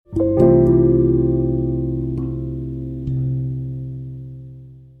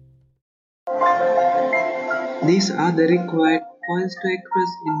These are the required points to express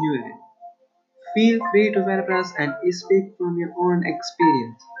in your ad. Feel free to paraphrase and speak from your own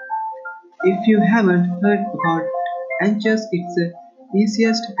experience. If you haven't heard about Anchors, it's the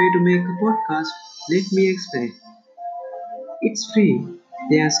easiest way to make a podcast. Let me explain. It's free.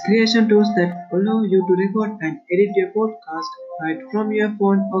 There's creation tools that allow you to record and edit your podcast right from your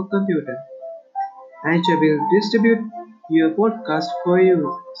phone or computer. Anchor will distribute your podcast for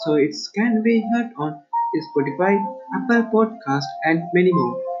you so it can be heard on Spotify, Apple Podcast, and many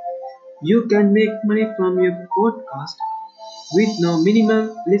more. You can make money from your podcast with no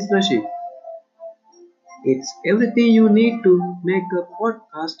minimum listenership. It's everything you need to make a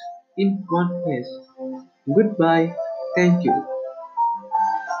podcast in one place. Goodbye. Thank you.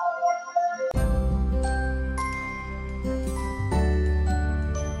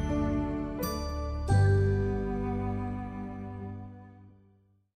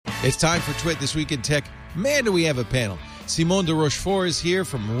 It's time for Twit This Week in Tech. Man, do we have a panel. Simone de Rochefort is here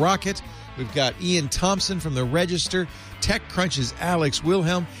from Rocket. We've got Ian Thompson from The Register, TechCrunch's Alex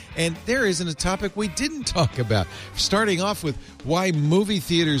Wilhelm, and there isn't a topic we didn't talk about. Starting off with why movie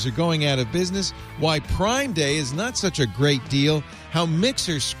theaters are going out of business, why Prime Day is not such a great deal, how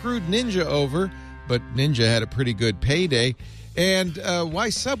Mixer screwed Ninja over, but Ninja had a pretty good payday, and why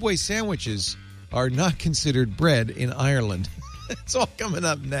Subway sandwiches are not considered bread in Ireland. It's all coming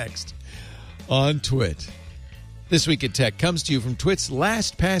up next on Twit. This Week in Tech comes to you from Twit's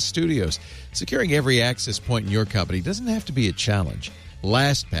LastPass Studios. Securing every access point in your company doesn't have to be a challenge.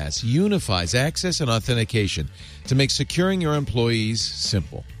 LastPass unifies access and authentication to make securing your employees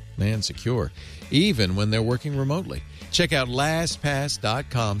simple and secure, even when they're working remotely. Check out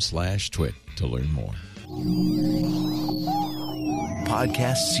lastpass.com/twit to learn more.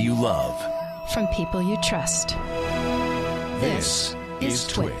 Podcasts you love. From people you trust. This is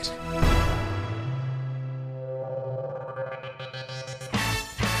Twit.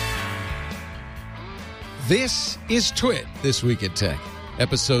 This is Twit, This Week in Tech,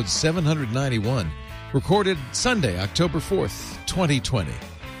 episode 791, recorded Sunday, October 4th, 2020.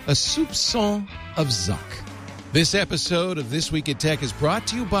 A soupçon of Zuck. This episode of This Week in Tech is brought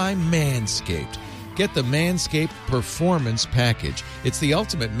to you by Manscaped. Get the Manscaped Performance Package. It's the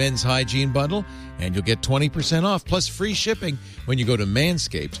ultimate men's hygiene bundle, and you'll get 20% off plus free shipping when you go to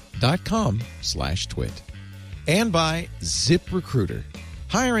manscaped.com/twit. And by ZipRecruiter.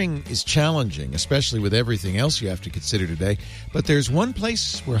 Hiring is challenging, especially with everything else you have to consider today, but there's one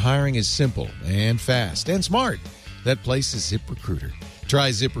place where hiring is simple and fast and smart. That place is ZipRecruiter. Try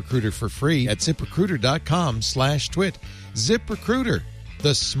ZipRecruiter for free at ZipRecruiter.com/twit. ZipRecruiter,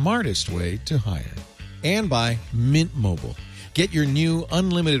 the smartest way to hire. And by Mint Mobile. Get your new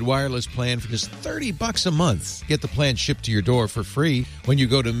unlimited wireless plan for just $30 a month. Get the plan shipped to your door for free when you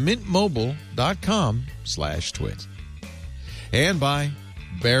go to mintmobile.com/twit. And by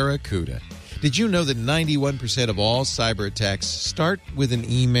Barracuda. Did you know that 91% of all cyber attacks start with an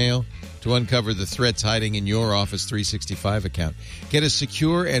email? To uncover the threats hiding in your Office 365 account, get a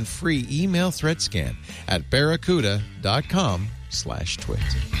secure and free email threat scan at barracuda.com/twit.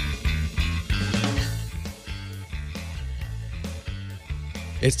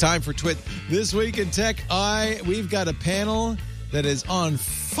 It's time for Twit This Week in Tech. We've got a panel that is on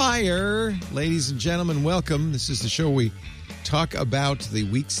fire. Ladies and gentlemen, welcome. This is the show we talk about the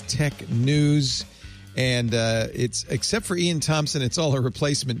week's tech news. And it's, except for Ian Thompson, it's all a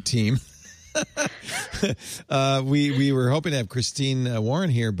replacement team. We were hoping to have Christine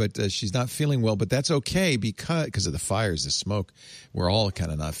Warren here, but she's not feeling well. But that's okay because of the fires, the smoke. We're all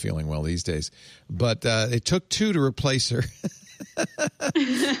kind of not feeling well these days. But it took two to replace her.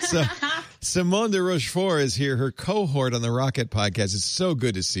 So Simone de Rochefort is here, her cohort on the Rocket podcast. It's so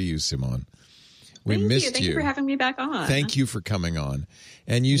good to see you, Simone. We missed you. Thank you for having me back on. Thank you for coming on.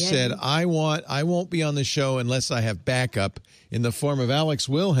 And you said, I won't be on the show unless I have backup in the form of Alex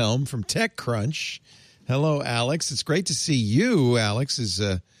Wilhelm from TechCrunch. Hello, Alex. It's great to see you. Alex is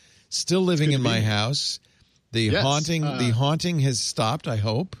still living in my house. The haunting has stopped, I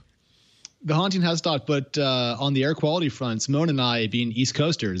hope. The haunting has stopped, but on the air quality front, Simone and I, being East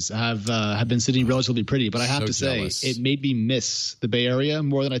Coasters, have been sitting relatively pretty. But I have to say, it made me miss the Bay Area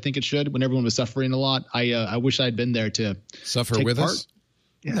more than I think it should. When everyone was suffering a lot, I wish I had been there to suffer with part. Us.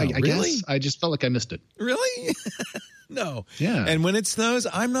 Yeah, no, I guess I just felt like I missed it. Really? No. Yeah. And when it snows,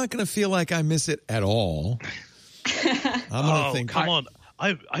 I'm not going to feel like I miss it at all. I'm going to think, come on.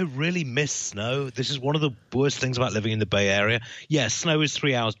 I really miss snow. This is one of the worst things about living in the Bay Area. Yeah, snow is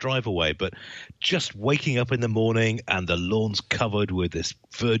 3 hours drive away, but just waking up in the morning and the lawn's covered with this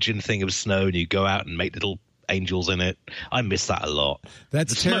virgin thing of snow and you go out and make little angels in it. I miss that a lot.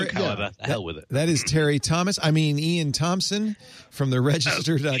 That's the smoke, however, the hell with it. That is Terry Thomas. I mean, Ian Thompson from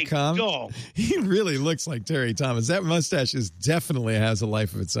theregister.com. He really looks like Terry Thomas. That mustache definitely has a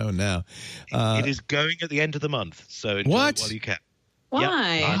life of its own now. It is going at the end of the month, so enjoy it while you can.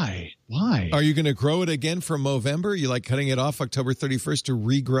 Why? Why? Are you going to grow it again for Movember? You like cutting it off October 31st to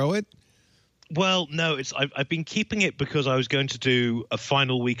regrow it? Well, no, I've been keeping it because I was going to do a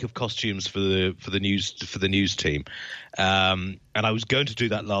final week of costumes for the news team, and I was going to do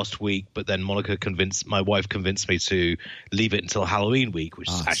that last week, but then my wife convinced me to leave it until Halloween week, which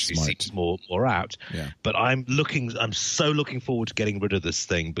actually seems more apt. Yeah. But I'm so looking forward to getting rid of this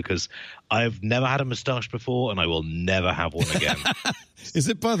thing because I've never had a mustache before, and I will never have one again. Is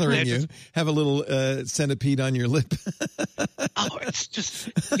it bothering you? Have a little centipede on your lip? Oh, it's just,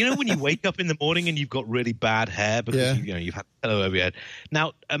 when you wake up in the morning and you've got really bad hair because you've had a pillow over your head.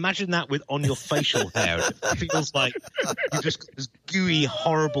 Now, imagine that on your facial hair. It feels like you've just got this gooey,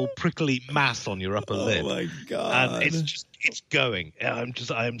 horrible, prickly mass on your upper lip. Oh my God! And it's going. I'm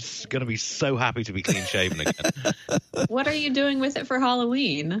going to be so happy to be clean shaven again. What are you doing with it for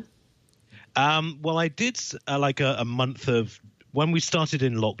Halloween? Well, I did like a month of. When we started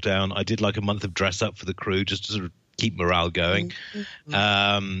in lockdown, I did like a month of dress up for the crew just to sort of keep morale going.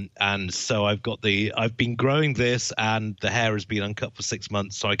 And so I've been growing this, and the hair has been uncut for 6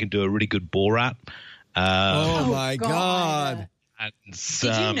 months, so I can do a really good Borat. Oh my God. And,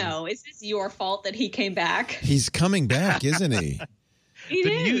 did you know? Is this your fault that he came back? He's coming back, isn't he?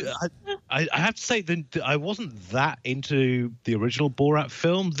 I have to say that I wasn't that into the original Borat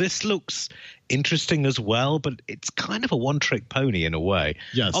film. This looks interesting as well, but it's kind of a one-trick pony in a way.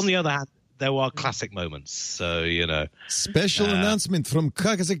 Yes. On the other hand, there are classic moments, so Special announcement from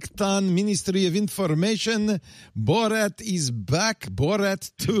Kazakhstan Ministry of Information: Borat is back.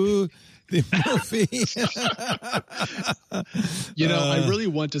 Borat 2. Murphy. I really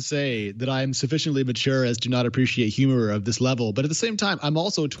want to say that I'm sufficiently mature as to not appreciate humor of this level, but at the same time, I'm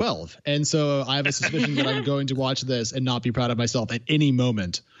also 12. And so I have a suspicion that I'm going to watch this and not be proud of myself at any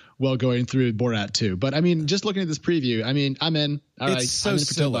moment while going through Borat 2. But I mean, just looking at this preview, I mean, I'm in. All right, so I'm in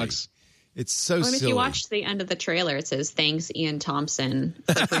for silly. $10. It's so silly. If you watch the end of the trailer, it says, "Thanks, Ian Thompson,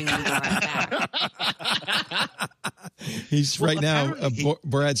 for bringing Borat back." He's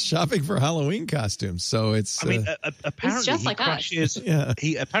Borat's shopping for Halloween costumes, so it's. I mean, apparently just he like crashes. us. Yeah.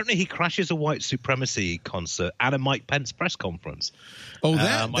 He crashes a white supremacy concert at a Mike Pence press conference. Oh,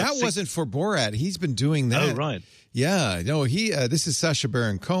 that wasn't for Borat. He's been doing that. Oh, right. Yeah, no, this is Sacha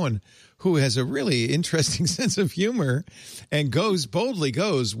Baron Cohen, who has a really interesting sense of humor and boldly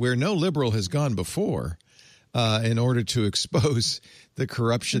goes where no liberal has gone before in order to expose the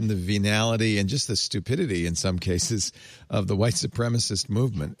corruption, the venality, and just the stupidity in some cases of the white supremacist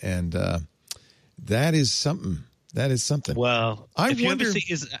movement. And that is something. Well, if you ever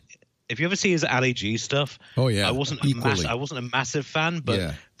see his Ali G stuff, oh yeah, I wasn't a massive fan,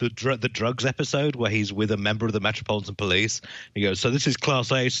 but the drugs episode where he's with a member of the Metropolitan Police, he goes, "So this is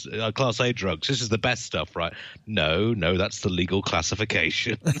Class A drugs. This is the best stuff, right?" No, that's the legal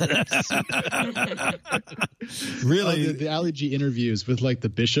classification. Really, the Ali G interviews with like the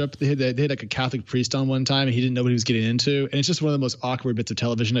bishop, they had like a Catholic priest on one time, and he didn't know what he was getting into, and it's just one of the most awkward bits of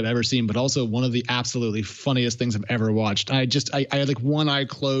television I've ever seen, but also one of the absolutely funniest things I've ever watched. I had like one eye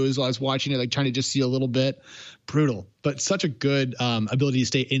closed while I was watching it, like trying to just see a little bit. Brutal, but such a good ability to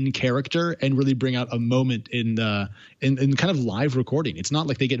stay in character and really bring out a moment in kind of live recording. It's not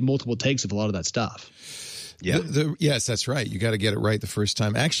like they get multiple takes of a lot of that stuff. Yeah. Yes, that's right. You got to get it right the first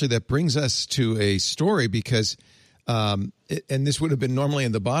time. Actually, that brings us to a story because, and this would have been normally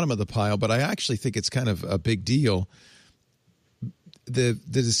in the bottom of the pile, but I actually think it's kind of a big deal. The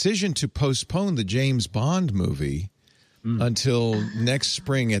decision to postpone the James Bond movie until next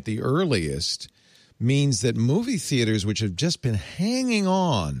spring at the earliest means that movie theaters, which have just been hanging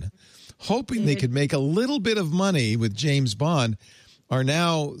on, hoping they could make a little bit of money with James Bond, are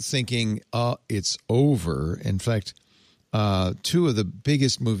now thinking, it's over. In fact, two of the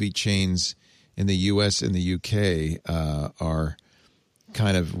biggest movie chains in the U.S. and the U.K. are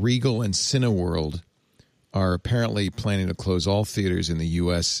kind of Regal and Cineworld are apparently planning to close all theaters in the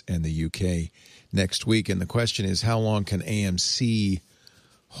U.S. and the U.K. next week. And the question is, how long can AMC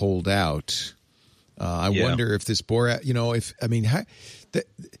hold out? I wonder if this Borat,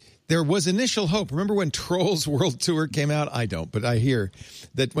 there was initial hope. Remember when Trolls World Tour came out? I don't, but I hear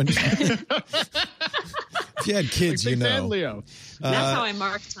that when if you had kids, like fan Leo. That's how I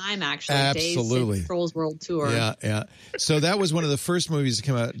mark time, actually. Absolutely. Days Trolls World Tour. Yeah. So that was one of the first movies to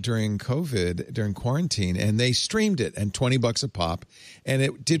come out during COVID, during quarantine, and they streamed it and $20 a pop, and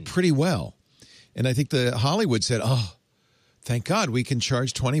it did pretty well. And I think the Hollywood said, oh, thank God we can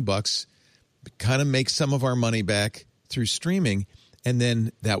charge $20, kind of make some of our money back through streaming. And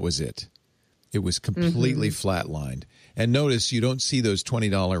then that was it. It was completely flatlined. And notice you don't see those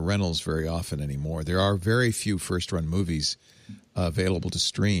 $20 rentals very often anymore. There are very few first-run movies available to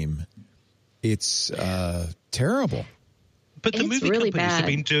stream. It's terrible. But the movie really companies have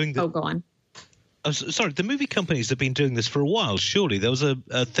been doing Oh, go on. Sorry, the movie companies have been doing this for a while. Surely there was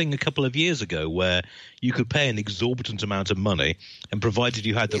a thing a couple of years ago where you could pay an exorbitant amount of money, and provided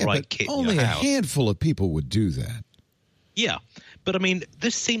you had the right kit in only your a house. handful of people would do that. Yeah, but I mean,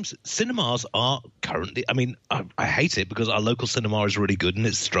 this seems cinemas are currently. I mean, I hate it because our local cinema is really good and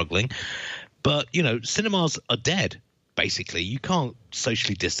it's struggling, but cinemas are dead. Basically, you can't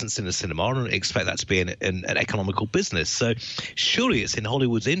socially distance in a cinema and expect that to be an economical business. So surely it's in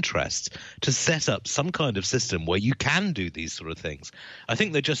Hollywood's interest to set up some kind of system where you can do these sort of things. I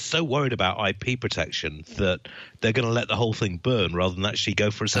think they're just so worried about IP protection that they're going to let the whole thing burn rather than actually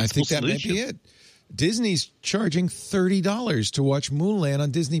go for a sensible solution. I think that may be it. Disney's charging $30 to watch Moonland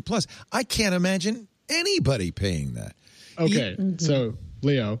on Disney+. I can't imagine anybody paying that. Okay, so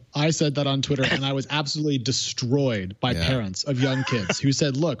Leo, I said that on Twitter, and I was absolutely destroyed by parents of young kids who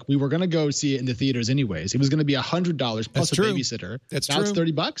said, look, we were going to go see it in the theaters anyways. It was going to be $100 plus a babysitter. That's true. Now it's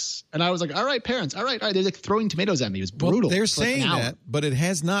 $30. And I was like, all right, parents, all right. They're like throwing tomatoes at me. It was brutal. Well, they're saying that, but it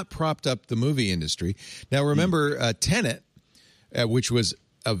has not propped up the movie industry. Now, remember Tenet, which was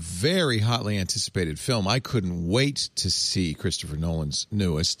a very hotly anticipated film. I couldn't wait to see Christopher Nolan's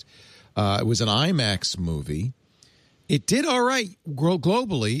newest. It was an IMAX movie. It did all right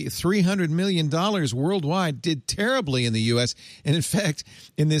globally, $300 million worldwide, did terribly in the U.S. And in fact,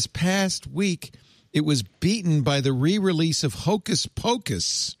 in this past week, it was beaten by the re-release of Hocus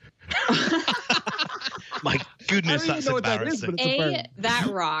Pocus. My goodness, that's embarrassing. That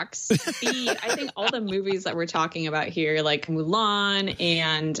rocks. B, I think all the movies that we're talking about here, like Mulan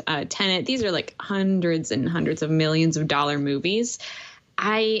and Tenet, these are like hundreds and hundreds of millions of dollar movies.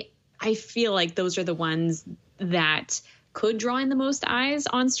 I feel like those are the ones that could draw in the most eyes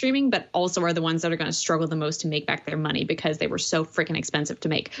on streaming, but also are the ones that are going to struggle the most to make back their money because they were so freaking expensive to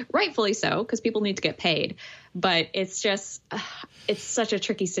make. Rightfully so, because people need to get paid. But it's just, it's such a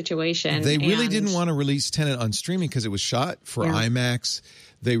tricky situation. They really didn't want to release Tenet on streaming because it was shot for IMAX.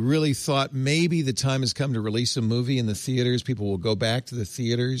 They really thought maybe the time has come to release a movie in the theaters. People will go back to the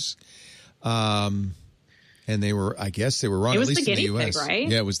theaters. And I guess they were wrong. It was at least the guinea in the US. pig, right?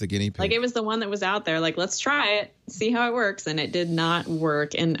 Yeah, it was the guinea pig. Like, it was the one that was out there. Like, let's try it, see how it works. And it did not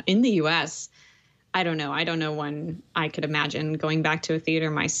work. And in the US, I don't know. I don't know when I could imagine going back to a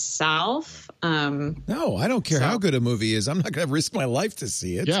theater myself. No, I don't care how good a movie is. I'm not going to risk my life to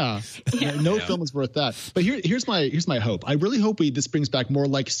see it. Yeah. No film is worth that. But here's my hope. I really hope this brings back more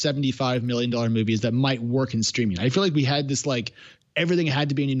like $75 million movies that might work in streaming. I feel like we had this everything had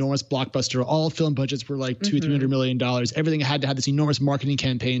to be an enormous blockbuster. All film budgets were like $200-300 million. Everything had to have this enormous marketing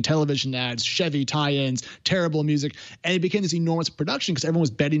campaign, television ads, Chevy tie-ins, terrible music. And it became this enormous production because everyone was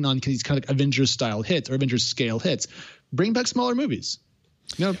betting on these kind of Avengers-style hits or Avengers-scale hits. Bring back smaller movies.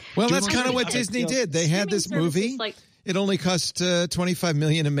 Well, that's kind of what Disney did. They had this movie. It only cost $25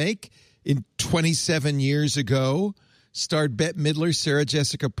 million to make. In 27 years ago, starred Bette Midler, Sarah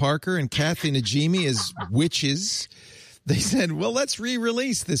Jessica Parker, and Kathy Najimy as witches. They said, well, let's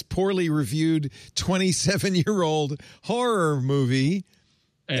re-release this poorly reviewed 27-year-old horror movie.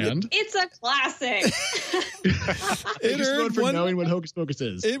 And it's a classic. It earned for knowing what Hocus Pocus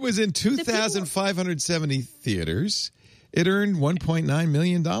is. It was in 2,570 theaters. It earned $1.9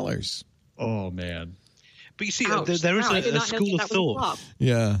 million. Oh, man. But you see, there is a school of thought.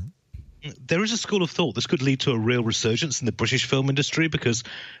 Yeah. There is a school of thought this could lead to a real resurgence in the British film industry because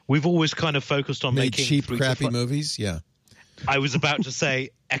we've always kind of focused on making cheap, crappy movies. Yeah. I was about to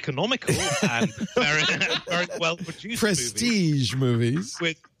say economical and very, very well-produced prestige movies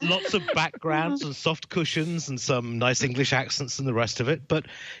with lots of backgrounds and soft cushions and some nice English accents and the rest of it. But,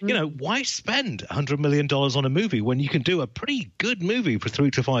 why spend $100 million on a movie when you can do a pretty good movie for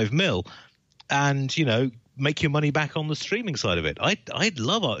 $3 to $5 million and, make your money back on the streaming side of it? I'd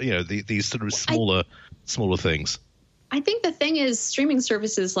love, these sort of smaller things. I think the thing is streaming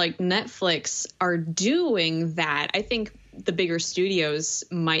services like Netflix are doing that. I think the bigger studios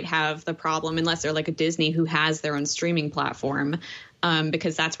might have the problem unless they're like a Disney who has their own streaming platform,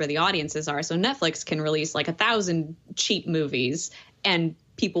 because that's where the audiences are. So Netflix can release like 1,000 cheap movies and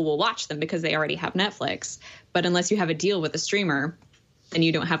people will watch them because they already have Netflix. But unless you have a deal with a streamer, then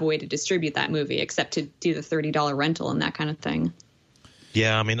you don't have a way to distribute that movie except to do the $30 rental and that kind of thing.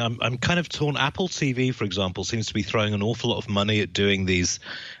 Yeah, I mean, I'm kind of torn. Apple TV, for example, seems to be throwing an awful lot of money at doing these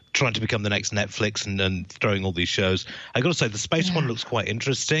trying to become the next Netflix and throwing all these shows. I got to say, the space one looks quite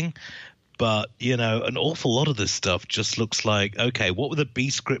interesting. But, you know, an awful lot of this stuff just looks like, okay, what were the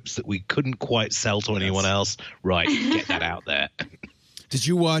B scripts that we couldn't quite sell to anyone else? Right, get that out there. Did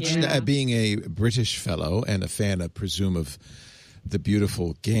you watch, being a British fellow and a fan, I presume, of the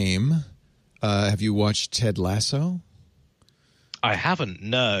beautiful game, have you watched Ted Lasso? I haven't,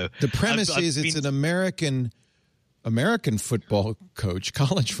 no. The premise is it's an American football coach,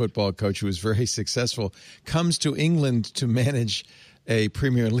 college football coach who was very successful, comes to England to manage a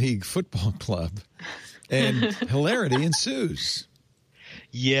Premier League football club, and hilarity ensues.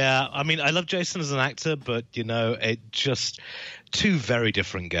 Yeah, I mean, I love Jason as an actor, but, you know, it just two very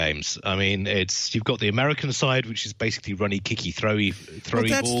different games. I mean, you've got the American side, which is basically runny, kicky, throwy but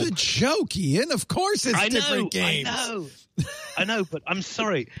that's ball. That's the joke, Ian. Of course it's different games. I know, but I'm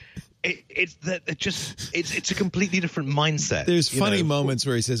sorry. It's a completely different mindset. There's funny moments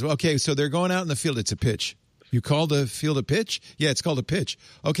where he says, well, okay, so they're going out in the field. It's a pitch. You call the field a pitch? Yeah, it's called a pitch.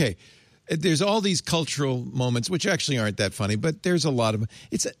 Okay. There's all these cultural moments, which actually aren't that funny, but there's a lot of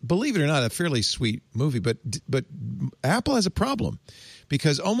it's, believe it or not, a fairly sweet movie. But Apple has a problem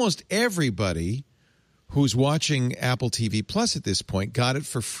because almost everybody who's watching Apple TV Plus at this point got it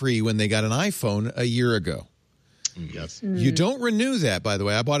for free when they got an iPhone a year ago. Yes. You don't renew that, by the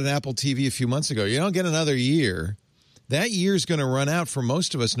way. I bought an Apple TV a few months ago. You don't get another year. That year's going to run out for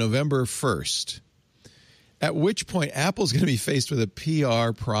most of us November 1st. At which point, Apple's going to be faced with a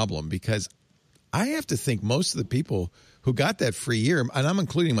PR problem because I have to think most of the people who got that free year, and I'm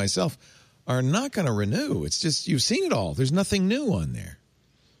including myself, are not going to renew. It's just, you've seen it all. There's nothing new on there.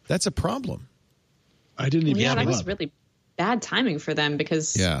 That's a problem. I didn't even that was really bad timing for them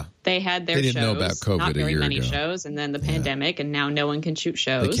because they had their shows. They didn't shows, know about COVID not very a year many ago. shows, and then the pandemic, and now no one can shoot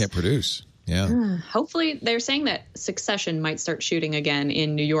shows. They can't produce. Yeah. Hopefully, they're saying that Succession might start shooting again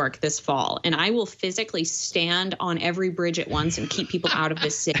in New York this fall, and I will physically stand on every bridge at once and keep people out of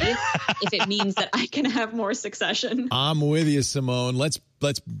this city if it means that I can have more Succession. I'm with you, Simone. Let's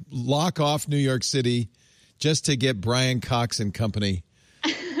lock off New York City just to get Brian Cox and company.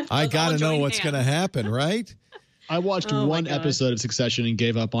 I got to know what's going to happen, right? I watched one episode of Succession and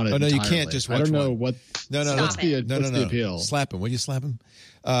gave up on it. Oh no, entirely. you can't just watch. I don't know one. what. No. What's the appeal? Slap him. Will you slap him?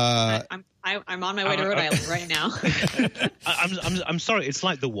 I'm on my way to Rhode Island right now. I'm sorry. It's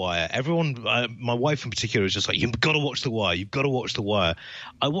like The Wire. Everyone, my wife in particular, is just like, you've got to watch The Wire. You've got to watch The Wire.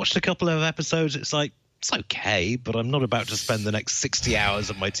 I watched a couple of episodes. It's like, it's okay, but I'm not about to spend the next 60 hours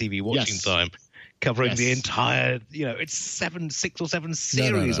of my TV watching time covering the entire, it's 6 or 7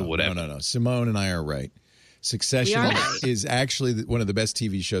 series or whatever. No. Simone and I are right. Succession is actually one of the best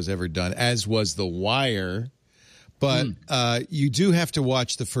TV shows ever done, as was The Wire. But you do have to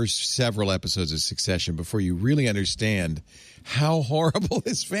watch the first several episodes of Succession before you really understand how horrible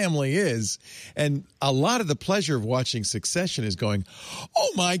this family is. And a lot of the pleasure of watching Succession is going,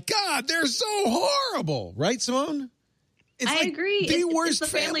 oh, my God, they're so horrible. Right, Simone? I agree. It's the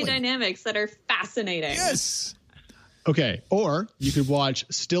family dynamics that are fascinating. Yes. Okay, or you could watch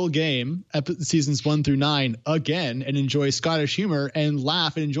Still Game, seasons 1 through 9 again and enjoy Scottish humor and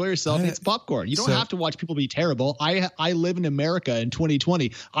laugh and enjoy yourself and it's popcorn. You don't have to watch people be terrible. I live in America in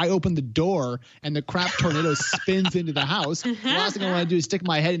 2020. I open the door and the crap tornado spins into the house. The last thing I want to do is stick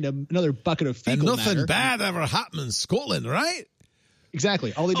my head into another bucket of fecal matter. And nothing bad ever happened in Scotland, right?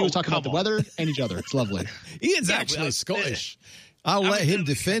 Exactly. All they do is talk about the weather and each other. It's lovely. Ian's actually Scottish. I'll let him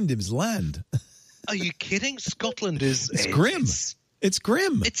defend his land. Are you kidding? Scotland is grim. It's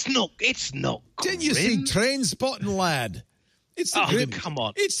grim. It's not grim. Didn't you see Train Spotting, lad? It's the grim. Come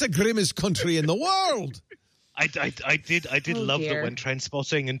on. It's the grimmest country in the world. I did love that when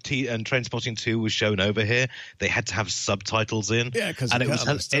Trainspotting and Trainspotting 2 was shown over here, they had to have subtitles in. Yeah, because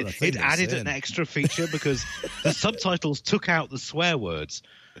it added an extra feature because the subtitles took out the swear words.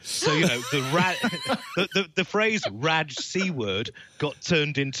 So the phrase "Raj C word" got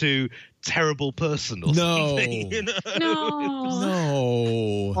turned into terrible person or something.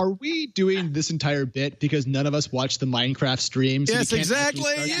 No. Are we doing this entire bit because none of us watched the Minecraft stream? So yes,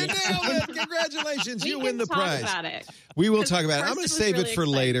 exactly. You nailed it. Congratulations. You win the prize. About it. We will talk about it. I'm going to save it for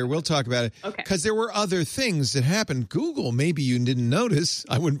later. We'll talk about it. Okay. Because there were other things that happened. Google, maybe you didn't notice.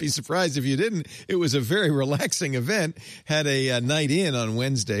 I wouldn't be surprised if you didn't. It was a very relaxing event. Had a night in on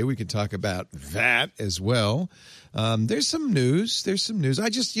Wednesday. We could talk about that as well. There's some news. I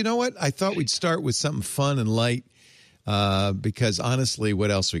just, you know what? I thought we'd start with something fun and light because honestly,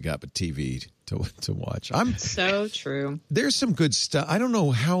 what else we got but TV to watch? So true. There's some good stuff. I don't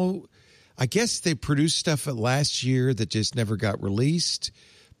know how. I guess they produced stuff last year that just never got released,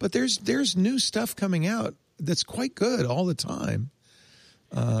 but there's new stuff coming out that's quite good all the time.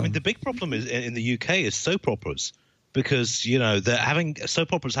 I mean, the big problem is in the UK is soap operas. Because, you know, they're having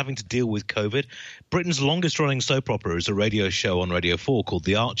soap operas having to deal with COVID. Britain's longest running soap opera is a radio show on Radio 4 called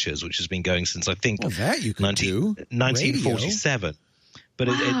The Archers, which has been going since, I think, 1947. But,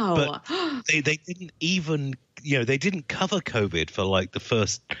 wow. They didn't even, you know, they didn't cover COVID for like the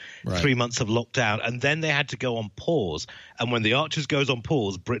first 3 months of lockdown. And then they had to go on pause. And when The Archers goes on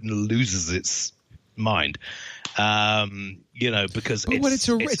pause, Britain loses its mind. You know, because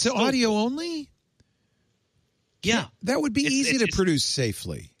it's audio only? Yeah. That would be easy to produce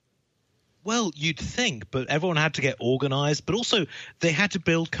safely. Well, you'd think, but everyone had to get organized. But also, they had to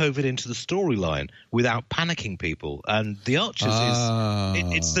build COVID into the storyline without panicking people. And The Archers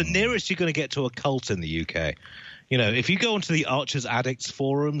it's the nearest you're going to get to a cult in the UK. You know, if you go onto the Archers Addicts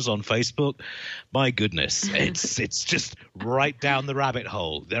forums on Facebook, my goodness, it's just right down the rabbit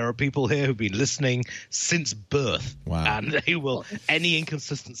hole. There are people here who've been listening since birth. Wow. And they will, any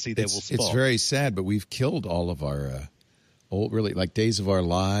inconsistency they will spot. It's very sad, but we've killed all of our old, really, like Days of Our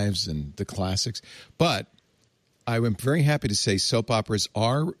Lives and the classics. But I am very happy to say soap operas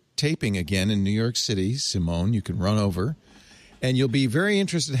are taping again in New York City. Simone, you can run over. And you'll be very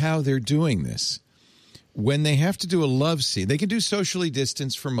interested how they're doing this. When they have to do a love scene, they can do socially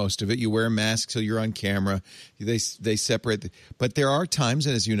distanced for most of it. You wear a mask so you're on camera. They separate. But there are times,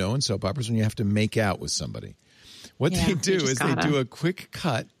 as you know, in soap operas when you have to make out with somebody. What they do is they do a quick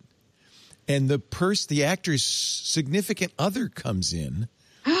cut, and the actor's significant other comes in.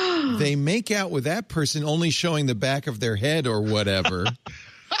 They make out with that person, only showing the back of their head or whatever.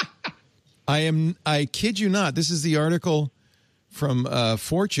 I kid you not. This is the article from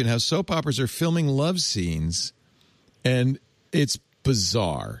Fortune, how soap operas are filming love scenes, and it's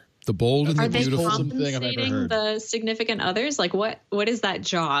bizarre. The Bold and the Beautiful. Are they compensating the significant others? Like, what is that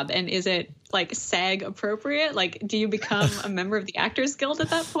job? And is it, like, SAG appropriate? Like, do you become a member of the Actors Guild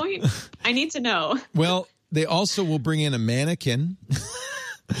at that point? I need to know. Well, they also will bring in a mannequin.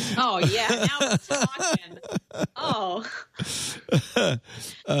 Oh, yeah. Now we're talking. Oh.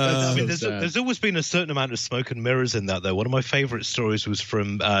 I mean, there's always been a certain amount of smoke and mirrors in that, though. One of my favorite stories was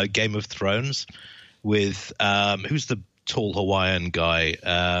from Game of Thrones with who's the tall Hawaiian guy?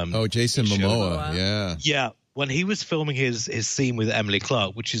 Jason Momoa. Yeah. Yeah. When he was filming his scene with Emily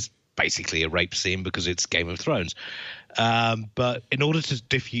Clark, which is basically a rape scene because it's Game of Thrones. But in order to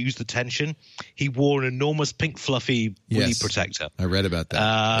diffuse the tension, he wore an enormous pink fluffy woolly protector. I read about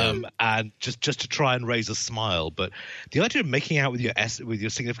that. And just to try and raise a smile. But the idea of making out with your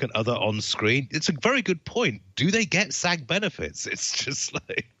significant other on screen, it's a very good point. Do they get SAG benefits? It's just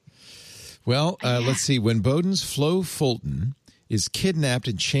like... Well, let's see. When Bowden's Flo Fulton is kidnapped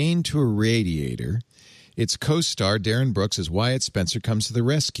and chained to a radiator, its co-star Darren Brooks as Wyatt Spencer comes to the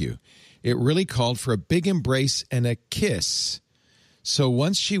rescue. It really called for a big embrace and a kiss. So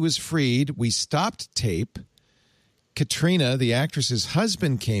once she was freed, we stopped tape. Katrina, the actress's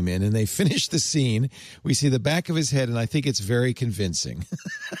husband, came in, and they finished the scene. We see the back of his head, and I think it's very convincing.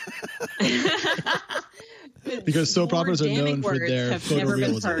 Because soap operas are known for their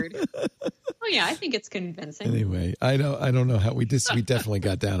photorealism. Oh yeah, I think it's convincing. Anyway, I don't know how we definitely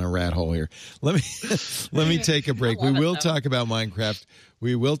got down a rat hole here. Let me take a break. We will talk about Minecraft.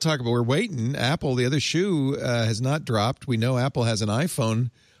 We will talk about. We're waiting. Apple, the other shoe, has not dropped. We know Apple has an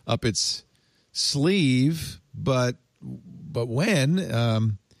iPhone up its sleeve, but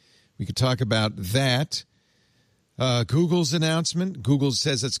when we could talk about that. Google's announcement. Google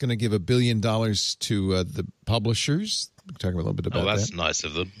says it's going to give $1 billion to the publishers. We'll talk a little bit about that. Oh, that's nice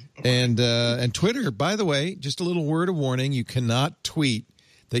of them. And Twitter, by the way, just a little word of warning, you cannot tweet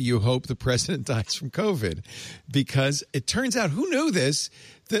that you hope the president dies from COVID, because it turns out, who knew this,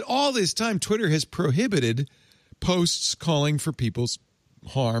 that all this time Twitter has prohibited posts calling for people's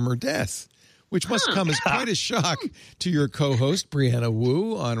harm or death, which must come as quite a shock to your co-host, Brianna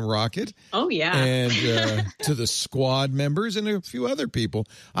Wu, on Rocket. Oh, yeah. And to the squad members and a few other people.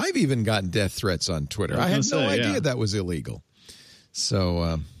 I've even gotten death threats on Twitter. I had no idea that was illegal.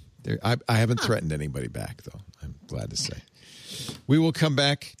 So I haven't threatened anybody back, though, I'm glad to say. We will come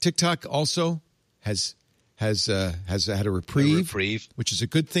back. TikTok also has had a reprieve, which is a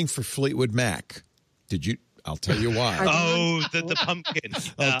good thing for Fleetwood Mac. I'll tell you why. The pumpkin.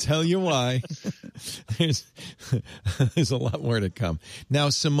 I'll tell you why. There's a lot more to come. Now,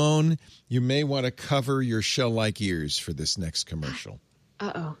 Simone, you may want to cover your shell-like ears for this next commercial.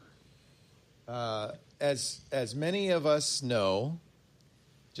 Uh-oh. As many of us know,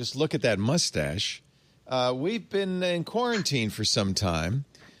 just look at that mustache. We've been in quarantine for some time,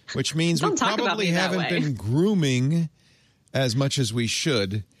 which means we probably haven't been grooming as much as we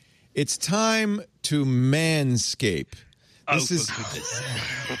should. It's time to manscape. This is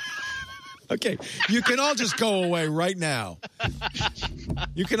okay. You can all just go away right now.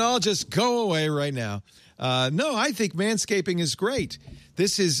 You can all just go away right now. No, I think manscaping is great.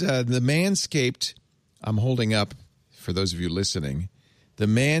 This is the Manscaped. I'm holding up for those of you listening. The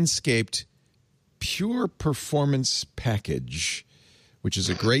Manscaped Pure Performance Package, which is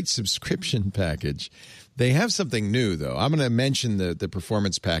a great subscription package. They have something new, though. I'm going to mention the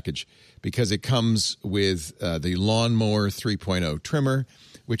Performance Package because it comes with the Lawnmower 3.0 trimmer,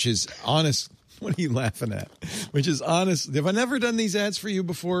 which is honest. What are you laughing at? Which is honest. Have I never done these ads for you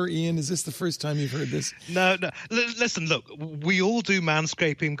before, Ian? Is this the first time you've heard this? No. Listen, look, we all do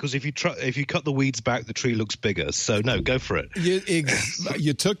manscaping because if you cut the weeds back, the tree looks bigger. So no, go for it.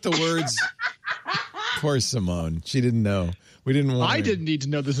 You took the words. Poor Simone. She didn't know. We didn't want. I didn't need to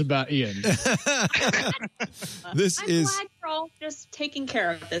know this about Ian. I'm glad you're all just taking care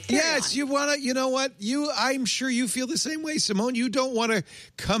of this. Yes, you want to. You know what? I'm sure you feel the same way, Simone. You don't want to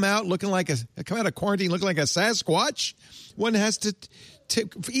come out of quarantine looking like a Sasquatch. One has to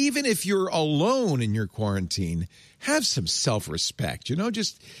even if you're alone in your quarantine, have some self-respect.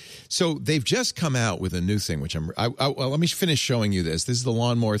 So they've just come out with a new thing, which let me finish showing you this. This is the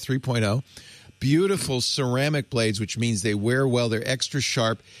Lawnmower 3.0. Beautiful ceramic blades, which means they wear well. They're extra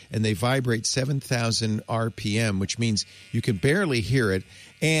sharp, and they vibrate 7,000 RPM, which means you can barely hear it.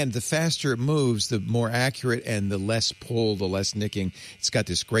 And the faster it moves, the more accurate and the less pull, the less nicking. It's got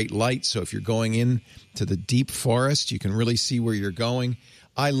this great light, so if you're going in to the deep forest, you can really see where you're going.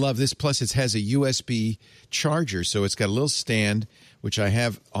 I love this. Plus, it has a USB charger, so it's got a little stand, which I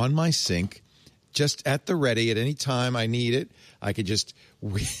have on my sink, just at the ready at any time I need it. I could just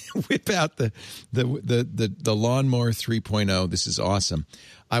whip out the Lawnmower 3.0. This is awesome.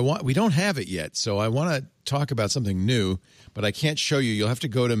 We don't have it yet, so I want to talk about something new, but I can't show you. You'll have to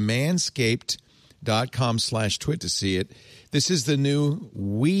go to manscaped.com/twit to see it. This is the new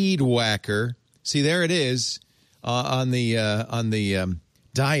Weed Whacker. See, there it is on the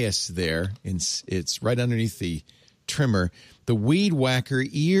dais there. It's right underneath the trimmer. The Weed Whacker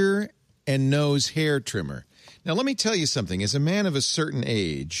ear and nose hair trimmer. Now, let me tell you something. As a man of a certain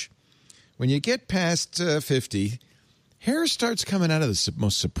age, when you get past 50, hair starts coming out of the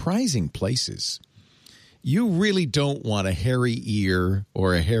most surprising places. You really don't want a hairy ear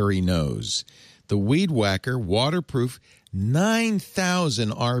or a hairy nose. The Weed Whacker, waterproof, 9,000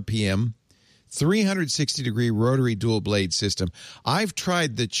 RPM, 360-degree rotary dual blade system. I've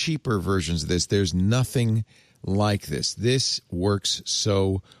tried the cheaper versions of this. There's nothing like this. This works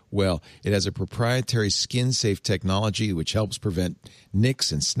so well. It has a proprietary skin-safe technology which helps prevent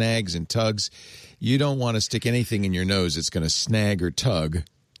nicks and snags and tugs. You don't want to stick anything in your nose that's going to snag or tug.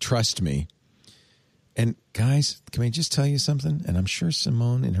 Trust me. And guys, can I just tell you something? And I'm sure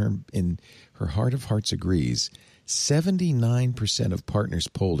Simone in her heart of hearts agrees. 79% of partners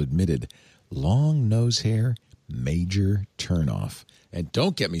polled admitted long nose hair, major turnoff. And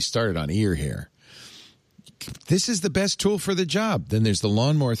don't get me started on ear hair. This is the best tool for the job. Then there's the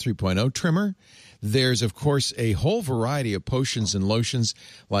Lawnmower 3.0 trimmer. There's, of course, a whole variety of potions and lotions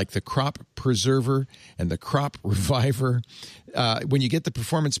like the Crop Preserver and the Crop Reviver. When you get the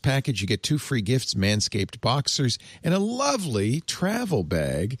Performance Package, you get 2 free gifts, Manscaped boxers, and a lovely travel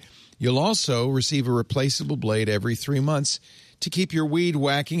bag. You'll also receive a replaceable blade every 3 months to keep your weed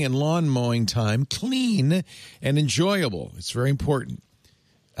whacking and lawn mowing time clean and enjoyable. It's very important.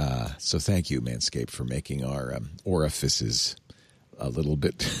 So thank you, Manscaped, for making our orifices a little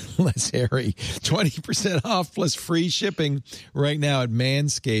bit less hairy. 20% off plus free shipping right now at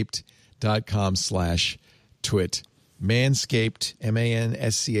manscaped.com/twit. Manscaped,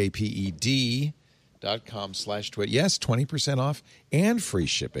 manscaped.com/twit. Yes, 20% off and free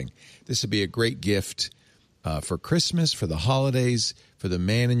shipping. This would be a great gift for Christmas, for the holidays, for the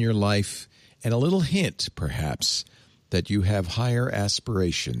man in your life, and a little hint, perhaps, that you have higher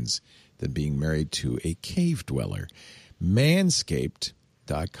aspirations than being married to a cave dweller.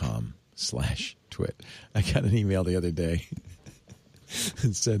 Manscaped.com/twit. I got an email the other day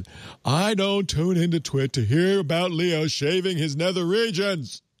that said, I don't tune into Twit to hear about Leo shaving his nether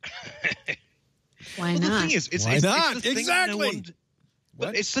regions. Why not? Well, the thing is, Why not? It's the Exactly.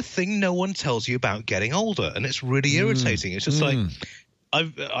 But it's the thing no one tells you about getting older, and it's really irritating. It's just like,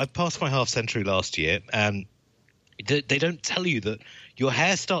 I passed my half century last year, and they don't tell you that your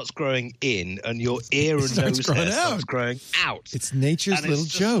hair starts growing in and your ear and nose hair starts growing out. It's nature's little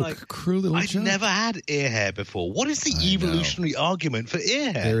joke, like, cruel little joke. I've never had ear hair before. What is the evolutionary argument for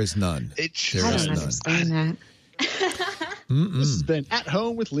ear hair? There is none. I don't understand that. This has been At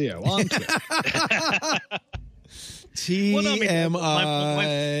Home with Leo on Twitter. TMI.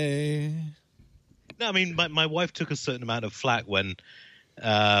 No, I mean, my wife took a certain amount of flack when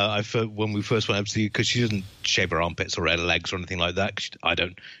when we first went up to you, because she doesn't shave her armpits or her legs or anything like that. She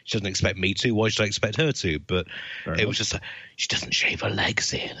doesn't expect me to. Why should I expect her to? But it was just like, she doesn't shave her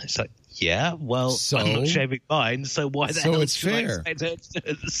legs in. It's like, yeah, well, I'm not shaving mine, so why the hell should I expect her to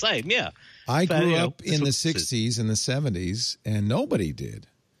do the same? Yeah. I grew up in the 60s and the 70s, and nobody did.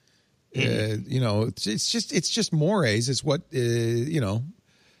 It's just mores. It's what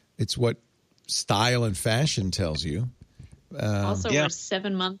it's what style and fashion tells you. We're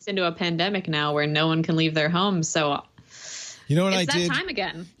 7 months into a pandemic now where no one can leave their homes. So you know what it's I did? that time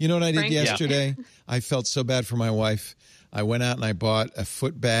again. You know what I did Frank? yesterday? Yeah. I felt so bad for my wife. I went out and I bought a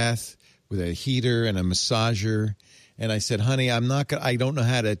foot bath with a heater and a massager. And I said, honey, I don't know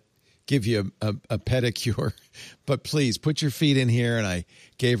how to give you a pedicure, but please put your feet in here. And I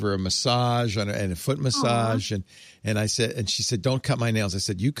gave her a massage and a foot massage. Aww. And she said, don't cut my nails. I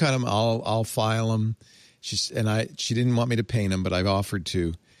said, you cut them. I'll file them. She didn't want me to paint them, but I've offered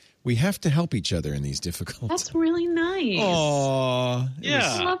to. We have to help each other in these difficult times. That's really nice. Aw.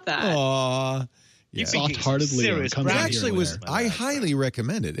 Yeah. I love that. Aw. Yeah. Soft-heartedly. I highly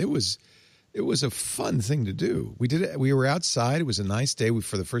recommend it. It was a fun thing to do. We did it. We were outside. It was a nice day.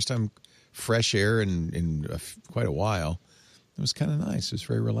 For the first time, fresh air in quite a while. It was kind of nice. It was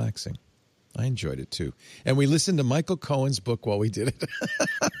very relaxing. I enjoyed it too. And we listened to Michael Cohen's book while we did it.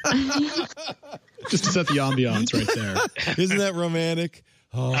 Just to set the ambiance right there. Isn't that romantic?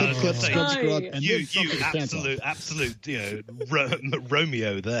 Oh, you absolute,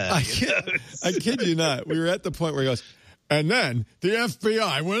 Romeo there. I kid you not. We were at the point where he goes, and then the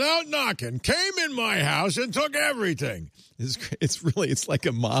FBI, without knocking, came in my house and took everything. It's like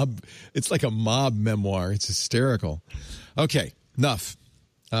a mob. It's like a mob memoir. It's hysterical. Okay, enough.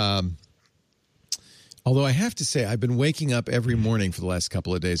 Although I have to say, I've been waking up every morning for the last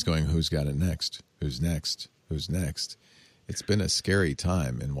couple of days going, who's got it next? Who's next? Who's next? It's been a scary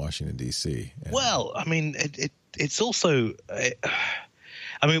time in Washington, D.C. Well, I mean, it's also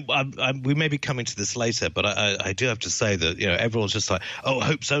we may be coming to this later, but I do have to say that, everyone's just like, oh, I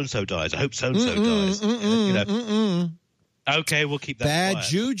hope so-and-so dies. I hope so-and-so dies. Okay, we'll keep that bad quiet.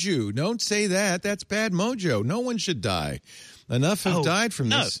 Juju. Don't say that. That's bad mojo. No one should die. Enough have died from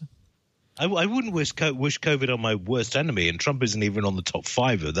this. I wouldn't wish COVID on my worst enemy, and Trump isn't even on the top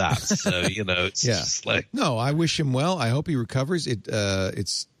 5 of that. So, it's just like... No, I wish him well. I hope he recovers.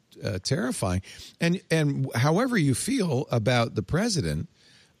 It's terrifying. And however you feel about the president,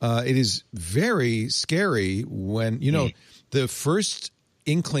 it is very scary when, the first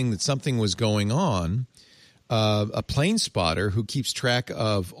inkling that something was going on, a plane spotter who keeps track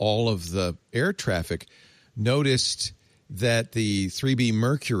of all of the air traffic noticed that the 3B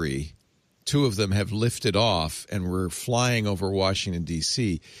Mercury... 2 of them have lifted off and were flying over Washington,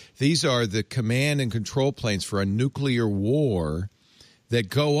 D.C. These are the command and control planes for a nuclear war that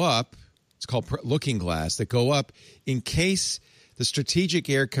go up. It's called Looking Glass, that go up in case the Strategic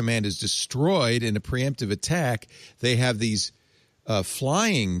Air Command is destroyed in a preemptive attack. They have these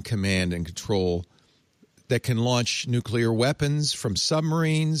flying command and control that can launch nuclear weapons from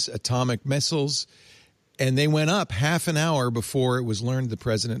submarines, atomic missiles. And they went up half an hour before it was learned the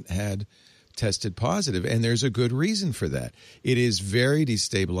president had tested positive, and there's a good reason for that. It is very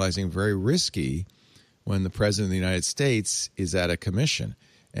destabilizing, very risky when the president of the United States is at a commission,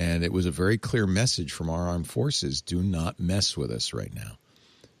 and it was a very clear message from our armed forces: do not mess with us right now.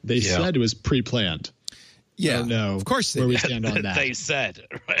 They said it was pre-planned. Yeah, I don't know, of course where we stand on that. They said,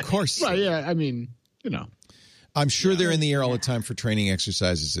 right? Of course. Well, yeah, I mean, I'm sure they're in the air all the time for training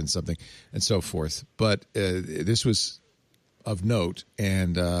exercises and something and so forth, but this was of note,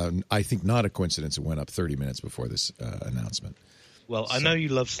 and I think not a coincidence it went up 30 minutes before this announcement. Well, I know you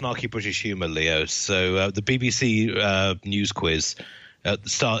love snarky British humour, Leo, so the BBC news quiz at the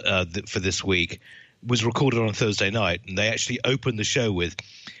start for this week was recorded on Thursday night, and they actually opened the show with,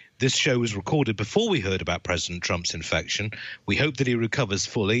 "This show was recorded before we heard about President Trump's infection. We hope that he recovers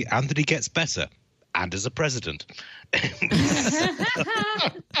fully and that he gets better. And as a president."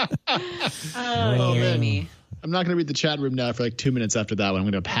 Oh, dear me. I'm not going to read the chat room now for like 2 minutes after that one. I'm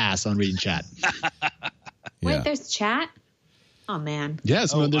going to pass on reading chat. Wait, there's chat? Oh, man.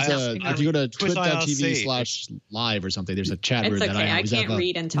 Yes, if you go to twit.tv/live or something, there's a chat room. It's okay. I can't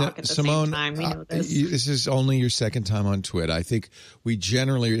read and talk at the same time. We know this. This is only your second time on Twit. I think we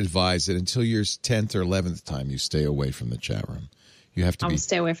generally advise that until your 10th or 11th time, you stay away from the chat room. You have to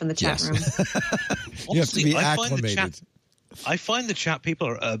stay away from the chat room. You have to be acclimated. I find the chat people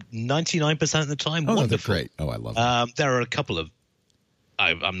are 99% of the time wonderful. They're great. Oh, I love them. There are a couple of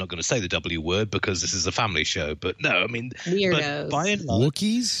I'm not going to say the W word because this is a family show, but no, I mean, weirdos. But by and large,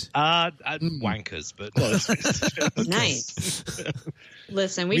 Wookiees? Wankers, but close. Nice.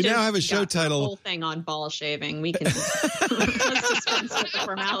 Listen, we now have a show got title. The whole thing on ball shaving. We can let's dispense with the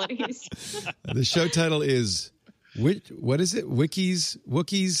formalities. The show title is what is it?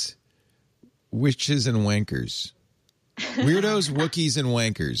 Wookiees, Witches, and Wankers. Weirdos, Wookiees, and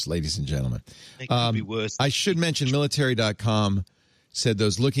Wankers, ladies and gentlemen. It could be worse. I should mention military.com said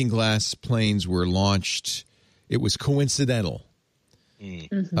those Looking Glass planes were launched. It was coincidental.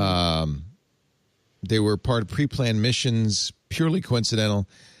 Mm-hmm. They were part of pre-planned missions, purely coincidental.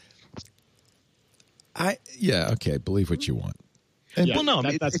 Okay, believe what you want. Well, no,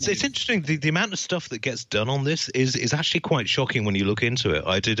 it's interesting. The amount of stuff that gets done on this is actually quite shocking when you look into it.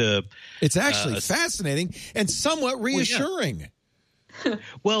 It's actually fascinating and somewhat reassuring. Well, yeah.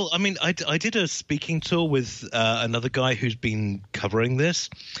 Well, I mean, I did a speaking tour with another guy who's been covering this.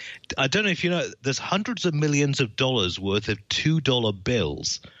 I don't know if you know, there's hundreds of millions of dollars worth of $2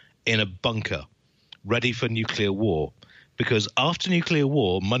 bills in a bunker ready for nuclear war. Because after nuclear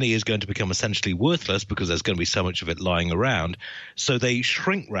war, money is going to become essentially worthless because there's going to be so much of it lying around. So they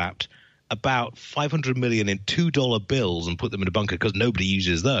shrink-wrapped about $500 million in $2 bills and put them in a bunker because nobody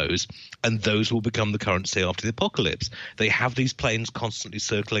uses those, and those will become the currency after the apocalypse. They have these planes constantly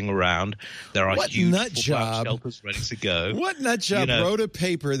circling around. There are huge shelters ready to go. What nutjob wrote a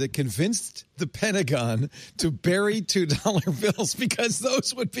paper that convinced the Pentagon to bury $2 bills because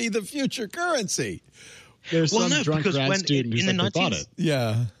those would be the future currency? There's some drunk grad student who's like, bought it.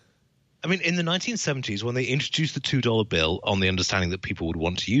 Yeah. I mean, in the 1970s, when they introduced the $2 bill on the understanding that people would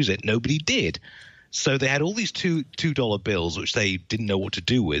want to use it, nobody did. So they had all these $2 bills, which they didn't know what to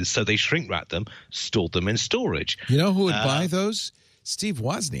do with. So they shrink-wrapped them, stored them in storage. You know who would buy those? Steve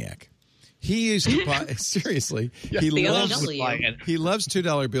Wozniak. He used to buy – seriously. He loves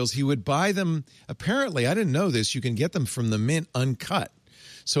 $2 bills. He would buy them – apparently, I didn't know this. You can get them from the mint uncut.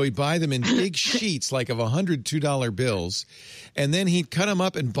 So he'd buy them in big sheets, like of 100 $2 bills, and then he'd cut them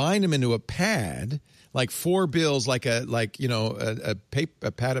up and bind them into a pad, like 4 bills, like a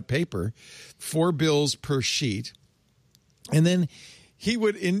pad of paper, 4 bills per sheet, and then he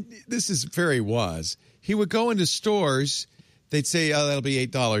would. This is very Woz. He would go into stores. They'd say, "Oh, that'll be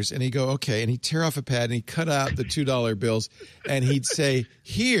 $8," and he'd go, "Okay," and he'd tear off a pad and he'd cut out the $2 bills, and he'd say,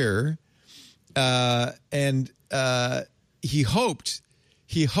 "Here," and he hoped.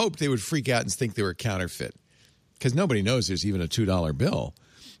 He hoped they would freak out and think they were counterfeit because nobody knows there's even a $2 bill.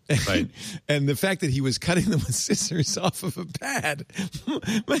 Right. And the fact that he was cutting them with scissors off of a pad,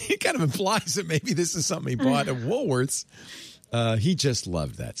 it kind of implies that maybe this is something he bought at Woolworths. He just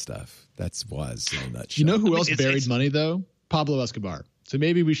loved that stuff. That's was in a nutshell. You know who else buried money, though? Pablo Escobar. So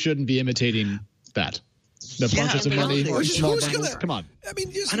maybe we shouldn't be imitating that. The bunches of money. Come on. I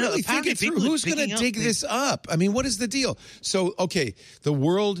mean, just really think it through. Who's going to dig this up? I mean, what is the deal? So, okay, the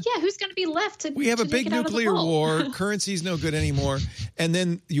world. Yeah, who's going to be left to? We have a big nuclear war. Currency's no good anymore. And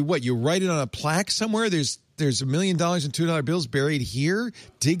then you write it on a plaque somewhere. There's $1 million in $2 bills buried here.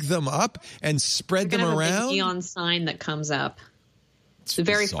 Dig them up and spread them around. Have a big neon sign that comes up. It's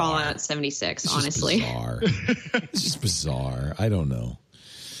very Fallout 76. It's honestly, bizarre. It's just bizarre. I don't know.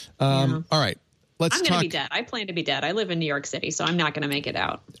 All right. I'm going to be dead. I plan to be dead. I live in New York City, so I'm not going to make it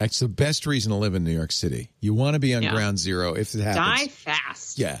out. That's the best reason to live in New York City. You want to be on ground zero if it happens. Die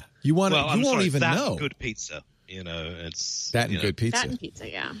fast. Yeah. You want to. You won't even know. Good pizza. You know, it's that and good pizza. That and pizza,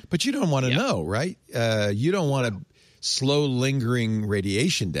 yeah. But you don't want to know, right? You don't want to slow, lingering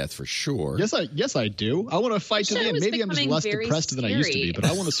radiation death for sure. Yes, I do. I want to fight to the end. Maybe I'm just less depressed than I used to be, but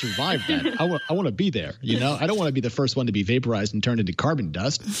I want to survive that. I want to be there. You know, I don't want to be the first one to be vaporized and turned into carbon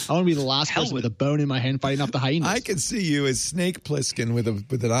dust. I want to be the last person with a bone in my hand fighting off the hyenas. I can see you as Snake Plissken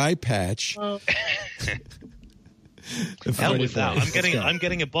with an eye patch. Hell with that. I'm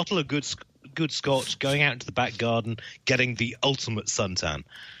getting a bottle of good scotch, going out into the back garden, getting the ultimate suntan.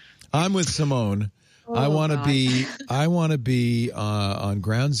 I'm with Simone. I want to be on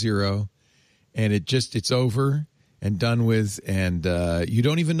ground zero, and it's over and done with, and you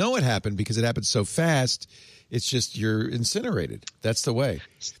don't even know what happened because it happened so fast. It's just you're incinerated. That's the way.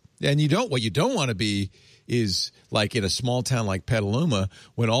 And what you don't want to be is like in a small town like Petaluma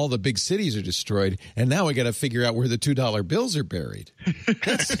when all the big cities are destroyed, and now we got to figure out where the $2 bills are buried.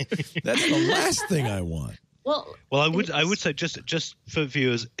 That's the last thing I want. Well, I would say just for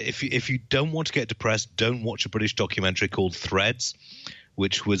viewers, if you don't want to get depressed, don't watch a British documentary called Threads,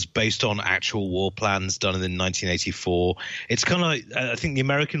 which was based on actual war plans done in 1984. It's kind of like I think the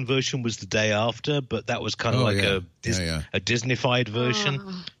American version was The Day After, but that was kind of a Disney-fied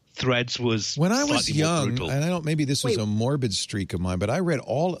version. Threads was when I was slightly more young, brutal. and I don't. Maybe this was a morbid streak of mine, but I read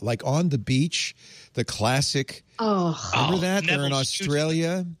all like On the Beach, the classic. Remember that? They're in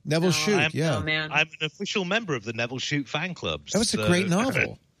Australia. Neville Shute. Yeah, man. I'm an official member of the Neville Shute fan club. That was a great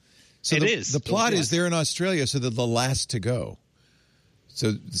novel. So the plot is they're in Australia, so they're the last to go.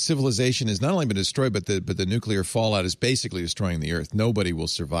 So civilization has not only been destroyed, but the nuclear fallout is basically destroying the Earth. Nobody will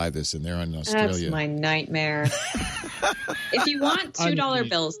survive this, and they're in Australia. That's my nightmare. If you want $2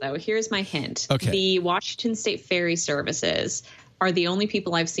 bills, though, here's my hint. Okay. The Washington State Ferry Services are the only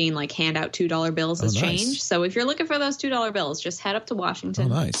people I've seen like hand out $2 bills as change. So if you're looking for those $2 bills, just head up to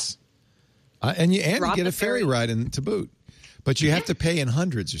Washington. Oh, nice. And you get a ferry ride to boot. But you have to pay in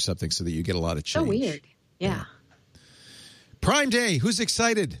hundreds or something so that you get a lot of change. So weird. Yeah. Prime Day. Who's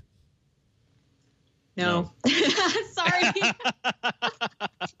excited? No. Sorry.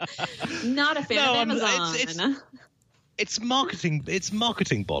 Not a fan of Amazon. It's marketing. It's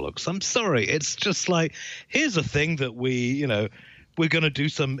marketing bollocks. I'm sorry. It's just like, here's a thing that we're going to do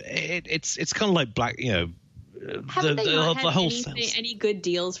some. It's kind of like black. Haven't they not had any good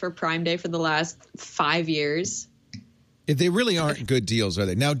deals for Prime Day for the last 5 years? They really aren't good deals, are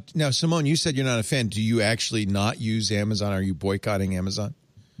they? Now, Simone, you said you're not a fan. Do you actually not use Amazon? Are you boycotting Amazon?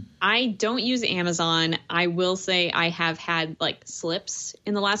 I don't use Amazon. I will say I have had like slips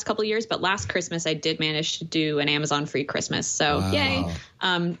in the last couple of years, but last Christmas I did manage to do an Amazon free Christmas. So yay.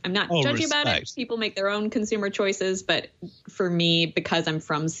 I'm not judgy about it. People make their own consumer choices, but for me, because I'm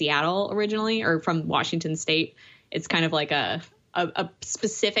from Seattle originally, or from Washington State, it's kind of like a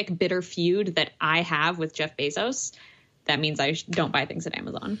specific bitter feud that I have with Jeff Bezos. That means I don't buy things at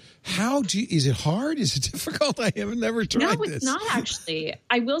Amazon. Is it hard? Is it difficult? I have never tried this. No, it's not actually.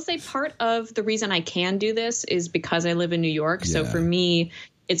 I will say part of the reason I can do this is because I live in New York. Yeah. So for me,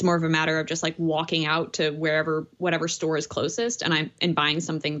 it's more of a matter of just like walking out to whatever store is closest and buying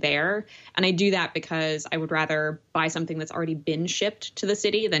something there. And I do that because I would rather buy something that's already been shipped to the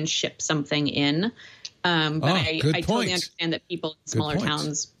city than ship something in. But I totally understand that people in smaller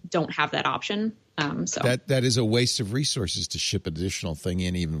towns don't have that option. So that is a waste of resources to ship additional thing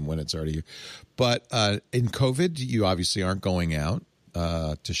in, even when it's already here. But in COVID, you obviously aren't going out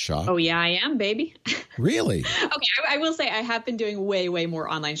to shop. Oh yeah, I am, baby. Really? Okay, I will say I have been doing way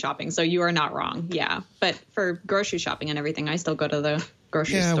more online shopping. So you are not wrong. Yeah, but for grocery shopping and everything, I still go to the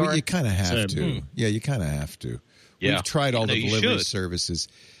grocery store. Yeah, well, you kind of have to. Yeah, you kind of have to. Yeah. We've tried all the delivery services,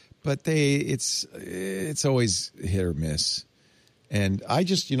 but it's always hit or miss. And I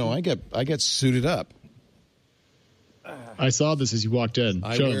just, I get suited up. I saw this as you walked in.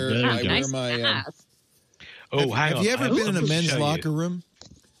 I wear my. Hang on. Have you ever been in a men's locker room?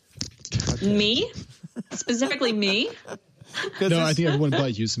 Me? Specifically me? No, I think everyone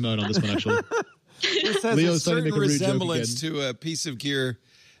but you, Simone, on this one, actually. This has a certain resemblance to a piece of gear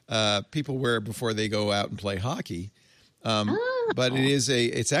people wear before they go out and play hockey. But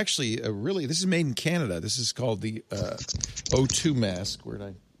it's actually this is made in Canada. This is called the O2 mask.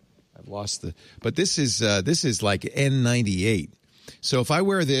 I've lost but this is like N98. So if I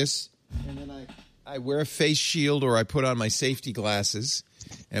wear this and then I wear a face shield, or I put on my safety glasses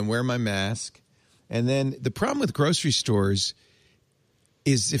and wear my mask. And then the problem with grocery stores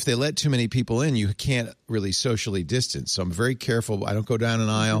is if they let too many people in, you can't really socially distance. So I'm very careful. I don't go down an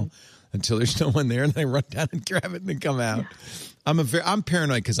aisle until there's no one there, and I run down and grab it and then come out. I'm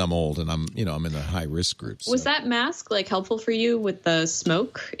paranoid because I'm old and I'm in the high risk group. So. Was that mask like helpful for you with the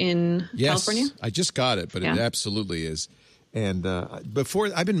smoke in California? Yes, I just got it, but it absolutely is. And before,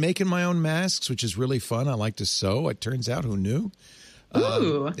 I've been making my own masks, which is really fun. I like to sew. It turns out, who knew?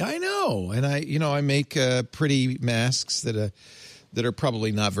 Ooh. I know, and I make pretty masks that are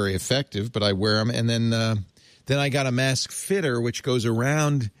probably not very effective, but I wear them. And then I got a mask fitter, which goes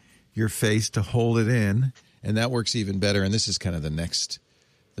around your face to hold it in, and that works even better. And this is kind of the next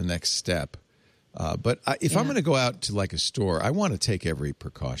step. But if I'm going to go out to like a store, I want to take every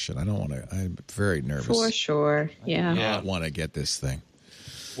precaution. I don't want to. I'm very nervous. For sure. Yeah. I do not want to get this thing.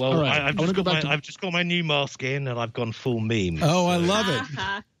 Well, right. I've just got my new mask in, and I've gone full meme. Oh, I love it.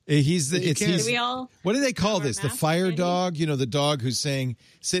 What do they call this? The fire dog? The dog who's sitting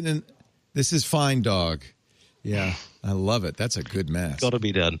in. This is fine, dog. Yeah, I love it. That's a good mask. Got to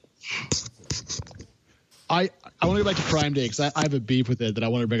be done. I want to go back to Prime Day because I have a beef with it that I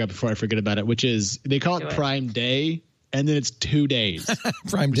want to bring up before I forget about it, which is they call it Prime Day, and then it's 2 days.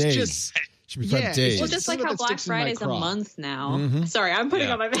 Prime Days. Should be Prime Days. Well, just like how Black Friday's a month now. Mm-hmm. Sorry, I'm putting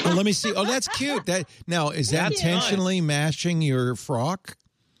on my mask. Oh, let me see. Oh, that's cute. Now, is that intentionally mashing your frock?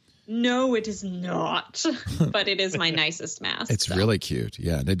 No, it is not. But it is my nicest mask. It's really cute.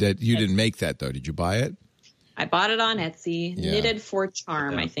 Yeah. You didn't make that, though. Did you buy it? I bought it on Etsy. Yeah. Knitted for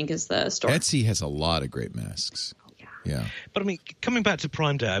Charm, I think, is the store. Etsy has a lot of great masks. Yeah. But I mean, coming back to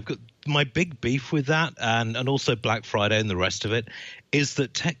Prime Day, I've got my big beef with that, and also Black Friday and the rest of it, is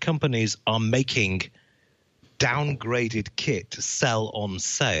that tech companies are making downgraded kit to sell on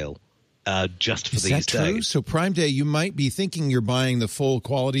sale just for these days. Is that true? So Prime Day, you might be thinking you're buying the full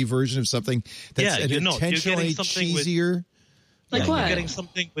quality version of something that's intentionally cheesier. Like what? You're getting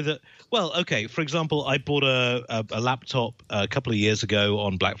something with a – well, okay, for example, I bought a laptop a couple of years ago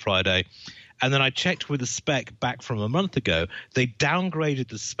on Black Friday, and then I checked with the spec back from a month ago. They downgraded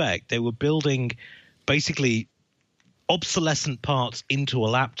the spec. They were building basically obsolescent parts into a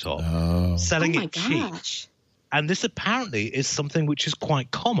laptop, selling it cheap. And this apparently is something which is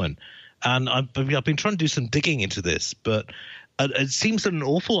quite common. And I've been trying to do some digging into this, but it seems that an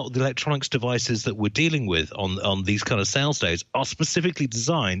awful lot of the electronics devices that we're dealing with on these kind of sales days are specifically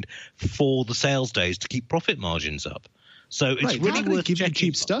designed for the sales days to keep profit margins up. So it's really worth giving you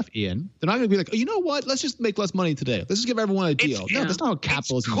cheap stuff, Ian. They're not going to be like, oh, you know what? Let's just make less money today. Let's just give everyone a deal. No, that's not how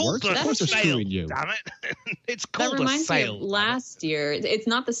capitalism works. Of course they're screwing you. Damn it. It's called that reminds a sale. Me of last year. It's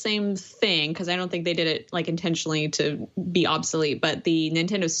not the same thing because I don't think they did it like intentionally to be obsolete. But the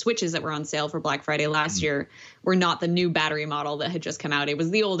Nintendo Switches that were on sale for Black Friday last year were not the new battery model that had just come out. It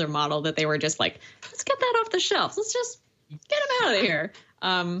was the older model that they were just like, let's get that off the shelf. Let's just get them out of here.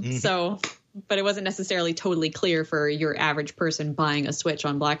 But it wasn't necessarily totally clear for your average person buying a Switch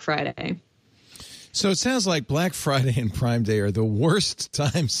on Black Friday. So it sounds like Black Friday and Prime Day are the worst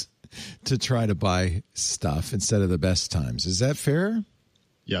times to try to buy stuff instead of the best times. Is that fair?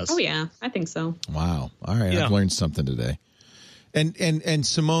 Yes. Oh, yeah. I think so. Wow. All right. Yeah. I've learned something today. And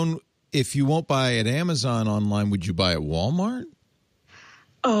Simone, if you won't buy at Amazon online, would you buy at Walmart?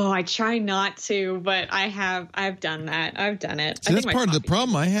 Oh, I try not to, but I've done that. I've done it. So that's part of the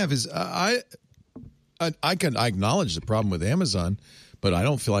problem I have is I acknowledge the problem with Amazon, but I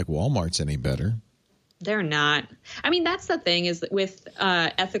don't feel like Walmart's any better. They're not. I mean, that's the thing is that with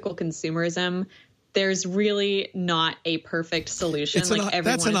ethical consumerism, there's really not a perfect solution.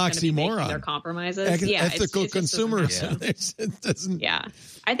 That's an oxymoron. Their compromises. Ethical consumerism. It doesn't. Yeah,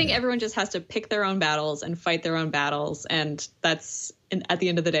 I think everyone just has to pick their own battles and fight their own battles, and that's at the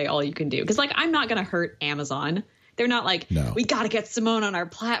end of the day all you can do. Because I'm not going to hurt Amazon. They're not like, no, we got to get Simone on our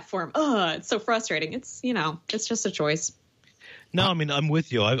platform. It's so frustrating. It's it's just a choice. No, I mean, I'm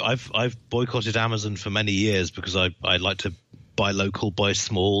with you. I've boycotted Amazon for many years because I like to buy local, buy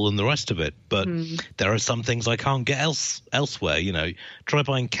small, and the rest of it. But there are some things I can't get elsewhere. Try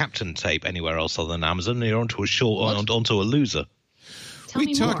buying Captain tape anywhere else other than Amazon, and you're onto a loser.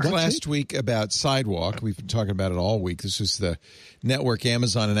 We talked last week about Sidewalk. We've been talking about it all week. This was the network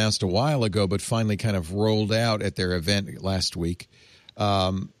Amazon announced a while ago, but finally kind of rolled out at their event last week.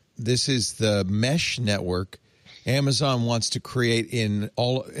 This is the mesh network Amazon wants to create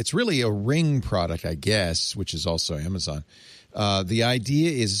it's really a Ring product, I guess, which is also Amazon. The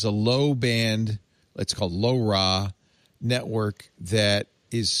idea is a low band, it's called LoRa network that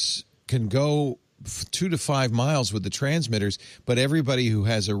can go 2 to 5 miles with the transmitters, but everybody who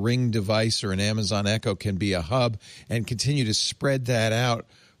has a Ring device or an Amazon Echo can be a hub and continue to spread that out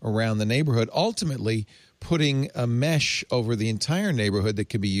around the neighborhood, ultimately putting a mesh over the entire neighborhood that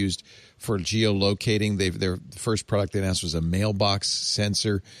can be used for geolocating. Their first product they announced was a mailbox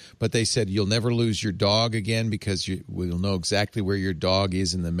sensor, but they said you'll never lose your dog again because we'll know exactly where your dog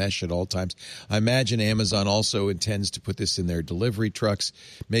is in the mesh at all times. I imagine Amazon also intends to put this in their delivery trucks.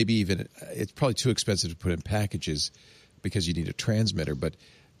 Maybe even it's probably too expensive to put in packages because you need a transmitter, but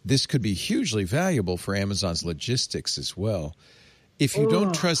this could be hugely valuable for Amazon's logistics as well. If you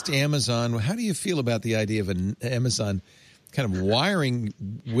don't trust Amazon, how do you feel about the idea of an Amazon kind of wiring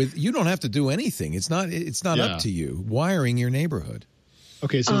with? You don't have to do anything. It's not up to you. Wiring your neighborhood.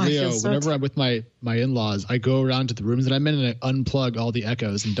 Okay, so Leo, whenever I'm with my in-laws, I go around to the rooms that I'm in and I unplug all the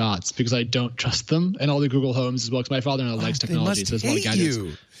Echoes and Dots because I don't trust them, and all the Google Homes as well. Because my father-in-law likes technology, so there's a lot of gadgets.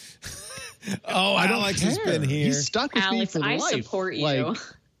 You. Alex has been here. He's stuck with me for life. I support you.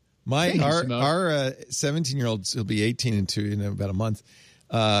 Our 17-year-old, he'll be 18 in about a month,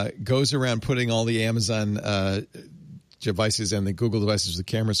 goes around putting all the Amazon devices and the Google devices with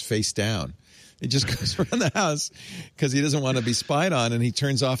the cameras face down. He just goes around the house because he doesn't want to be spied on, and he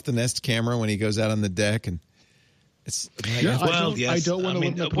turns off the Nest camera when he goes out on the deck. And it's I don't want to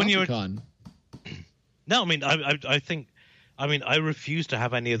live in a Con. No, I mean, I think. I mean, I refuse to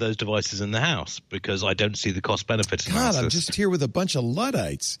have any of those devices in the house because I don't see the cost benefit analysis. God, I'm just here with a bunch of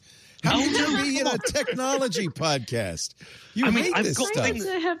Luddites. How can you be in a technology podcast? You hate this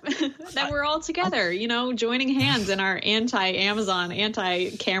stuff. That we're all together, joining hands in our anti-Amazon,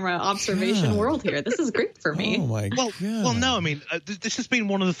 anti-camera observation world here. This is great for me. Oh, my God. Well, no, I mean, this has been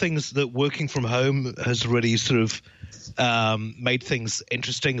one of the things that working from home has really sort of made things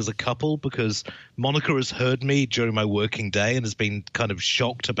interesting as a couple, because Monica has heard me during my working day and has been kind of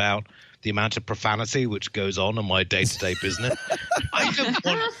shocked about the amount of profanity which goes on in my day-to-day business. I don't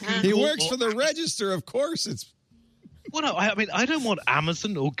want Google. He works for the Register, of course. Well, no, I mean, I don't want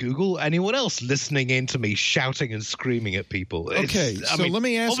Amazon or Google, anyone else listening in to me shouting and screaming at people. Okay, let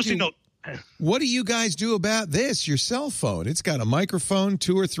me ask you, what do you guys do about this? Your cell phone. It's got a microphone,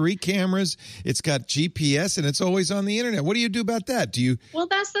 2 or 3 cameras. It's got GPS, and it's always on the internet. What do you do about that? Well,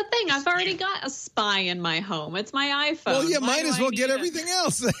 that's the thing. I've already got a spy in my home. It's my iPhone. Well, you might as well get everything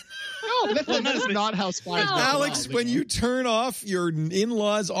else. No, that's not how spies work. Alex, when you turn off your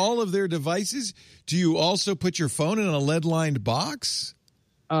in-laws, all of their devices, do you also put your phone in a lead-lined box?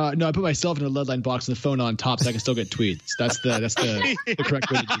 No, I put myself in a lead-lined box and the phone on top so I can still get tweets. That's the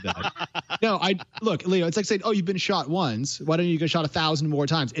correct way to do that. No, look, Leo, it's like saying, oh, you've been shot once. Why don't you get shot 1,000 more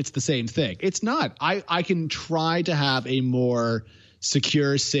times? It's the same thing. It's not. I can try to have a more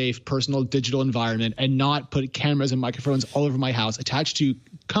secure, safe, personal digital environment and not put cameras and microphones all over my house attached to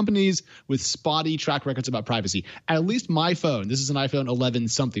companies with spotty track records about privacy. At least my phone, this is an iPhone 11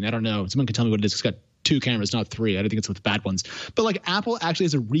 something. I don't know. Someone can tell me what it is. It's got 2 cameras, not 3. I don't think it's with bad ones. But like Apple actually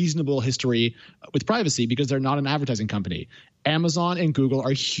has a reasonable history with privacy because they're not an advertising company. Amazon and Google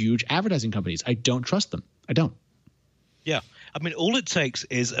are huge advertising companies. I don't trust them. I don't. Yeah. I mean, all it takes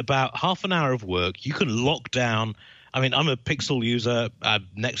is about half an hour of work. You can lock down. I mean, I'm a Pixel user.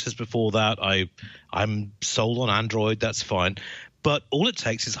 Nexus before that. I'm sold on Android. That's fine. But all it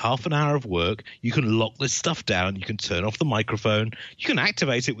takes is half an hour of work. You can lock this stuff down. You can turn off the microphone. You can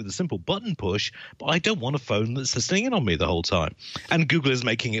activate it with a simple button push. But I don't want a phone that's listening in on me the whole time. And Google is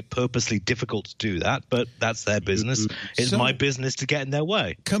making it purposely difficult to do that. But that's their business. It's my business to get in their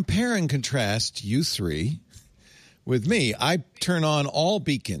way. Compare and contrast you 3 with me. I turn on all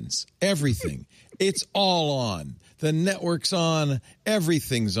beacons, everything. It's all on. The network's on.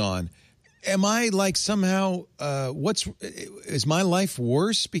 Everything's on. Am I like somehow, is my life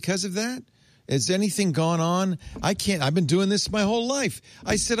worse because of that? Has anything gone on? I've been doing this my whole life.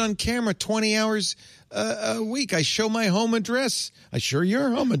 I sit on camera 20 hours a week. I show my home address. I show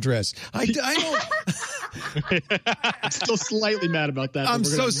your home address. I don't. I'm still slightly mad about that. I'm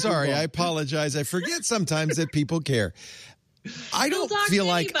so sorry. I apologize. I forget sometimes that people care. I don't feel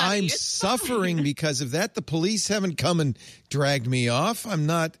like I'm suffering because of that. The police haven't come and dragged me off. I'm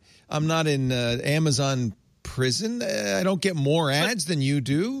not in Amazon prison. I don't get more ads than you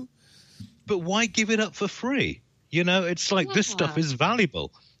do. But why give it up for free? It's like this stuff is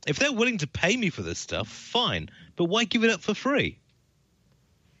valuable. If they're willing to pay me for this stuff, fine. But why give it up for free?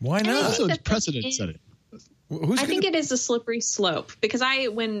 Why not? Also, it's precedent setting. I think it is a slippery slope because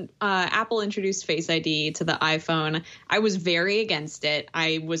when Apple introduced Face ID to the iPhone, I was very against it.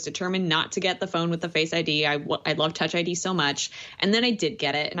 I was determined not to get the phone with the Face ID. I love Touch ID so much. And then I did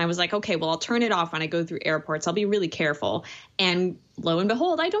get it. And I was like, okay, well, I'll turn it off when I go through airports. I'll be really careful. And lo and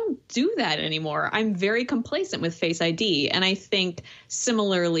behold, I don't do that anymore. I'm very complacent with Face ID. And I think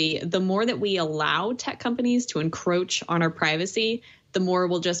similarly, the more that we allow tech companies to encroach on our privacy, the more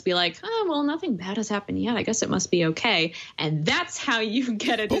we'll just be like, oh, well, nothing bad has happened yet. I guess it must be okay. And that's how you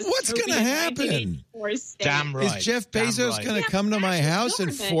get it. But what's going to happen? Damn right. Is Jeff Bezos going to come to my house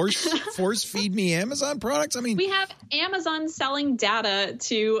and force feed me Amazon products? I mean, we have Amazon selling data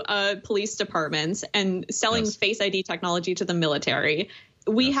to police departments and selling Face ID technology to the military.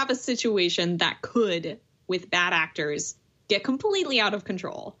 We have a situation that could, with bad actors, get completely out of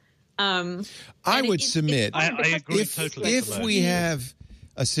control. I would submit, I agree totally. If we have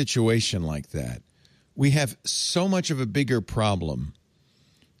a situation like that, we have so much of a bigger problem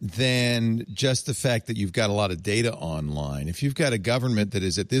than just the fact that you've got a lot of data online. If you've got a government that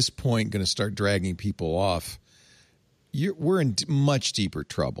is at this point going to start dragging people off, we're in much deeper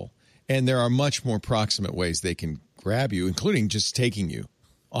trouble. And there are much more proximate ways they can grab you, including just taking you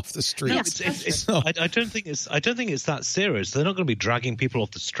off the streets. No, I don't think it's that serious. They're not going to be dragging people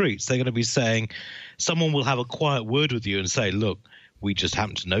off the streets. They're going to be saying, someone will have a quiet word with you and say, look, we just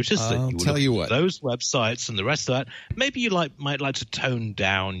happen to notice that you were those websites and the rest of that. Maybe you might like to tone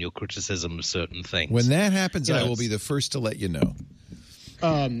down your criticism of certain things. When that happens, I will be the first to let you know.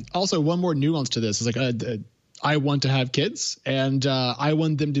 Also, one more nuance to this is like I want to have kids, and I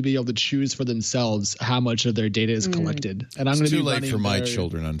want them to be able to choose for themselves how much of their data is collected. And I'm going to be too late for my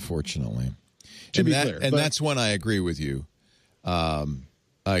children, unfortunately. And that's when I agree with you.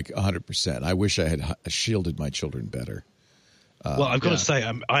 Like 100%. I wish I had shielded my children better. Well, I've got to say,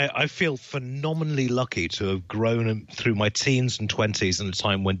 I feel phenomenally lucky to have grown through my teens and 20s in a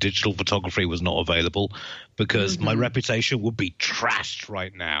time when digital photography was not available, because my reputation would be trashed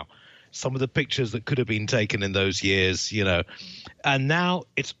right now. Some of the pictures that could have been taken in those years, and now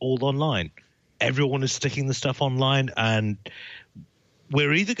it's all online. Everyone is sticking the stuff online, and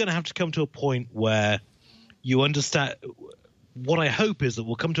we're either going to have to come to a point where you understand. What I hope is that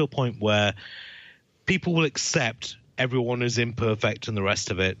we'll come to a point where people will accept everyone is imperfect and the rest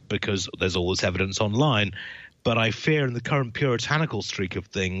of it, because there's always evidence online. But I fear in the current puritanical streak of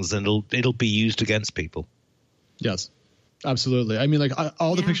things, and it'll be used against people. Yes, absolutely. I mean, like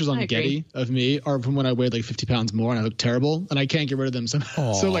all the pictures on Getty of me are from when I weighed like 50 pounds more and I look terrible, and I can't get rid of them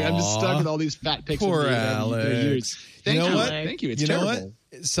somehow. So like I'm just stuck with all these fat pics. Poor of me Alex. Thank you. What? Thank you. It's terrible. terrible.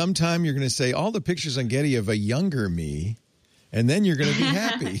 What? Sometime you're going to say all the pictures on Getty of a younger me, and then you're going to be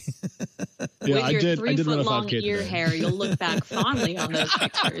happy. Yeah, With your 3 foot long ear hair, you'll look back fondly on those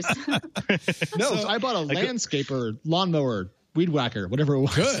pictures. No, so I bought a landscaper, lawnmower, weed whacker, whatever it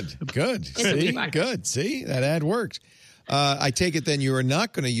was. Good. See, good. See, that ad worked. I take it then you are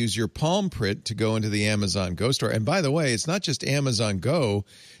not going to use your palm print to go into the Amazon Go store. And by the way, it's not just Amazon Go.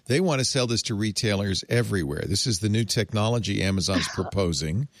 They want to sell this to retailers everywhere. This is the new technology Amazon's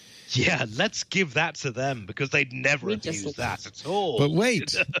proposing. Yeah, let's give that to them, because they'd never have used that at all. But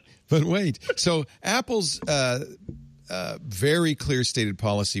wait. So Apple's very clear stated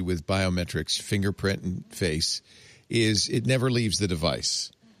policy with biometrics, fingerprint and face, is it never leaves the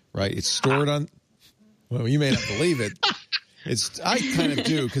device, right? It's stored on – well, you may not believe it. I kind of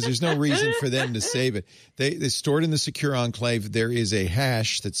do, because there's no reason for them to save it. They stored in the secure enclave. There is a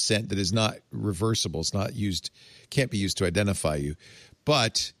hash that's sent that is not reversible. It's not used – can't be used to identify you.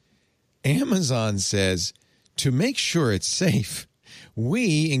 But – Amazon says, to make sure it's safe,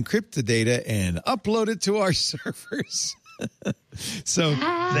 we encrypt the data and upload it to our servers. So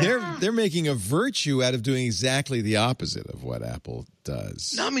they're making a virtue out of doing exactly the opposite of what Apple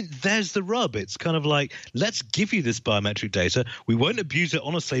does. No, I mean, there's the rub. It's kind of like, let's give you this biometric data. We won't abuse it,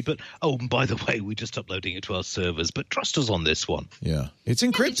 honestly, but, and by the way, we're just uploading it to our servers. But trust us on this one. Yeah, it's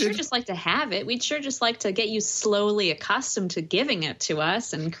encrypted. We'd sure just like to have it. We'd sure just like to get you slowly accustomed to giving it to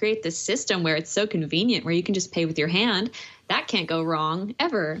us and create this system where it's so convenient, where you can just pay with your hand. That can't go wrong,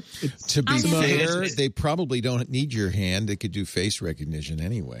 ever. To be fair, they probably don't need your hand. They could do face recognition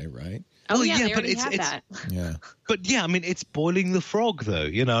anyway, right? Oh, yeah, they already have that. Yeah. But, yeah, I mean, it's boiling the frog, though,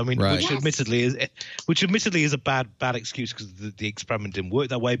 I mean, right. which admittedly is a bad excuse, because the experiment didn't work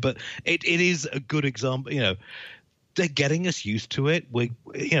that way, but it is a good example, they're getting us used to it.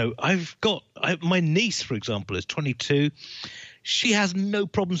 My niece, for example, is 22. She has no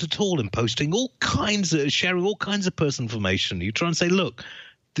problems at all in posting sharing all kinds of personal information. You try and say, look,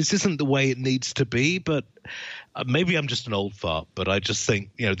 this isn't the way it needs to be, but maybe I'm just an old fart, but I just think,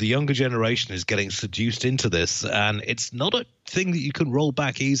 the younger generation is getting seduced into this, and it's not a thing that you can roll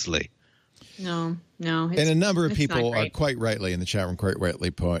back easily. No. And a number of people are quite rightly in the chat room,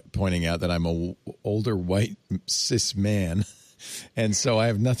 pointing out that I'm an older white cis man, and so I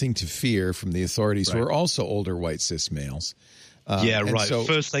have nothing to fear from the authorities, who are also older white cis males. Yeah, right. So,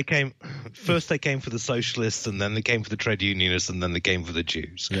 first they came for the socialists, and then they came for the trade unionists, and then they came for the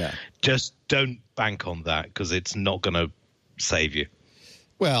Jews. Yeah. Just don't bank on that, because it's not going to save you.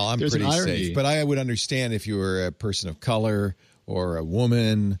 Well, I'm pretty safe, but I would understand if you were a person of color or a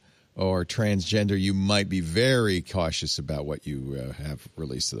woman or transgender, you might be very cautious about what you have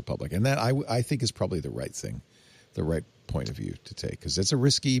released to the public, and that I think is probably the right thing, the right point of view to take, because it's a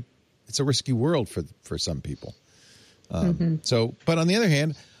risky world for some people. So, but on the other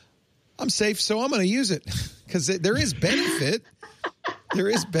hand, I'm safe, so I'm going to use it, because there is benefit. There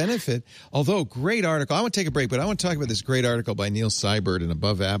is benefit. Although, great article. I want to take a break, but I want to talk about this great article by Neil Seibert in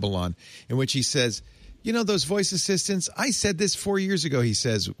Above Avalon, in which he says, those voice assistants, I said this 4 years ago, he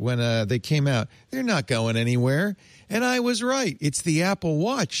says, when they came out, they're not going anywhere. And I was right. It's the Apple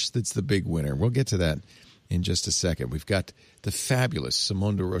Watch that's the big winner. We'll get to that in just a second. We've got the fabulous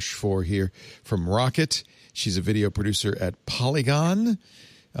Simone de Rochefort here from Rocket. She's a video producer at Polygon.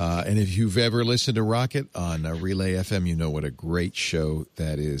 And if you've ever listened to Rocket on Relay FM, you know what a great show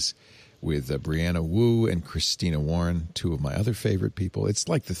that is, with Brianna Wu and Christina Warren, two of my other favorite people. It's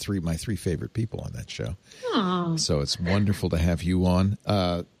like my three favorite people on that show. Aww. So it's wonderful to have you on.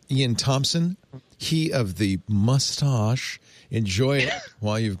 Ian Thompson, he of the mustache. Enjoy it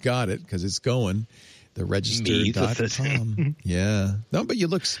while you've got it, because it's going. TheRegister.com. Yeah. No, but you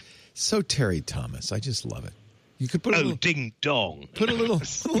look so Terry Thomas. I just love it. You could put ding dong. Put a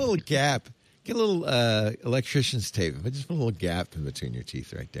little gap. a little electrician's tape. But just put a little gap in between your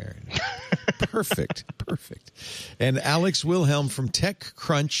teeth right there. Perfect. And Alex Wilhelm from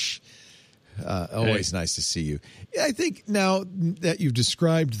TechCrunch. Always nice to see you. I think now that you've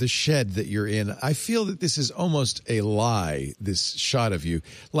described the shed that you're in, I feel that this is almost a lie, this shot of you.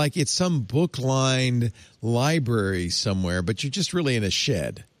 Like it's some book-lined library somewhere, but you're just really in a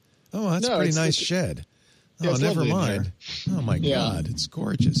shed. Oh, that's a pretty nice shed. Oh, never mind. Oh, my God. It's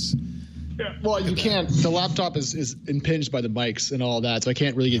gorgeous. Well, you can't. The laptop is impinged by the mics and all that, so I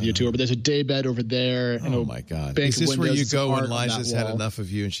can't really give you a tour. But there's a day bed over there. And oh, my God. Is this where you go when Liza's had enough of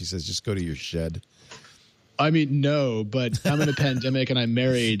you and she says, just go to your shed? I mean, no, but I'm in a pandemic and I'm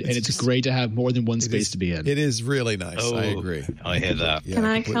married, and it's great to have more than one space to be in. It is really nice. Oh, I agree. I hear that. Can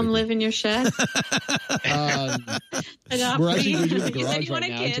I come live in your shed? We're actually moving the garage right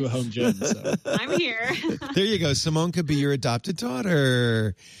now into a home gym. So. I'm here. There you go. Simone could be your adopted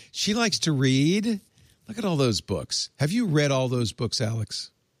daughter. She likes to read. Look at all those books. Have you read all those books, Alex?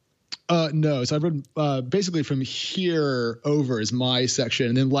 No. So I've read basically from here over is my section,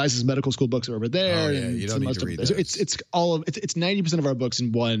 and then Liza's medical school books are over there. Oh, yeah. And you don't need to read those. So it's 90% of our books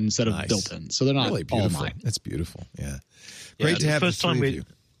in one set of built-in, so they're not really all beautiful. mine. That's beautiful. Yeah, great to have the three of you.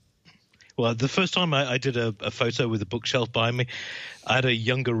 Well, the first time I did a photo with a bookshelf behind me, I had a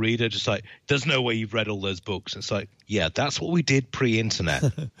younger reader just like, there's no way you've read all those books. It's like, yeah, that's what we did pre-internet.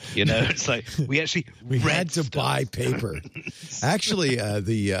 It's like we had to buy paper. Actually,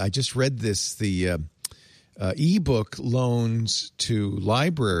 I just read this, the ebook loans to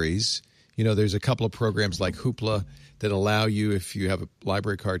libraries. There's a couple of programs like Hoopla that allow you, if you have a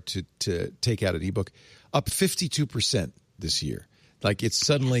library card, to take out an ebook up 52% this year. Like it's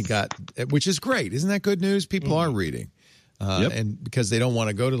suddenly got, which is great. Isn't that good news? People are reading. And because they don't want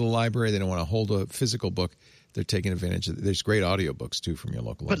to go to the library, they don't want to hold a physical book, they're taking advantage of it. There's great audiobooks, too, from your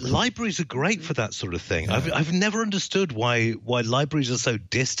local library. But libraries are great for that sort of thing. Yeah. I've never understood why libraries are so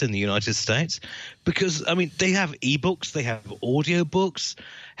dissed in the United States. Because, I mean, they have ebooks, they have audiobooks.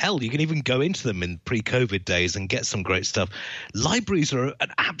 Hell, you can even go into them in pre-COVID days and get some great stuff. Libraries are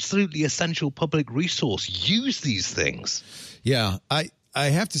an absolutely essential public resource. Use these things. Yeah, I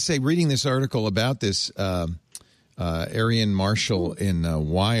have to say, reading this article about this, Arian Marshall in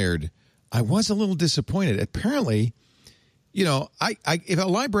Wired, I was a little disappointed. Apparently, if a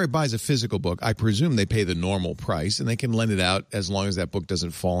library buys a physical book, I presume they pay the normal price and they can lend it out as long as that book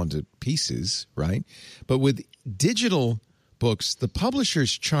doesn't fall into pieces, right? But with digital books, the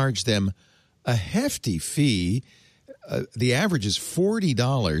publishers charge them a hefty fee. The average is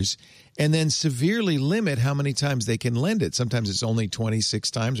 $40, and then severely limit how many times they can lend it. Sometimes it's only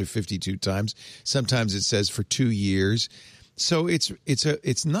 26 times or 52 times. Sometimes it says for 2 years. So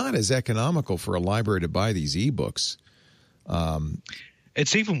it's not as economical for a library to buy these ebooks.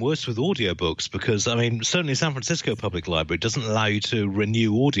 It's even worse with audiobooks because, I mean, certainly San Francisco Public Library doesn't allow you to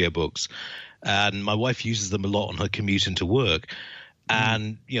renew audiobooks. And my wife uses them a lot on her commute into work.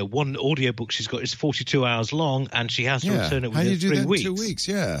 And, one audiobook she's got is 42 hours long, and she has to return it within 3 weeks. 2 weeks?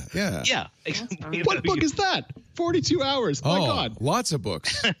 Yeah. What book is that? 42 hours. My God. Lots of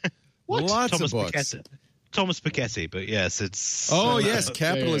books. What? Lots of books. Thomas Piketty, but yes, it's. Oh, yes,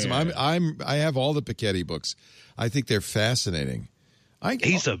 Capitalism. I have all the Piketty books. I think they're fascinating.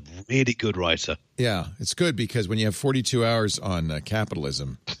 He's a really good writer. Yeah, it's good because when you have 42 hours on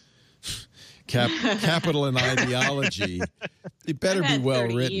capitalism. Capital and ideology. It better be well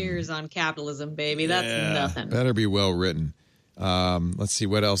 30 written. Years on capitalism, baby. That's nothing. Better be well written. Let's see,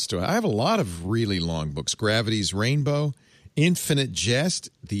 what else do I have? A lot of really long books. Gravity's Rainbow, Infinite Jest,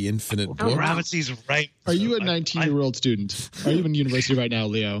 The Infinite Book. Gravity's Rainbow. Are you a 19-year-old student? Are you in university right now,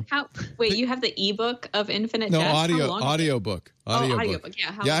 Leo? Wait, you have the ebook of Infinite Jest? No, audiobook. Audiobook.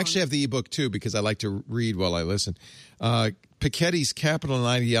 Yeah, I actually have the ebook too because I like to read while I listen. Piketty's Capital and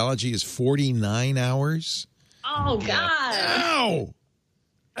Ideology is 49 hours. Oh, God.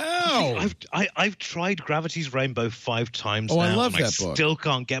 Ow! I've tried Gravity's Rainbow 5 times now. I love that book. Still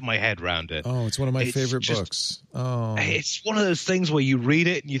can't get my head around it. Oh, it's one of my favorite books. Oh, it's one of those things where you read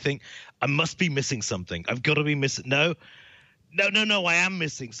it and you think, I must be missing something. I've got to be missing. No, I am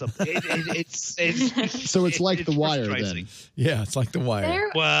missing something. So it's like The Wire then. Yeah, it's like The Wire.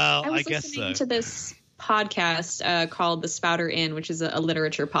 I guess so. I was listening to this podcast called The Spouter Inn, which is a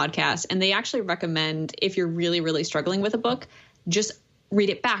literature podcast, and they actually recommend, if you're really, really struggling with a book, just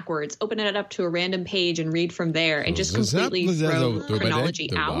read it backwards, open it up to a random page and read from there, and just completely throw chronology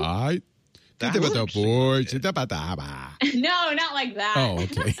out. No, not like that. Oh,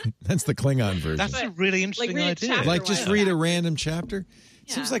 okay. That's the Klingon version. That's a really interesting idea. Just read a random chapter.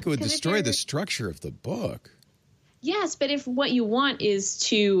 Yeah. Seems like it would destroy the structure of the book. Yes, but if what you want is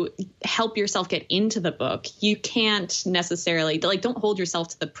to help yourself get into the book, you can't necessarily, like, don't hold yourself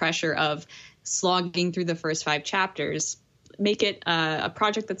to the pressure of slogging through the first 5 chapters. Make it a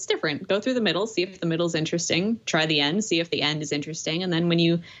project that's different. Go through the middle, see if the middle's interesting. Try the end, see if the end is interesting. And then when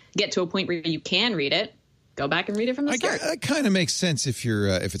you get to a point where you can read it, go back and read it from the start. That kind of makes sense if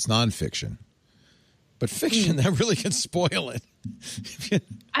it's nonfiction. But fiction, that really can spoil it.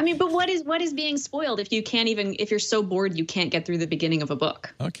 I mean, but what is being spoiled if you're so bored you can't get through the beginning of a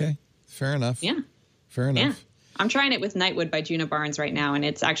book? Okay, fair enough. Yeah. Fair enough. Yeah. I'm trying it with Nightwood by Gina Barnes right now, and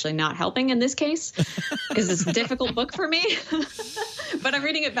it's actually not helping in this case because it's a difficult book for me. But I'm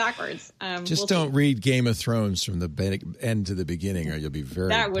reading it backwards. Just don't read Game of Thrones from the end to the beginning, or you'll be very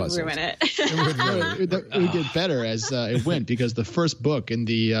That would puzzled. ruin it. It would get better as it went, because the first book in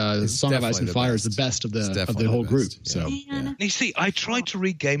the Song of Ice and Fire is the best of the whole group. Yeah. So You see, I tried to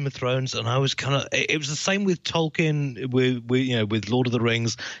read Game of Thrones, and I was kind of. It was the same with Tolkien, with Lord of the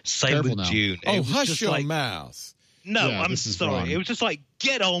Rings. Same Careful with now. Dune. Oh, It was hush just your like, mouth. No, Yeah, I'm this is sorry. wrong. It was just like,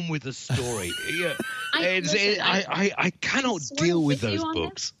 get on with the story. Yeah. Listen, I cannot sort of deal with with you those on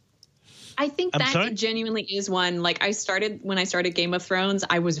books. I think I'm that sorry? genuinely is one. Like, when I started Game of Thrones,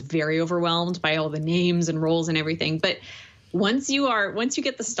 I was very overwhelmed by all the names and roles and everything. But once you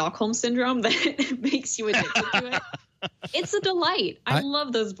get the Stockholm syndrome that makes you addicted to it, it's a delight. I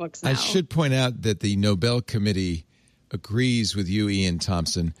love those books now. I should point out that the Nobel Committee agrees with you, Ian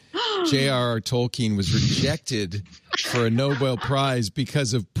Thompson. J.R.R. Tolkien was rejected for a Nobel Prize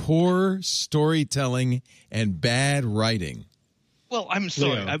because of poor storytelling and bad writing. Well, I'm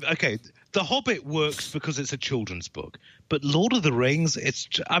sorry. Leo. Okay, The Hobbit works because it's a children's book, but Lord of the Rings,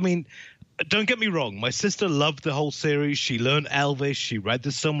 don't get me wrong. My sister loved the whole series. She learned Elvish. She read the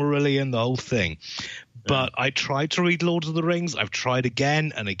Silmarillion, the whole thing. But I tried to read Lord of the Rings. I've tried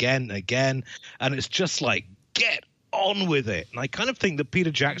again and again and again, and it's just like, get on with it. And I kind of think that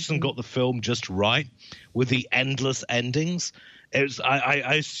Peter Jackson got the film just right with the endless endings.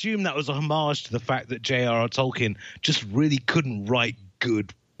 I assume that was a homage to the fact that J.R.R. Tolkien just really couldn't write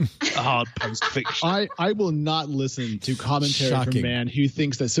good hard post-fiction. I will not listen to commentary Shocking. from a man who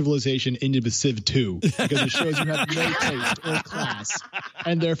thinks that Civilization ended with Civ 2, because it shows you have no taste or class,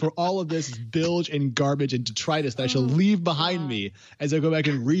 and therefore all of this is bilge and garbage and detritus that I shall leave behind me as I go back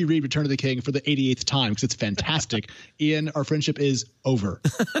and reread Return of the King for the 88th time, because it's fantastic. Ian, our friendship is over.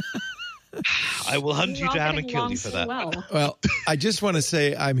 I will hunt you We're all down and getting kill along you for so that. well. I just want to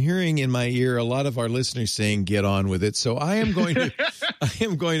say I'm hearing in my ear a lot of our listeners saying get on with it. So I am going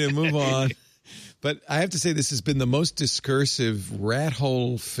to move on. But I have to say this has been the most discursive, rat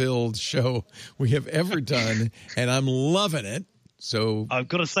hole filled show we have ever done, and I'm loving it. So I've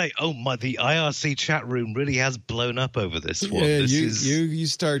got to say, the IRC chat room really has blown up over this one. yeah, This you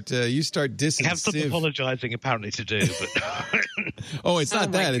start dissing I have some Civ. apologizing apparently to do, but Oh, it's not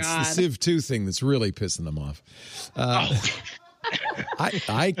Oh, my that. It's the God. Civ 2 thing that's really pissing them off.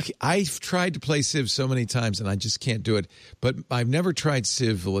 I've tried to play Civ so many times, and I just can't do it. But I've never tried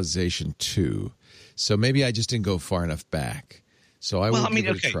Civilization 2, so maybe I just didn't go far enough back. So I will give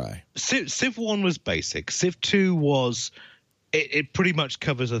it a try. Civ 1 was basic. Civ 2 was... It pretty much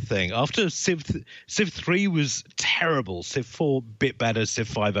covers a thing. After Civ 3 was terrible. Civ 4 bit better. Civ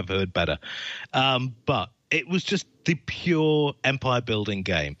 5 I've heard better. But it was just the pure empire building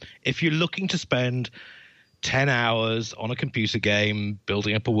game. If you're looking to spend 10 hours on a computer game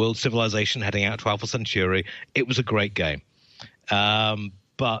building up a world civilization heading out to Alpha Centauri, it was a great game.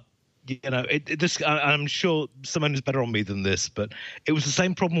 But I'm sure someone is better on me than this, but it was the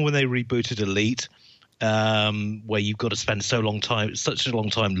same problem when they rebooted Elite. Where you've got to spend such a long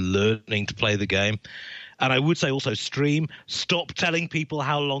time learning to play the game. And I would say also Stream, stop telling people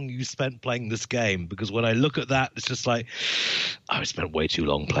how long you spent playing this game, because when I look at that, it's just like, I spent way too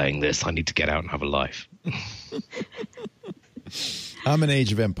long playing this. I need to get out and have a life. I'm an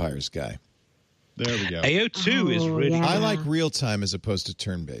Age of Empires guy. There we go. AO2 is really yeah. I like real time as opposed to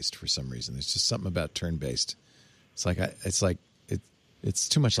turn based for some reason. There's just something about turn based. It's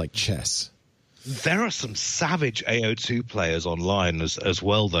too much like chess. There are some savage AO2 players online as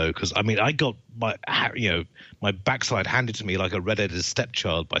well, though, because I got my backside handed to me like a redheaded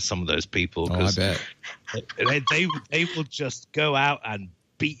stepchild by some of those people. Oh, I bet. They will just go out and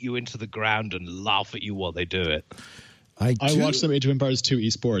beat you into the ground and laugh at you while they do it. I watched some Age of Empires 2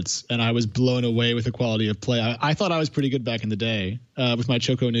 esports, and I was blown away with the quality of play. I thought I was pretty good back in the day with my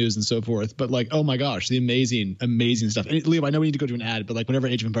Choco News and so forth. But, oh, my gosh, the amazing, amazing stuff. And, Leo, I know we need to go to an ad, but, whenever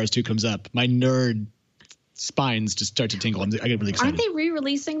Age of Empires 2 comes up, my nerd spines just start to tingle. I get really excited. Aren't they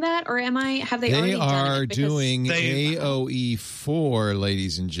re-releasing that, or have they already done it? They are Because doing AOE 4,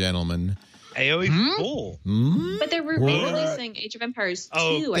 ladies and gentlemen. AOE 4. But they're releasing Age of Empires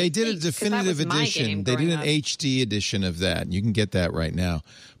 2. They did a definitive edition. They did an HD edition of that. You can get that right now.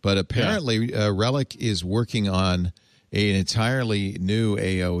 But apparently, Relic is working on an entirely new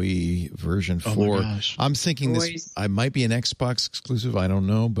AOE version 4. Oh my gosh. I'm thinking this I might be an Xbox exclusive. I don't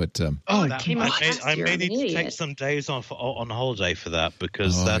know, but I may need to take some days off on holiday for that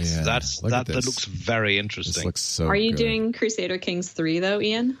because that looks very interesting. This looks so Are you good. doing Crusader Kings 3 though,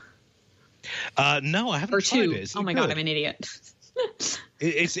 Ian? No, I haven't tried 2. it. Oh my god, I'm an idiot.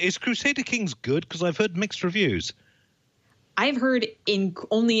 Is Crusader Kings good? Because I've heard mixed reviews. I've heard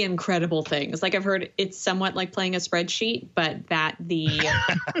only incredible things. Like I've heard it's somewhat like playing a spreadsheet, but that the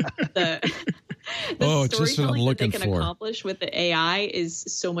storytelling that they can accomplish with the AI is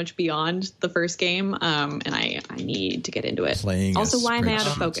so much beyond the first game, and I need to get into it. Also, why am I out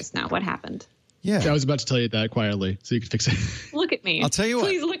of focus now? What happened? Yeah, I was about to tell you that quietly, so you can fix it. Look at me. I'll tell you what.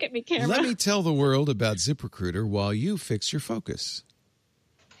 Please look at me, camera. Let me tell the world about ZipRecruiter while you fix your focus.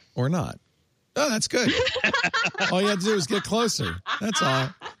 Or not. Oh, that's good. All you have to do is get closer. That's all.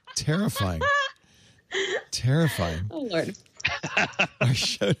 Terrifying. Oh, Lord. Our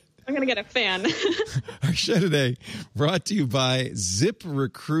show, I'm going to get a fan. our show today brought to you by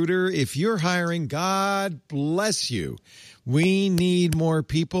ZipRecruiter. If you're hiring, God bless you. We need more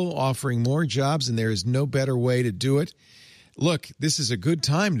people offering more jobs, and there is no better way to do it. Look, this is a good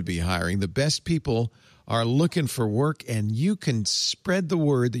time to be hiring. The best people are looking for work, and you can spread the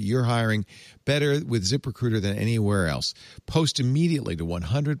word that you're hiring better with ZipRecruiter than anywhere else. Post immediately to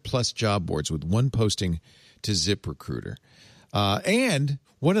 100-plus job boards with one posting to ZipRecruiter. And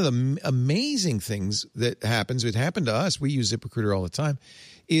one of the amazing things that happens, it happened to us, we use ZipRecruiter all the time,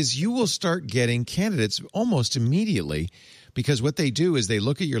 is you will start getting candidates almost immediately, because what they do is they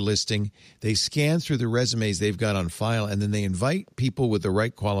look at your listing, they scan through the resumes they've got on file, and then they invite people with the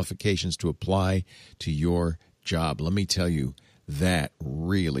right qualifications to apply to your job. Let me tell you, that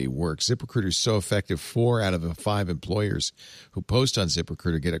really works. ZipRecruiter is so effective. 4 out of 5 employers who post on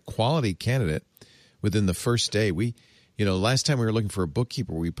ZipRecruiter get a quality candidate within the first day. Last time we were looking for a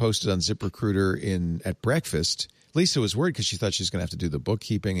bookkeeper, we posted on ZipRecruiter at breakfast. Lisa was worried because she thought she was going to have to do the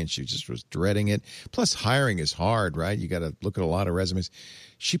bookkeeping, and she just was dreading it. Plus, hiring is hard, right? You got to look at a lot of resumes.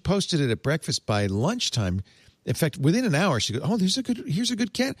 She posted it at breakfast. By lunchtime. In fact, within an hour, she goes, "Oh, here's a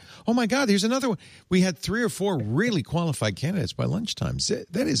good candidate. Oh my God, here's another one." We had 3 or 4 really qualified candidates by lunchtime.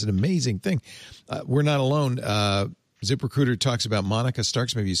 That is an amazing thing. We're not alone. ZipRecruiter talks about Monica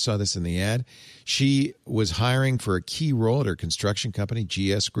Starks. Maybe you saw this in the ad. She was hiring for a key role at her construction company,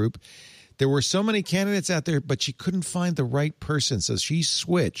 GS Group. There were so many candidates out there, but she couldn't find the right person, so she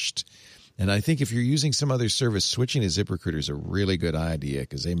switched. And I think if you're using some other service, switching to ZipRecruiter is a really good idea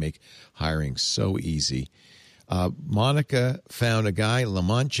because they make hiring so easy. Monica found a guy,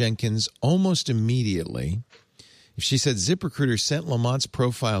 Lamont Jenkins, almost immediately. She said ZipRecruiter sent Lamont's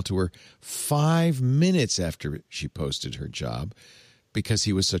profile to her 5 minutes after she posted her job because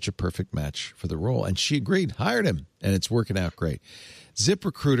he was such a perfect match for the role. And she agreed, hired him, and it's working out great.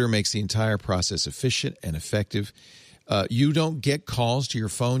 ZipRecruiter makes the entire process efficient and effective. You don't get calls to your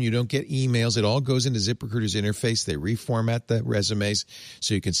phone. You don't get emails. It all goes into ZipRecruiter's interface. They reformat the resumes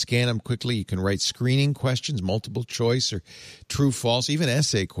so you can scan them quickly. You can write screening questions, multiple choice or true, false, even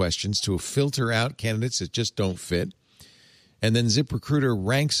essay questions to filter out candidates that just don't fit. And then ZipRecruiter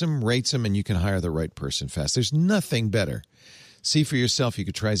ranks them, rates them, and you can hire the right person fast. There's nothing better. See for yourself. You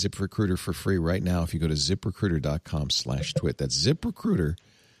could try ZipRecruiter for free right now if you go to ZipRecruiter.com/twit. That's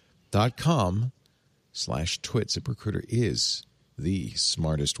ZipRecruiter.com/twit. ZipRecruiter is the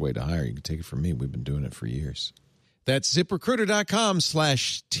smartest way to hire. You can take it from me. We've been doing it for years. That's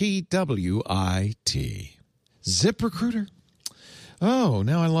ZipRecruiter.com/TWIT. ZipRecruiter. Oh,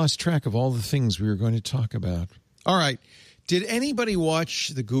 now I lost track of all the things we were going to talk about. All right. Did anybody watch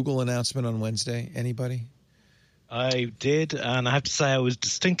the Google announcement on Wednesday? Anybody? I did, and I have to say I was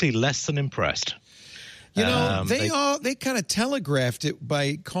distinctly less than impressed. You know, they kind of telegraphed it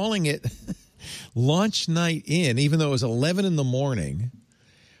by calling it Launch Night In, even though it was 11 in the morning.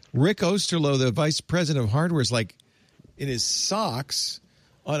 Rick Osterloh, the vice president of hardware, is like in his socks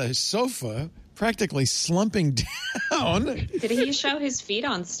on a sofa, practically slumping down. Did he show his feet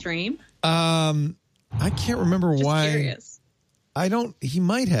on stream? I can't remember why. Curious. He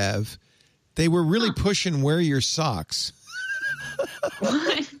might have. They were really pushing wear your socks.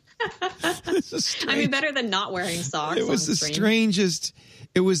 What? I mean, better than not wearing socks. It was the strangest.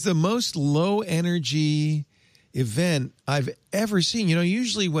 It was the most low energy event I've ever seen. You know,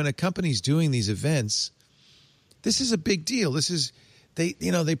 usually when a company's doing these events, this is a big deal. This is they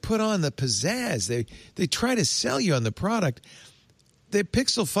put on the pizzazz. They try to sell you on the product. the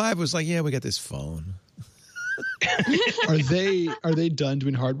Pixel 5 was like, yeah, we got this phone. Are they done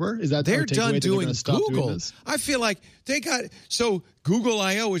doing hardware? Is that they're done doing Google? Doing I feel like they got Google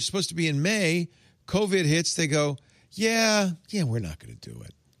I/O, which is supposed to be in May. COVID hits. They go, yeah, we're not going to do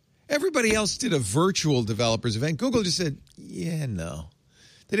it. Everybody else did a virtual developers event. Google just said, yeah, no.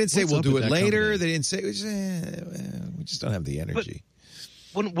 They didn't say we'll do it later. Company? They didn't say we just don't have the energy.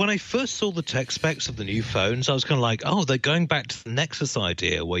 But when I first saw the tech specs of the new phones, I was kind of like, oh, they're going back to the Nexus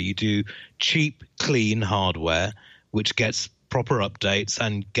idea where you do cheap, clean hardware, which gets proper updates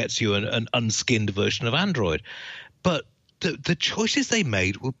and gets you an unskinned version of Android. But the choices they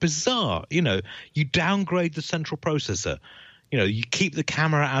made were bizarre. You downgrade the central processor. You keep the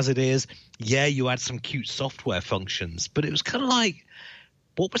camera as it is. Yeah, you add some cute software functions, but it was kind of like,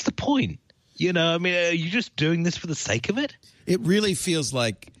 what was the point? Are you just doing this for the sake of it? It really feels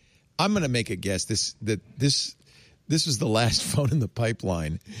like, I'm going to make a guess, this was the last phone in the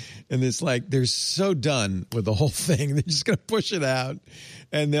pipeline. And it's like, they're so done with the whole thing. They're just going to push it out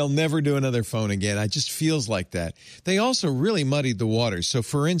and they'll never do another phone again. It just feels like that. They also really muddied the waters. So,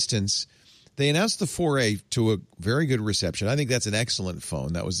 for instance, they announced the 4A to a very good reception. I think that's an excellent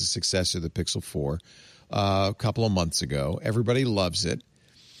phone. That was the successor of the Pixel 4 a couple of months ago. Everybody loves it.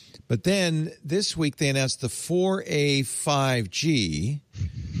 But then this week they announced the 4A 5G,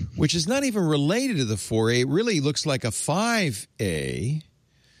 which is not even related to the 4A. It really looks like a 5A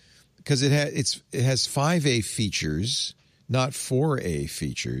because it has 5A features, not 4A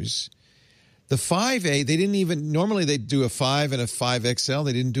features. The 5A, they didn't even, normally they do a 5 and a 5XL.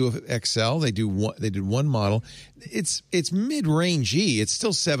 They didn't do a XL. They did one model. It's mid-range-y. It's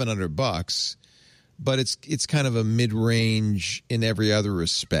still $700. But it's kind of a mid-range in every other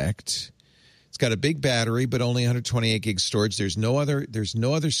respect. It's got a big battery, but only 128 gig storage. There's no other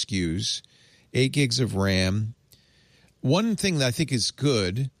SKUs. 8 gigs of RAM. One thing that I think is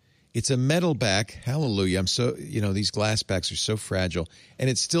good, it's a metal back. Hallelujah! I'm so these glass backs are so fragile, and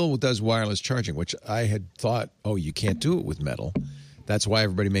it still does wireless charging, which I had thought, you can't do it with metal. That's why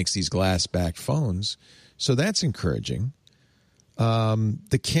everybody makes these glass back phones. So that's encouraging.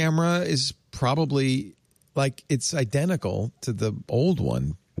 The camera is probably it's identical to the old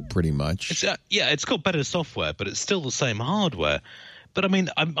one pretty much. It's got better software, but it's still the same hardware. But I'm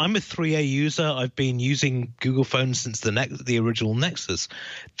a 3A user. I've been using Google phones since the original Nexus.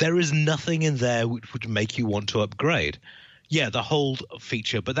 There is nothing in there which would make you want to upgrade. Yeah, the hold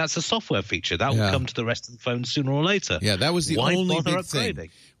feature, but that's a software feature. That will come to the rest of the phones sooner or later. Yeah, that was the only big upgrading? Thing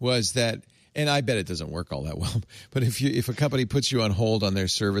was that. And I bet it doesn't work all that well. But if a company puts you on hold on their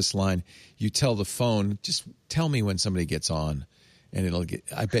service line, you tell the phone, just tell me when somebody gets on, and it'll get.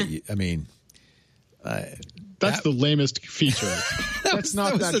 I bet you. I mean, that's the lamest feature. That's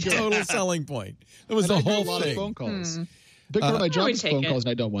not that was the total selling point. That was the whole thing. Of phone calls. Big part of my job is phone calls,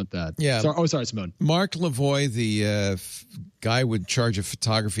 and I don't want that. Yeah. Sorry, Simone. Mark Lavoie, the guy with charge of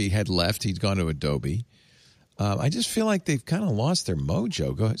photography, had left. He'd gone to Adobe. I just feel like they've kind of lost their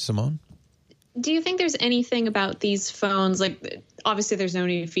mojo. Go ahead, Simone. Do you think there's anything about these phones, obviously there's no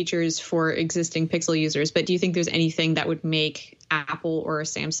new features for existing Pixel users, but do you think there's anything that would make Apple or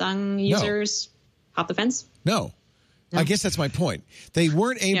Samsung users hop the fence? No. I guess that's my point. They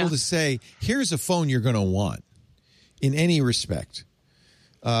weren't able to say, here's a phone you're going to want in any respect.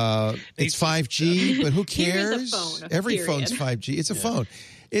 It's 5G, but who cares? Every phone's 5G. It's a phone.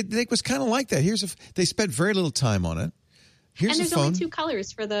 It was kind of like that. They spent very little time on it. Here's and there's only 2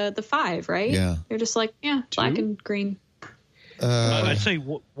 colors for the 5, right? Yeah. They're just black and green. I'd say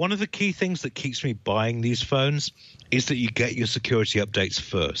one of the key things that keeps me buying these phones is that you get your security updates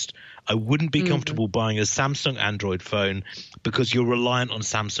first. I wouldn't be comfortable buying a Samsung Android phone because you're reliant on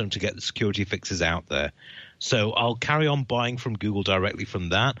Samsung to get the security fixes out there. So I'll carry on buying from Google directly from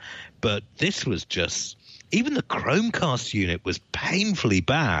that. But this was just – even the Chromecast unit was painfully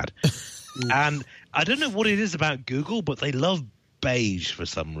bad. And – I don't know what it is about Google, but they love beige for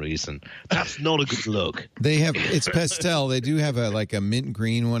some reason. That's not a good look. It's pastel. They do have a mint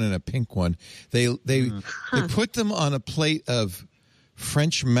green one and a pink one. They put them on a plate of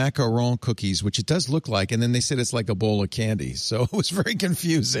French macaron cookies, which it does look like, and then they said it's like a bowl of candy. So it was very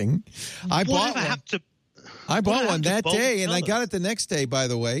confusing. I bought one that day, and I got it the next day, by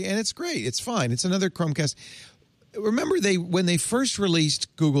the way, and it's great. It's fine. It's another Chromecast. Remember when they first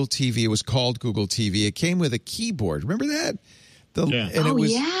released Google TV, it was called Google TV. It came with a keyboard. Remember that?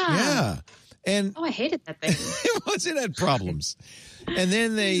 And I hated that thing. It had problems. And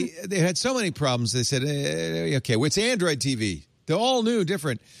then they had so many problems. They said, okay, well, it's Android TV. They're all new,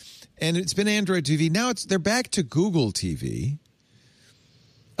 different. And it's been Android TV. Now they're back to Google TV.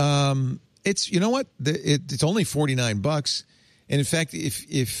 It's, you know what? It's only $49. And in fact,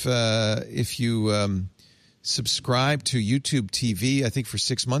 if you subscribe to YouTube TV, I think for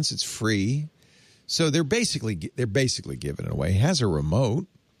 6 months it's free. So they're basically giving it away. It has a remote,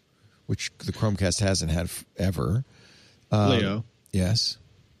 which the Chromecast hasn't had ever. Leo. Yes.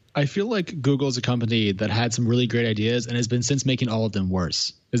 I feel like Google is a company that had some really great ideas and has been since making all of them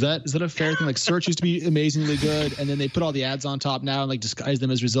worse. Is that a fair thing? Like search used to be amazingly good, and then they put all the ads on top now and like disguise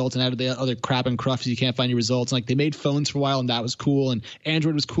them as results and added the other crap and cruft so you can't find your results. And like they made phones for a while and that was cool, and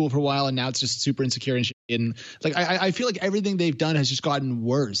Android was cool for a while and now it's just super insecure and shit. And like I feel like everything they've done has just gotten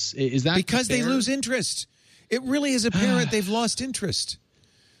worse. Is that because fair? they lose interest? It really is apparent they've lost interest.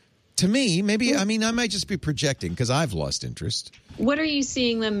 To me, maybe, I mean, I might just be projecting because I've lost interest. What are you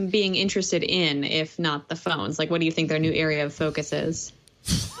seeing them being interested in, if not the phones? Like, what do you think their new area of focus is?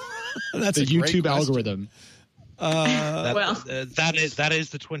 That's the a great YouTube question. algorithm. That is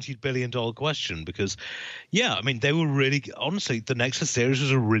the $20 billion question because, yeah, I mean, they were really, honestly, the Nexus series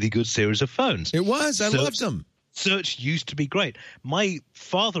was a really good series of phones. It was. I loved them. Search used to be great. My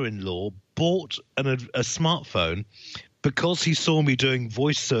father-in-law bought a smartphone because he saw me doing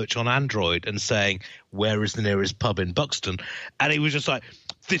voice search on Android and saying, where is the nearest pub in Buxton? And he was just like,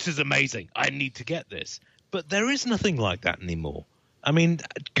 this is amazing. I need to get this. But there is nothing like that anymore. I mean,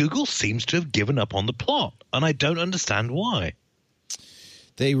 Google seems to have given up on the plot, and I don't understand why.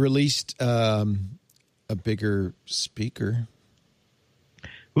 They released a bigger speaker.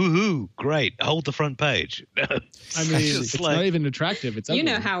 Woohoo, great. Hold the front page. I mean, it's like, not even attractive. It's you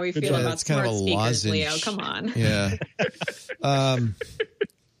ugly. know how we feel about smart speakers, Leo. Come on. Yeah.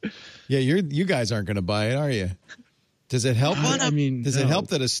 Yeah, you guys aren't going to buy it, are you? Does it help? Does it help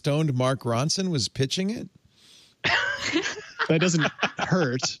that a stoned Mark Ronson was pitching it? That doesn't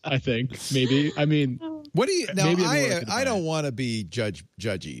hurt, I think. Maybe. I mean, what do you now? I don't want to be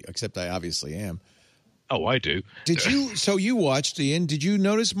judgy, except I obviously am. Oh, I do. Did you? So you watched, Ian. Did you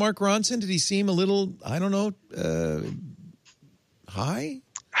notice Mark Ronson? Did he seem a little, I don't know, high?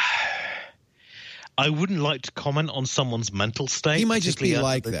 I wouldn't like to comment on someone's mental state. He might just be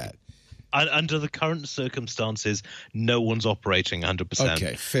like that. Under the current circumstances, no one's operating 100%.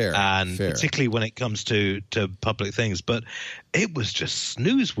 Okay, fair. And fair. particularly when it comes to public things. But it was just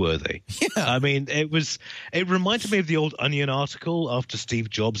snoozeworthy. Yeah. I mean, it reminded me of the old Onion article after Steve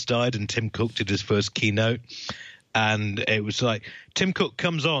Jobs died and Tim Cook did his first keynote. And it was like, Tim Cook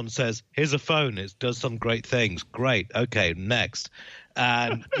comes on, says, here's a phone. It does some great things. Great. Okay, next.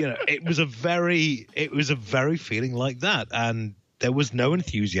 And, it was a very feeling like that. And there was no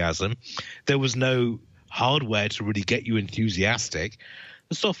enthusiasm. There was no hardware to really get you enthusiastic.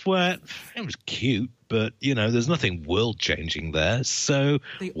 The software, it was cute, but, there's nothing world-changing there. So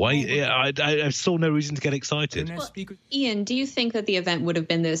I saw no reason to get excited. Well, Ian, do you think that the event would have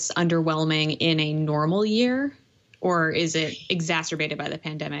been this underwhelming in a normal year? Or is it exacerbated by the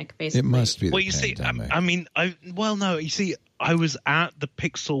pandemic, basically? It must be the pandemic. I was at the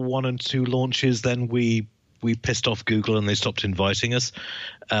Pixel 1 and 2 launches, then we pissed off Google and they stopped inviting us.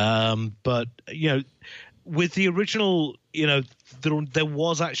 But, with the original, there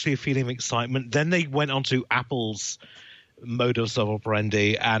was actually a feeling of excitement. Then they went on to Apple's modus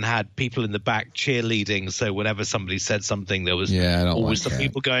operandi and had people in the back cheerleading. So whenever somebody said something, there was always some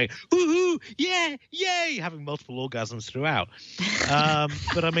people going, woohoo, yeah, yay, having multiple orgasms throughout.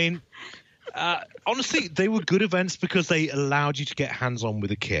 But I mean, honestly, they were good events because they allowed you to get hands-on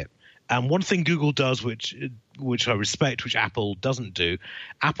with a kit. And one thing Google does, which I respect, which Apple doesn't do,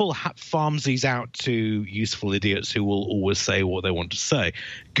 Apple farms these out to useful idiots who will always say what they want to say.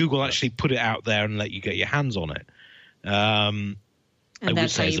 Google actually put it out there and let you get your hands on it. And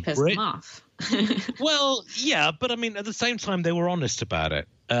that's how you piss them off. Well, yeah, but I mean, at the same time, they were honest about it.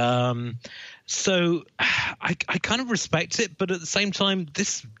 So I kind of respect it, but at the same time,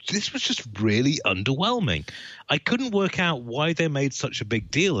 this was just really underwhelming. I couldn't work out why they made such a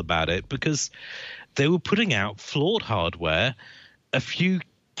big deal about it because they were putting out flawed hardware, a few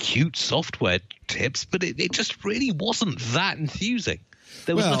cute software tips, but it just really wasn't that enthusing.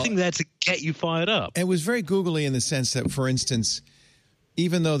 There was nothing there to get you fired up. It was very googly in the sense that, for instance,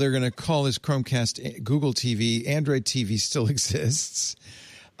 even though they're going to call this Chromecast Google TV, Android TV still exists.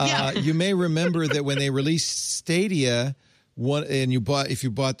 You may remember that when they released Stadia, if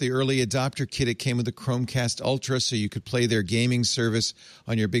you bought the early adopter kit, it came with a Chromecast Ultra, so you could play their gaming service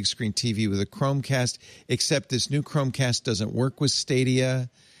on your big screen TV with a Chromecast. Except this new Chromecast doesn't work with Stadia.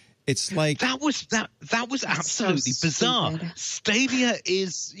 It's like that was absolutely bizarre. Stadia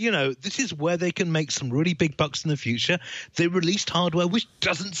is, this is where they can make some really big bucks in the future. They released hardware which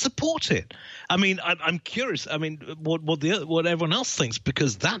doesn't support it. I mean, I'm curious. I mean, what everyone else thinks,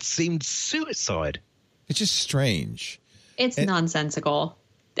 because that seemed suicide. It's just strange. It's nonsensical.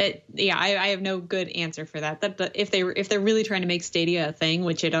 I have no good answer for that. But if they're really trying to make Stadia a thing,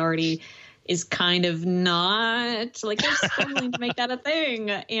 which it already is kind of not, like they're struggling to make that a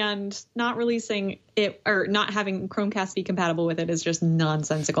thing, and not releasing it or not having Chromecast be compatible with it is just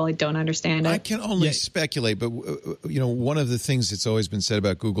nonsensical. I don't understand it. I can only speculate, but one of the things that's always been said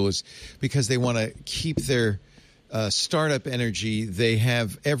about Google is because they want to keep their startup energy, they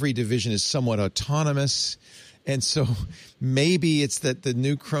have every division is somewhat autonomous. And so maybe it's that the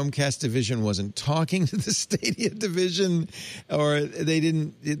new Chromecast division wasn't talking to the Stadia division, or they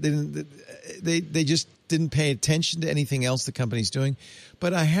just didn't pay attention to anything else the company's doing.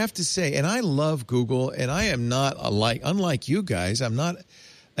 But I have to say, and I love Google, and I am not unlike you guys, I'm not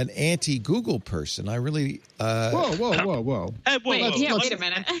an anti-Google person. I really Whoa. Wait a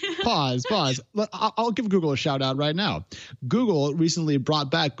minute. Pause. I'll give Google a shout out right now. Google recently brought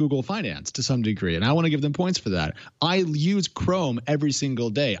back Google Finance to some degree, and I want to give them points for that. I use Chrome every single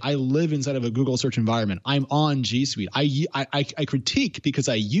day. I live inside of a Google search environment. I'm on G Suite. I critique because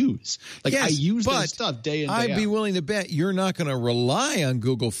I use. I use their stuff day in, day out. I'd be willing to bet you're not going to rely on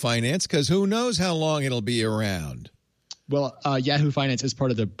Google Finance because who knows how long it'll be around. Well, Yahoo Finance is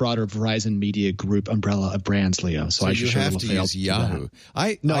part of the broader Verizon Media Group umbrella of brands, Leo. So I you have to use Yahoo.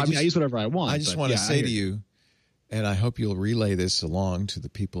 I use whatever I want. I just want to say to you, and I hope you'll relay this along to the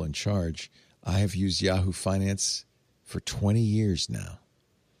people in charge, I have used Yahoo Finance for 20 years now.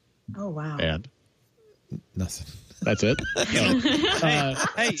 Oh, wow. And? Nothing. That's it?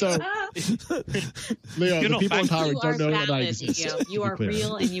 Hey. So, Leo, the people in power don't know that I exist. Leo. You are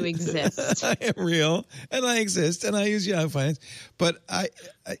real and you exist. I am real and I exist and I use Yahoo Finance. But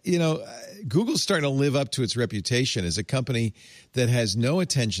Google's starting to live up to its reputation as a company that has no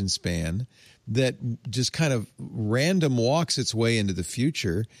attention span, that just kind of random walks its way into the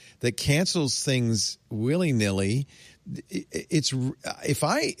future, that cancels things willy-nilly.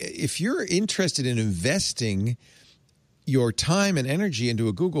 If you're interested in investing your time and energy into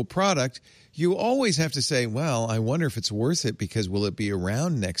a Google product, you always have to say, well, I wonder if it's worth it because will it be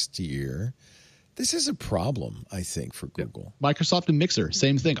around next year? This is a problem, I think, for Google. Microsoft and Mixer,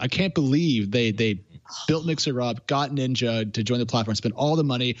 same thing. I can't believe they built Mixer up, got Ninja to join the platform, spent all the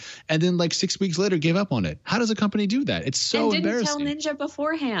money, and then 6 weeks later gave up on it. How does a company do that? It's so embarrassing. And didn't tell Ninja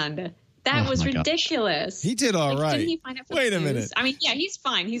beforehand. That was ridiculous. Gosh. He did all right. Didn't he find out for Wait the a news? minute. I mean, yeah, he's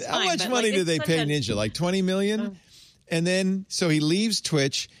fine. How much money did they pay Ninja? Like $20 million? And then, so he leaves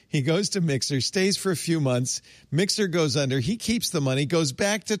Twitch, he goes to Mixer, stays for a few months, Mixer goes under, he keeps the money, goes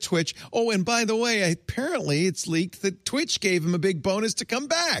back to Twitch. Oh, and by the way, apparently it's leaked that Twitch gave him a big bonus to come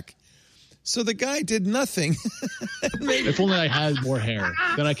back. So the guy did nothing. If only I had more hair,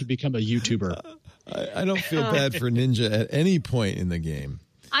 then I could become a YouTuber. I don't feel bad for Ninja at any point in the game.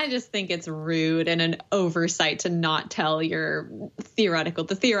 I just think it's rude and an oversight to not tell the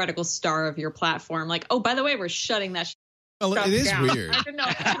theoretical star of your platform, like, oh, by the way, we're shutting that well, it is down. weird. I don't know.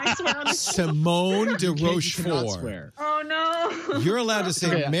 Can I swear on this? Simone de Rochefort. Oh, no. You're allowed to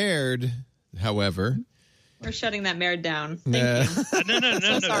say merde, however. We're shutting that mare down. No. Thank you.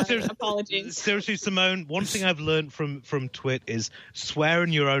 No. Sorry. Apologies. Seriously, Simone, one thing I've learned from Twit is swear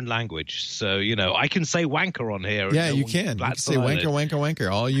in your own language. So, I can say wanker on here. Yeah, you can. You can say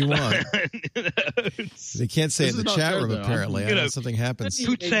wanker all you want. They can't say it in the chat room, apparently. I know something happens.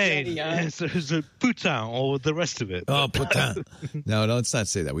 Putain, putain, or the rest of it. Oh, putain. No, let's not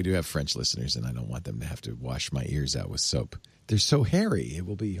say that. We do have French listeners, and I don't want them to have to wash my ears out with soap. They're so hairy. It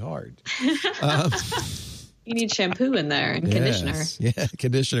will be hard. You need shampoo in there and conditioner. Yeah,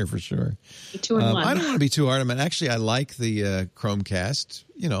 conditioner for sure. 2 in 1. I don't want to be too hard. I mean, actually, I like the Chromecast.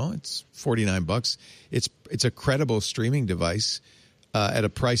 It's $49. It's a credible streaming device at a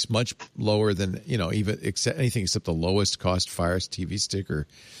price much lower than even anything except the lowest cost Fire TV stick or.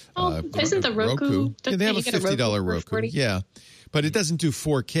 Isn't the Roku? Yeah, they have a $50 Roku. Yeah, but it doesn't do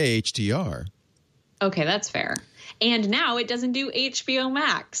 4K HDR. Okay, that's fair. And now it doesn't do HBO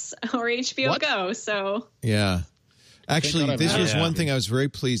Max or HBO Go. So yeah, actually, this was one thing I was very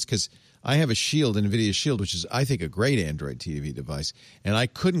pleased because I have a Shield, an NVIDIA Shield, which is I think a great Android TV device, and I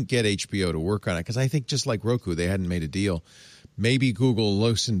couldn't get HBO to work on it because I think just like Roku, they hadn't made a deal. Maybe Google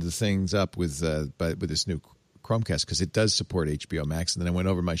loosened the things up with this new Chromecast because it does support HBO Max, and then I went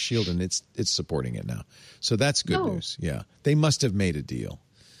over my Shield and it's supporting it now. So that's good news. Yeah, they must have made a deal.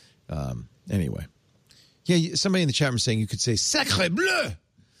 Anyway. Yeah, somebody in the chat room saying you could say "sacre bleu"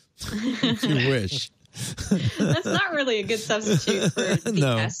 if you wish. That's not really a good substitute for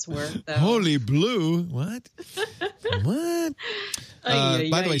the S word, though. Holy blue. What? What?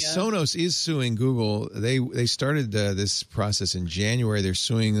 By the way, Sonos is suing Google. They started this process in January. They're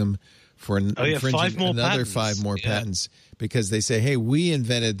suing them for infringing 5 more another patents. 5 more patents because they say, hey, we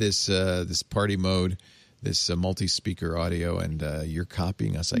invented this this party mode, this multi-speaker audio, and you're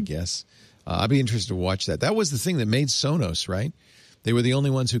copying us, I guess. I'd be interested to watch that. That was the thing that made Sonos, right? They were the only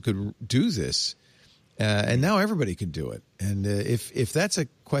ones who could do this, and now everybody can do it. And if that's a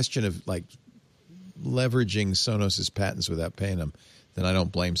question of like leveraging Sonos's patents without paying them, then I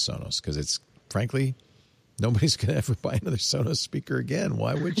don't blame Sonos because it's frankly nobody's going to ever buy another Sonos speaker again.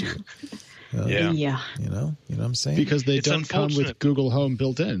 Why would you? Yeah. You know what I'm saying? Because they don't come with Google Home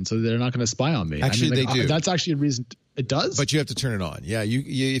built in, so they're not going to spy on me. Actually, they do. That's actually a reason. It does? But you have to turn it on. Yeah, you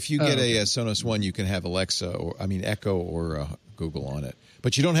if you get a Sonos One, you can have Alexa Echo or Google on it.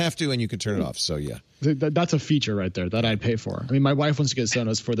 But you don't have to, and you can turn it off. So, yeah. That's a feature right there that I'd pay for. I mean, my wife wants to get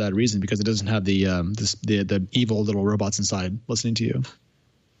Sonos for that reason because it doesn't have the evil little robots inside listening to you.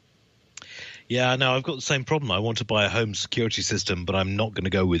 Yeah, no, I've got the same problem. I want to buy a home security system, but I'm not going to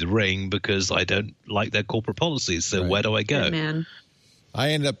go with Ring because I don't like their corporate policies. So where do I go? Good man.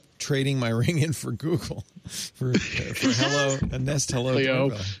 I end up trading my Ring in for Google for a Nest Hello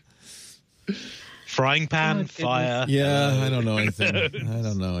doorbell. Frying pan, fire. Yeah, I don't know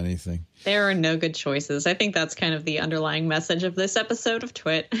anything. There are no good choices. I think that's kind of the underlying message of this episode of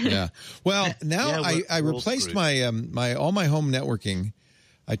Twit. Yeah. Well, now I replaced my all my home networking.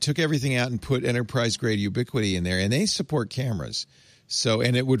 I took everything out and put enterprise grade Ubiquiti in there, and they support cameras. So,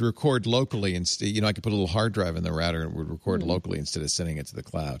 and it would record locally instead. You know, I could put a little hard drive in the router and it would record locally instead of sending it to the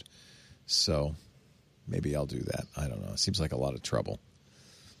cloud. So, maybe I'll do that. I don't know. It seems like a lot of trouble.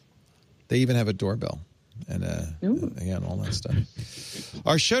 They even have a doorbell and and all that stuff.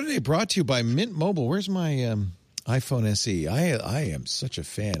 Our show today brought to you by Mint Mobile. Where's my iPhone SE? I am such a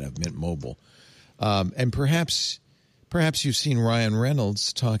fan of Mint Mobile, and perhaps you've seen Ryan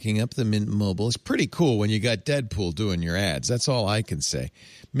Reynolds talking up the Mint Mobile. It's pretty cool when you got Deadpool doing your ads. That's all I can say.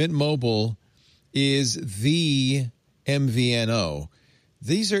 Mint Mobile is the MVNO.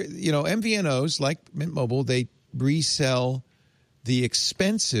 These are, MVNOs like Mint Mobile, they resell the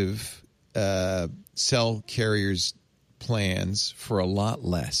expensive cell carriers plans for a lot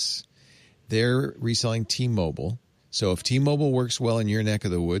less. They're reselling T-Mobile. So if T-Mobile works well in your neck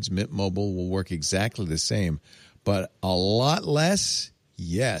of the woods, Mint Mobile will work exactly the same. But a lot less,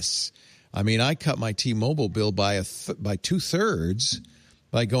 yes. I mean, I cut my T-Mobile bill by 2/3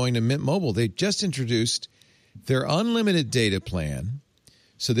 by going to Mint Mobile. They just introduced their unlimited data plan.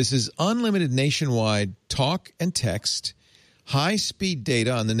 So this is unlimited nationwide talk and text, high-speed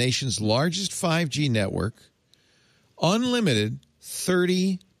data on the nation's largest 5G network, unlimited,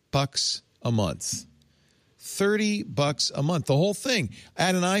 $30 a month. $30 a month, the whole thing.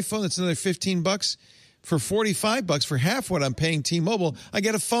 Add an iPhone, that's another $15. For $45, for half what I'm paying T-Mobile, I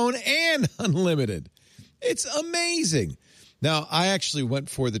get a phone and unlimited. It's amazing. Now, I actually went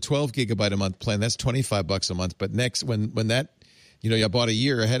for the 12 gigabyte a month plan. That's $25 a month. But next, when that, I bought a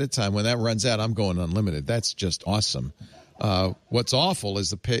year ahead of time. When that runs out, I'm going unlimited. That's just awesome. What's awful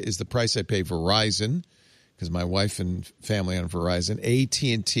is the price I pay Verizon because my wife and family on Verizon,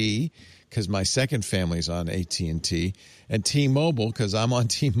 AT&T because my second family's on AT&T, and T-Mobile because I'm on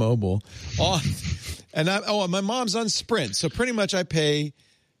T-Mobile. And my mom's on Sprint, so pretty much I pay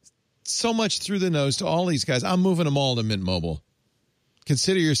so much through the nose to all these guys. I'm moving them all to Mint Mobile.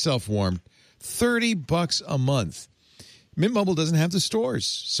 Consider yourself warmed. $30 a month. Mint Mobile doesn't have the stores,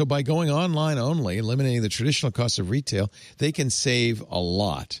 so by going online only, eliminating the traditional cost of retail, they can save a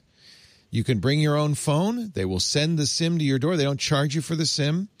lot. You can bring your own phone. They will send the SIM to your door. They don't charge you for the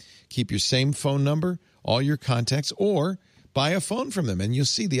SIM. Keep your same phone number, all your contacts, or buy a phone from them. And you'll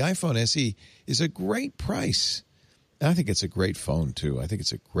see the iPhone SE is a great price. And I think it's a great phone, too. I think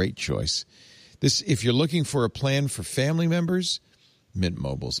it's a great choice. If you're looking for a plan for family members, Mint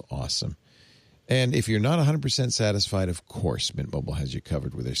Mobile's awesome. And if you're not 100% satisfied, of course, Mint Mobile has you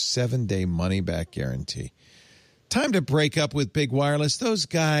covered with their 7-day money-back guarantee. Time to break up with Big Wireless. Those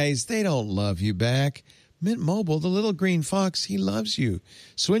guys, they don't love you back. Mint Mobile, the little green fox, he loves you.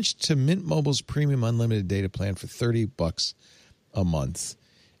 Switch to Mint Mobile's premium unlimited data plan for $30 a month.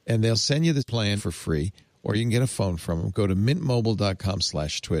 And they'll send you the plan for free, or you can get a phone from them. Go to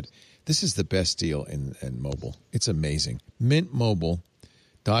mintmobile.com/twit. This is the best deal in mobile. It's amazing.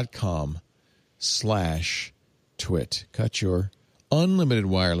 mintmobile.com/twit. Cut your unlimited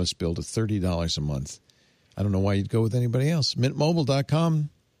wireless bill to $30 a month. I don't know why you'd go with anybody else.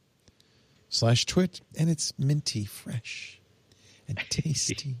 mintmobile.com/twit, and it's minty fresh and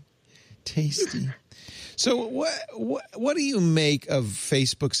tasty. So what do you make of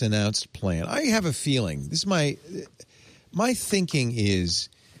Facebook's announced plan? I have a feeling. This is my thinking is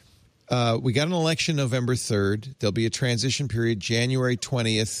we got an election November 3rd. There'll be a transition period January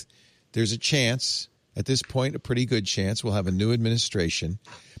 20th there's a chance, at this point, a pretty good chance, we'll have a new administration,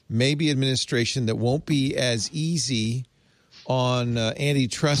 maybe administration that won't be as easy on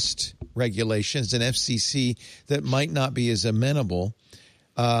antitrust regulations, an FCC that might not be as amenable,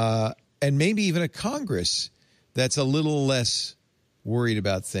 and maybe even a Congress that's a little less worried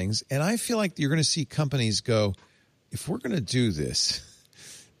about things. And I feel like you're going to see companies go, if we're going to do this,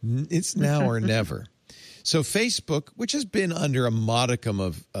 it's now or never. So Facebook, which has been under a modicum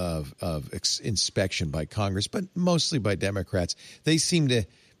of inspection by Congress, but mostly by Democrats, they seem to,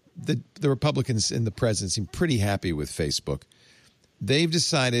 the Republicans in the president seem pretty happy with Facebook. They've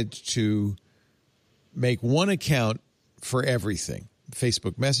decided to make one account for everything.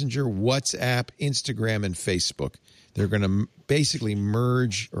 Facebook Messenger, WhatsApp, Instagram, and Facebook. They're going to basically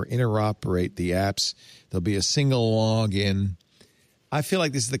merge or interoperate the apps. There'll be a single login. I feel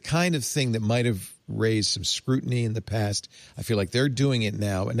like this is the kind of thing that might have raised some scrutiny in the past. I feel like they're doing it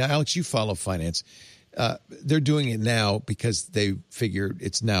now. And now, Alex, you follow finance. They're doing it now because they figure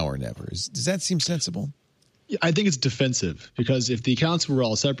it's now or never. Does that seem sensible? I think it's defensive because if the accounts were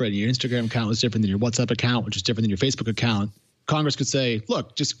all separated, your Instagram account was different than your WhatsApp account, which is different than your Facebook account, Congress could say,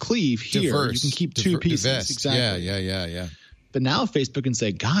 look, just cleave here. Diverse. You can keep two pieces. Divest. Exactly. Yeah. But now Facebook can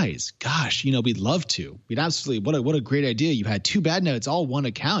say, guys, gosh, we'd love to. We'd absolutely, what a great idea. You had too bad now. It's all one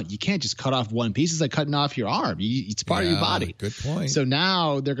account. You can't just cut off one piece. It's like cutting off your arm. It's part of your body. Good point. So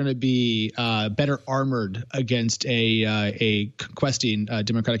now they're going to be better armored against a questing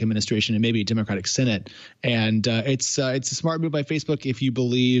Democratic administration and maybe a Democratic Senate. And it's a smart move by Facebook if you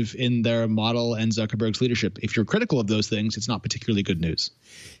believe in their model and Zuckerberg's leadership. If you're critical of those things, it's not particularly good news.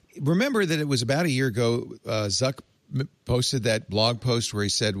 Remember that it was about a year ago, Zuck posted that blog post where he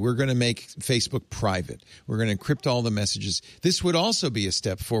said, we're going to make Facebook private. We're going to encrypt all the messages. This would also be a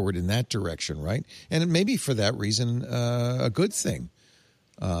step forward in that direction, right? And maybe for that reason, a good thing.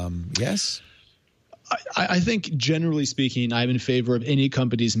 Yes? I think, generally speaking, I'm in favor of any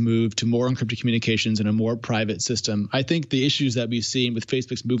company's move to more encrypted communications and a more private system. I think the issues that we've seen with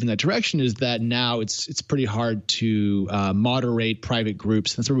Facebook's move in that direction is that now it's pretty hard to moderate private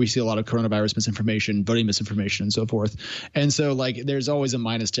groups. That's where we see a lot of coronavirus misinformation, voting misinformation, and so forth. And so, there's always a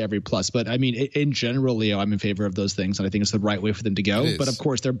minus to every plus. But, I mean, in general, Leo, I'm in favor of those things, and I think it's the right way for them to go. But, of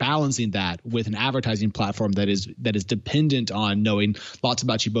course, they're balancing that with an advertising platform that is dependent on knowing lots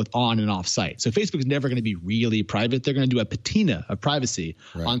about you both on and off site. So Facebook is never going to be really private. They're going to do a patina of privacy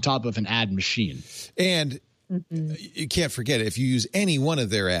on top of an ad machine. And you can't forget it. If you use any one of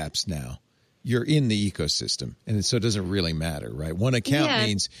their apps now, you're in the ecosystem. And so it doesn't really matter, right? One account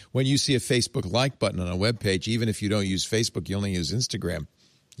means when you see a Facebook like button on a web page, even if you don't use Facebook, you only use Instagram,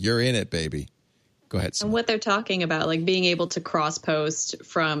 you're in it, baby. Go ahead, Simone. And what they're talking about, like being able to cross-post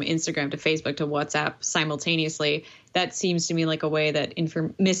from Instagram to Facebook to WhatsApp simultaneously, that seems to me like a way that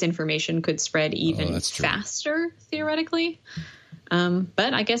misinformation could spread even faster, theoretically.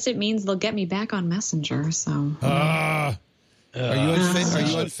 But I guess it means they'll get me back on Messenger. So, are you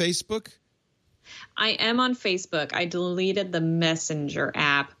on Facebook? I am on Facebook. I deleted the Messenger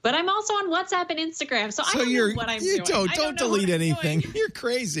app, but I'm also on WhatsApp and Instagram. So I don't know what I'm doing. Don't delete anything. You're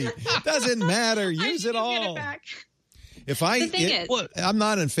crazy. Doesn't matter. Use it all. Get it back. If I'm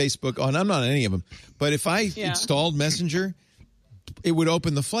not on Facebook, I'm not on any of them. But if I installed Messenger, it would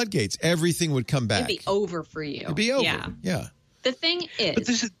open the floodgates. Everything would come back. It'd be over for you. It'd be over. Yeah. The thing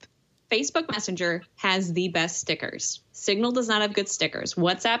is, Facebook Messenger has the best stickers. Signal does not have good stickers.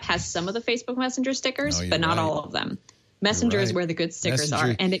 WhatsApp has some of the Facebook Messenger stickers, but not all of them. Messenger is where the good stickers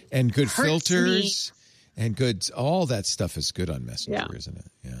are. And good filters and good, all that stuff is good on Messenger, isn't it?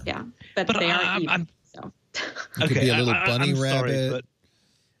 Yeah. But they are evil. So. It could be a little bunny rabbit. Sorry,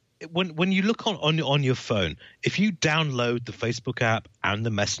 but when you look on your phone, if you download the Facebook app and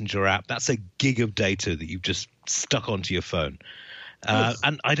the Messenger app, that's a gig of data that you've just stuck onto your phone.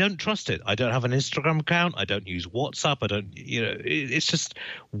 And I don't trust it. I don't have an Instagram account. I don't use WhatsApp. I don't, it's just,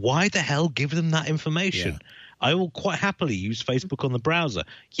 why the hell give them that information? Yeah. I will quite happily use Facebook on the browser.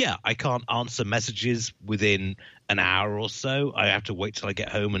 Yeah, I can't answer messages within an hour or so. I have to wait till I get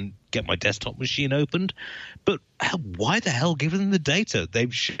home and get my desktop machine opened. But why the hell give them the data?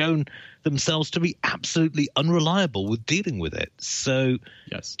 They've shown themselves to be absolutely unreliable with dealing with it. So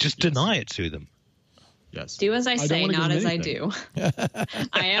just deny it to them. Yes. Do as I say, not as I do.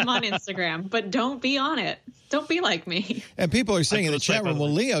 I am on Instagram, but don't be on it. Don't be like me. And people are saying in the chat room, well,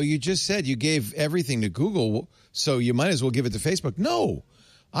 Leo, you just said you gave everything to Google, so you might as well give it to Facebook. No,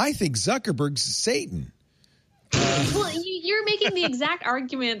 I think Zuckerberg's Satan. Well, you're making the exact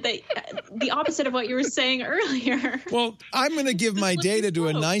argument that the opposite of what you were saying earlier. Well, I'm going to give my data to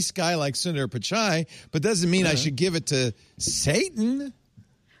a nice guy like Sundar Pichai, but doesn't mean I should give it to Satan.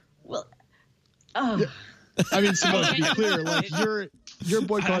 Well, Oh. I mean, Simone, to be clear, like you're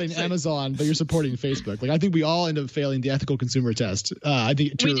boycotting Amazon, but you're supporting Facebook. Like, I think we all end up failing the ethical consumer test. I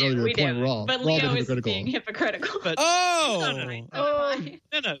think to your earlier point, we're all being hypocritical. But no.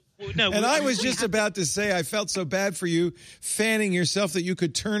 And I was just about to say, I felt so bad for you fanning yourself that you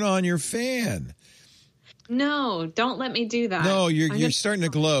could turn on your fan. No, don't let me do that. No, you're starting to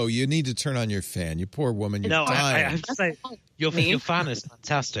glow. You need to turn on your fan. You poor woman. You're dying. I have to say, your fan is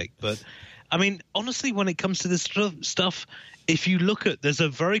fantastic. But, I mean, honestly, when it comes to this stuff, if you look at, there's a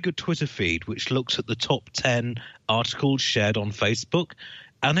very good Twitter feed which looks at the top 10 articles shared on Facebook,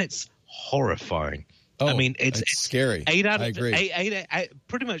 and it's horrifying. Oh, I mean, it's scary. I agree.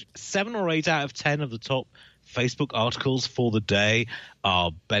 Pretty much 7 or 8 out of 10 of the top Facebook articles for the day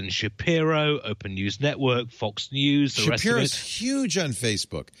are Ben Shapiro, Open News Network, Fox News. Shapiro's huge on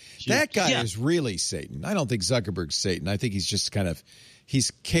Facebook. Huge. That guy is really Satan. I don't think Zuckerberg's Satan. I think he's just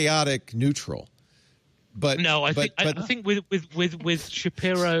he's chaotic neutral. But no, I think with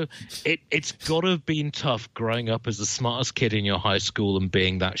Shapiro, it's got to have been tough growing up as the smartest kid in your high school and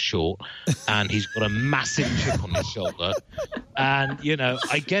being that short, and he's got a massive chip on his shoulder, and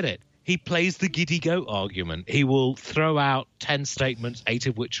I get it. He plays the giddy goat argument. He will throw out 10 statements, 8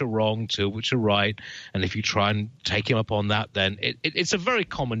 of which are wrong, 2 of which are right, and if you try and take him up on that, then it's a very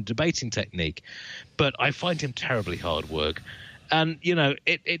common debating technique. But I find him terribly hard work, and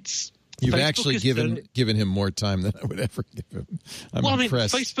it's. You've actually given him more time than I would ever give him. I'm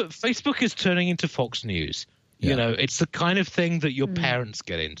impressed. Facebook is turning into Fox News. Yeah. It's the kind of thing that your parents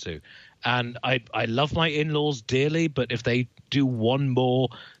get into. And I love my in-laws dearly, but if they do one more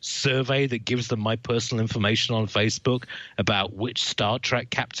survey that gives them my personal information on Facebook about which Star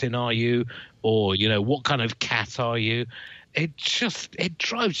Trek captain are you, or what kind of cat are you, it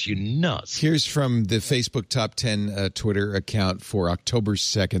drives you nuts. Here's from the Facebook Top 10 Twitter account for October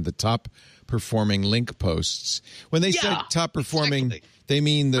 2nd, the top performing link posts. When they say top performing, they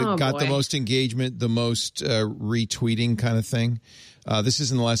mean got the most engagement, the most retweeting kind of thing. This is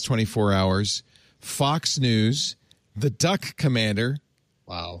in the last 24 hours. Fox News, the Duck Commander.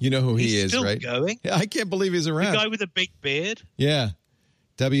 Wow. You know who he is, still right? Going? I can't believe he's around. The guy with the big beard? Yeah.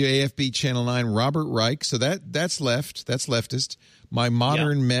 WAFB Channel 9, Robert Reich. So that's left. That's leftist. My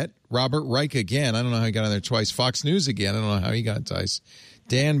Modern Met, Robert Reich again. I don't know how he got on there twice. Fox News again. I don't know how he got twice.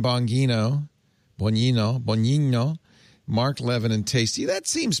 Dan Bongino, Mark Levin, and Tasty. That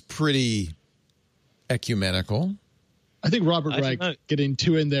seems pretty ecumenical. I think Robert Reich getting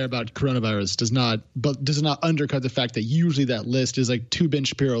too in there about coronavirus does not undercut the fact that usually that list is like 2 Ben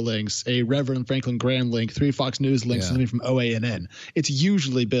Shapiro links, a Reverend Franklin Graham link, 3 Fox News links, something from OANN. It's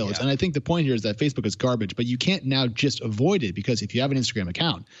usually built. And I think the point here is that Facebook is garbage, but you can't now just avoid it because if you have an Instagram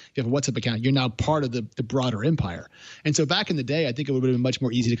account, if you have a WhatsApp account, you're now part of the broader empire. And so back in the day, I think it would have been much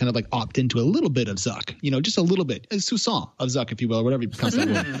more easy to kind of like opt into a little bit of Zuck, just a little bit, a soupçon of Zuck, if you will, or whatever you pronounce that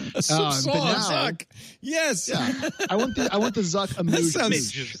word. A soupçon of Zuck. Yes. Yeah. I want the Zuck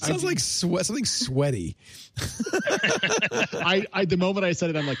emoji. Sounds like something sweaty. The moment I said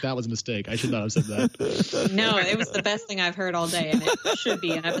it, I'm like, that was a mistake. I should not have said that. No, it was the best thing I've heard all day, and it should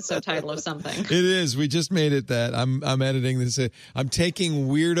be an episode title of something. It is. We just made it that. I'm editing this. I'm taking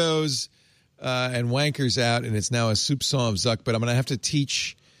weirdos and wankers out, and it's now a soupçon of Zuck. But I'm going to have to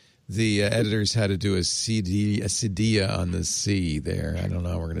teach the editors how to do a cedilla on the C there. I don't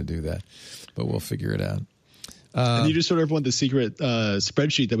know how we're going to do that, but we'll figure it out. And you just sort of want the secret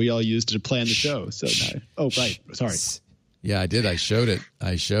spreadsheet that we all use to plan the show. So right. Sorry. Yeah, I did. I showed it.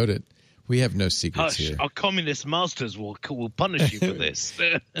 We have no secrets here. Our communist masters will punish you for this.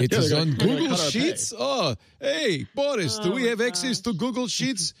 It is on Google Sheets. Oh, hey, Boris, do we have access to Google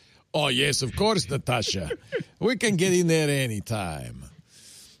Sheets? Oh, yes, of course, Natasha. We can get in there anytime.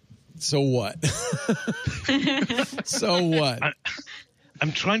 So what? So what?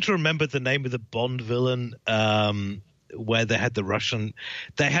 I'm trying to remember the name of the Bond villain where they had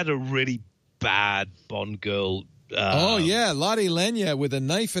they had a really bad Bond girl. Lottie Lenya with a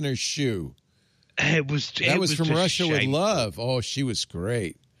knife in her shoe. That was from Russia with Love. Oh, she was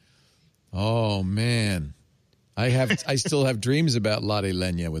great. Oh, man. I still have dreams about Lottie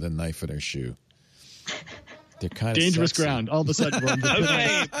Lenya with a knife in her shoe. They're kind of dangerous sexy. ground. All of a sudden, we're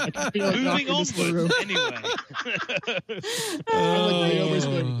okay, moving onward. Anyway,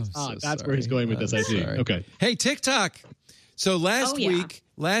 that's where he's going with this. I see. Sorry. Okay. Hey, TikTok. So last week,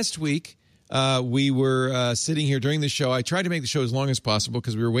 we were sitting here during the show. I tried to make the show as long as possible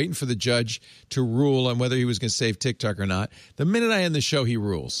because we were waiting for the judge to rule on whether he was going to save TikTok or not. The minute I end the show, he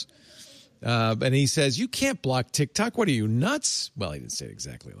rules. And he says, you can't block TikTok. What are you, nuts? Well, he didn't say it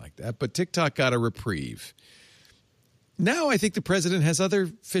exactly like that, but TikTok got a reprieve. Now I think the president has other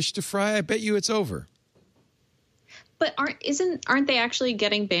fish to fry. I bet you it's over. But aren't they actually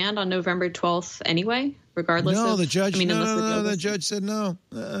getting banned on November 12th anyway, regardless of... No, the judge, the judge said no.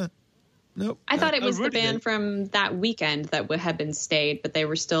 Nope. I thought it was the really? ban from that weekend that had been stayed, but they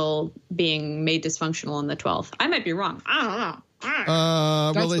were still being made dysfunctional on the 12th. I might be wrong. I don't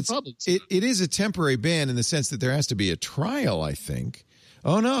know. Well, it is a temporary ban in the sense that there has to be a trial, I think.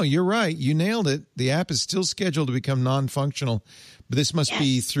 Oh, no, you're right. You nailed it. The app is still scheduled to become non-functional, but this must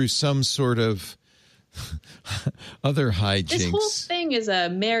be through some sort of other hijinks. This whole thing is a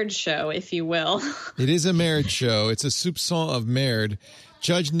marriage show, if you will. It is a marriage show. It's a soupçon of merde.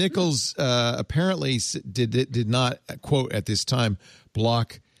 Judge Nichols apparently did not, quote, at this time,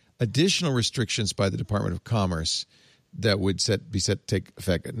 block additional restrictions by the Department of Commerce that would be set to take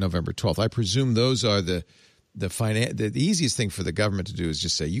effect at November 12th. I presume those are the easiest thing for the government to do is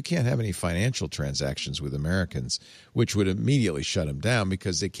just say you can't have any financial transactions with Americans, which would immediately shut them down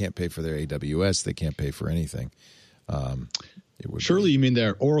because they can't pay for their AWS, they can't pay for anything. Surely you mean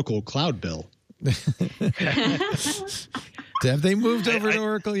their Oracle cloud bill. Have they moved over to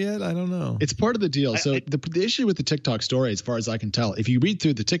Oracle yet? I don't know. It's part of the deal. So the issue with the TikTok story, as far as I can tell, if you read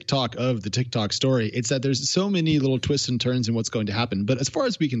through the TikTok of the TikTok story, it's that there's so many little twists and turns in what's going to happen. But as far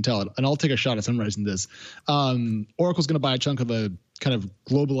as we can tell, and I'll take a shot at summarizing this, Oracle's going to buy a chunk of a kind of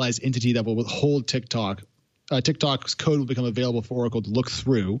globalized entity that will withhold TikTok. TikTok's code will become available for Oracle to look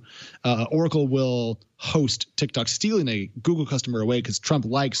through. Oracle will host TikTok, stealing a Google customer away because Trump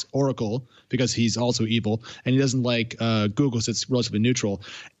likes Oracle because he's also evil, and he doesn't like Google because it's relatively neutral.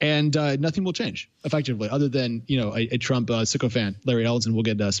 And nothing will change effectively other than, a Trump sycophant, Larry Ellison, will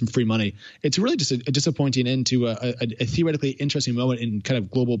get some free money. It's really just a disappointing end to a theoretically interesting moment in kind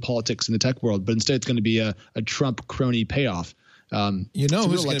of global politics in the tech world, but instead it's going to be a Trump crony payoff. Who's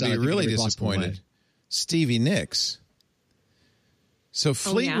going to be really disappointed? Stevie Nicks. So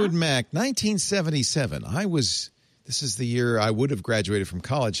Fleetwood Mac, 1977. This is the year I would have graduated from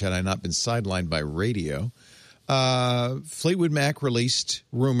college had I not been sidelined by radio. Fleetwood Mac released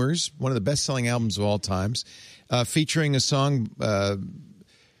Rumors, one of the best-selling albums of all times, featuring a song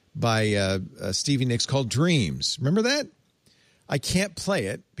by Stevie Nicks called Dreams. Remember that? I can't play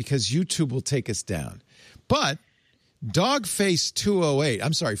it because YouTube will take us down. But Dogface 208,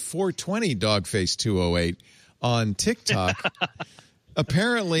 I'm sorry, 420 Dogface 208 on TikTok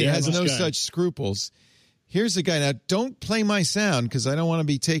apparently has no such scruples. Here's the guy. Now, don't play my sound because I don't want to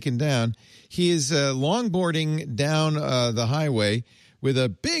be taken down. He is longboarding down the highway with a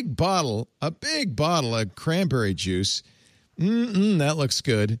big bottle of cranberry juice. That looks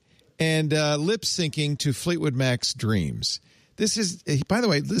good. And lip syncing to Fleetwood Mac's Dreams. This is, by the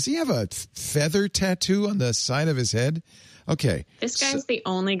way, does he have a feather tattoo on the side of his head? Okay. This guy's the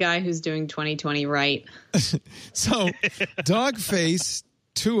only guy who's doing 2020 right. So, Dogface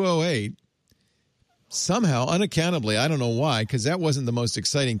 208, somehow, unaccountably, I don't know why, because that wasn't the most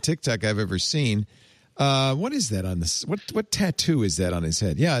exciting TikTok I've ever seen. What is that on this? What tattoo is that on his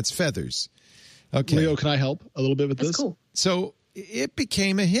head? Yeah, it's feathers. Okay. Leo, can I help a little bit with this? That's cool. So, it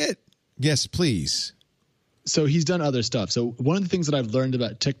became a hit. Yes, please. So he's done other stuff. So one of the things that I've learned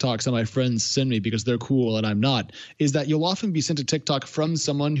about TikToks that my friends send me because they're cool and I'm not is that you'll often be sent a TikTok from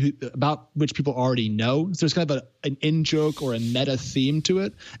someone about which people already know. So there's kind of an in-joke or a meta theme to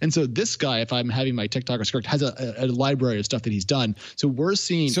it. And so this guy, if I'm having my TikTokers correct, has a library of stuff that he's done. So we're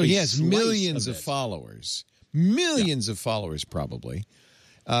seeing. So he has millions of followers, of followers probably.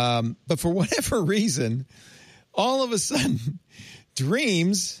 But for whatever reason, all of a sudden,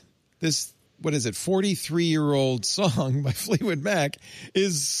 Dreams, this 43-year-old song by Fleetwood Mac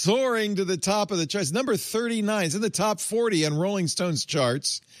is soaring to the top of the charts. Number 39 is in the top 40 on Rolling Stone's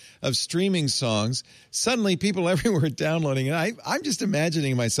charts of streaming songs. Suddenly, people everywhere are downloading it. I'm just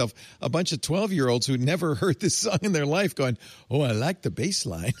imagining myself a bunch of 12-year-olds who never heard this song in their life going, oh, I like the bass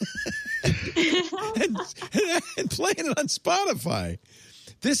line, and playing it on Spotify.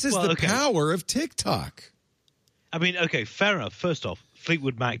 This is power of TikTok. I mean, okay, fair enough. First off,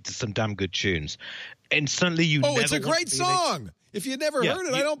 Fleetwood Mac did some damn good tunes. And suddenly it's a great song. If you'd never heard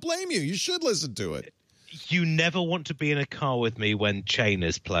it, I don't blame you. You should listen to it. You never want to be in a car with me when Chain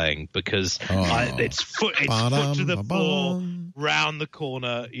is playing because it's foot to the floor, round the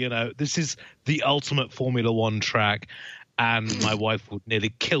corner. This is the ultimate Formula One track. And my wife would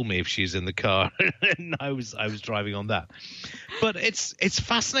nearly kill me if she's in the car. And I was driving on that. But it's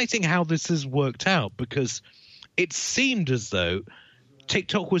fascinating how this has worked out because it seemed as though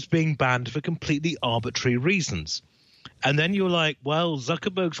TikTok was being banned for completely arbitrary reasons. And then you're like, well,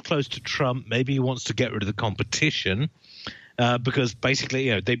 Zuckerberg's close to Trump. Maybe he wants to get rid of the competition because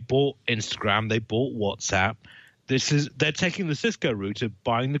basically, they bought Instagram, they bought WhatsApp, They're taking the Cisco route of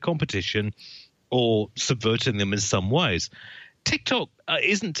buying the competition or subverting them in some ways. TikTok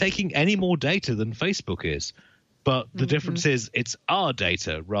isn't taking any more data than Facebook is, but the difference is it's our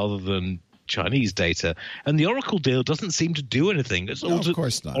data rather than Chinese data, and the Oracle deal doesn't seem to do anything. Of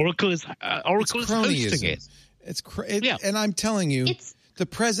course not. Oracle is hosting it. And I'm telling you, the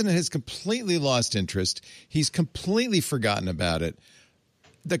president has completely lost interest. He's completely forgotten about it.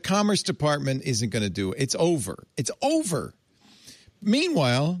 The Commerce Department isn't going to do it. It's over. It's over.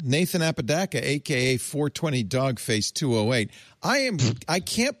 Meanwhile, Nathan Apodaca, a.k.a. 420 Dogface 208, I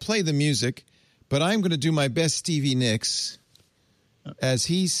can't play the music, but I'm going to do my best Stevie Nicks as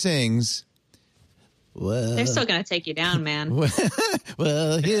he sings. Well, they're still going to take you down, man.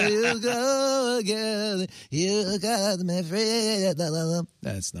 Well, here you go again. You got me free.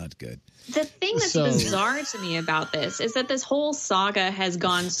 That's not good. The thing that's bizarre to me about this is that this whole saga has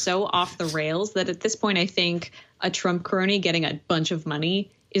gone so off the rails that at this point I think a Trump crony getting a bunch of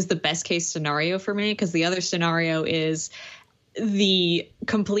money is the best case scenario for me, because the other scenario is the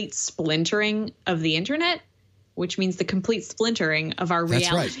complete splintering of the internet, which means the complete splintering of our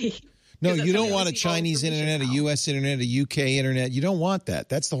reality. Right. No, you don't want a Chinese internet, a U.S. internet, a U.K. internet. You don't want that.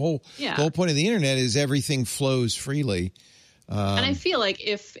 That's the whole point of the internet is everything flows freely. And I feel like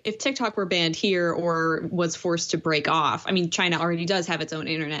if TikTok were banned here or was forced to break off, I mean, China already does have its own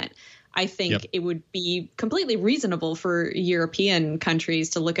internet. I think it would be completely reasonable for European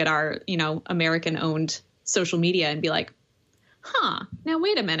countries to look at our, American-owned social media and be like, now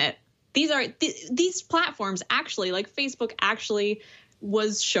wait a minute. These platforms actually, like Facebook actually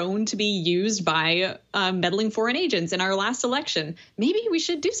was shown to be used by meddling foreign agents in our last election. Maybe we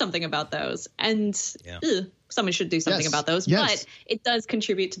should do something about those. And someone should do something about those. But it does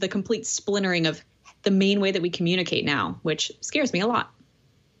contribute to the complete splintering of the main way that we communicate now, which scares me a lot.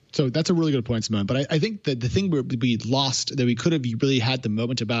 So that's a really good point, Simone. But I think that the thing we lost that we could have really had the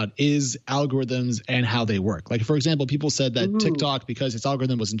moment about is algorithms and how they work. Like, for example, people said that TikTok, because its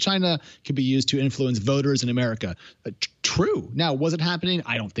algorithm was in China, could be used to influence voters in America. True. Now, was it happening?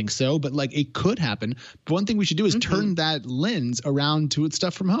 I don't think so. But it could happen. But one thing we should do is turn that lens around to its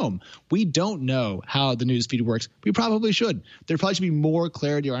stuff from home. We don't know how the newsfeed works. We probably should. There probably should be more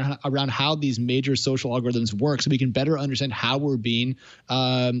clarity around how these major social algorithms work so we can better understand how we're being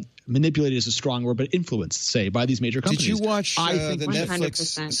manipulated is a strong word, but influenced, say, by these major companies. Did you watch the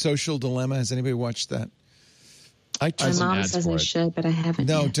Netflix 100%. Social Dilemma? Has anybody watched that? My mom says I should, but I haven't.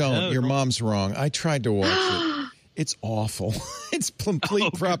 No, yet. don't. Your mom's wrong. I tried to watch it. It's awful. It's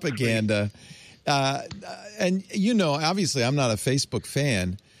complete propaganda. And, obviously I'm not a Facebook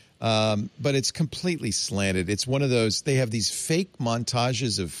fan, but it's completely slanted. It's one of those, they have these fake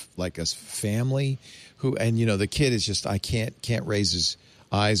montages of like a family the kid is just, can't raise his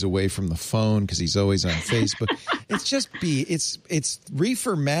eyes away from the phone because he's always on Facebook. It's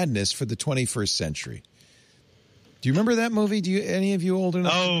reefer madness for the 21st century. Do you remember that movie? Any of you old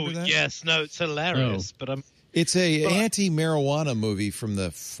enough to remember that? Yes. No, it's hilarious. But it's a anti-marijuana movie from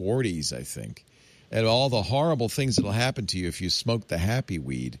the 40s, I think. And all the horrible things that'll happen to you if you smoke the happy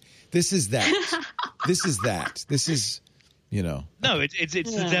weed. This is that. This is that. This is, No,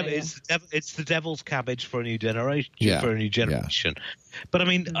 it's the devil's cabbage for a new generation. But I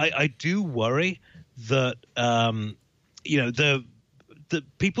mean, I do worry that the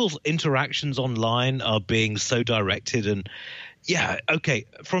people's interactions online are being so directed, and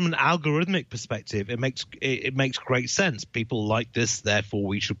from an algorithmic perspective, it makes great sense. People like this, therefore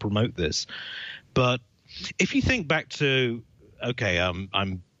we should promote this. But if you think back to,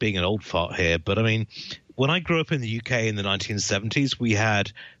 I'm being an old fart here, but I mean, when I grew up in the UK in the 1970s, we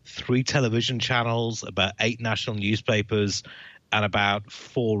had 3 television channels, about 8 national newspapers, and about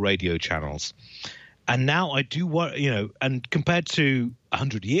 4 radio channels. And now I do what, and compared to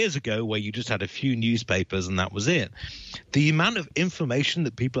 100 years ago where you just had a few newspapers and that was it, the amount of information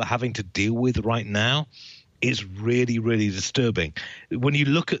that people are having to deal with right now is really, really disturbing. When you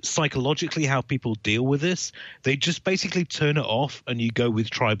look at psychologically how people deal with this, they just basically turn it off and you go with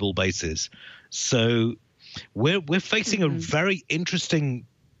tribal bases. So we're facing a very interesting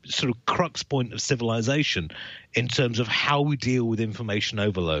sort of crux point of civilization in terms of how we deal with information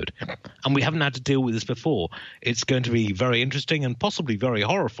overload. And we haven't had to deal with this before. It's going to be very interesting and possibly very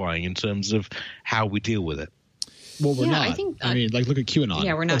horrifying in terms of how we deal with it. Well, we're not. I mean, look at QAnon.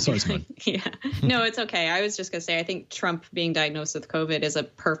 Yeah, we're not. Oh, sorry, No, it's okay. I was just going to say, I think Trump being diagnosed with COVID is a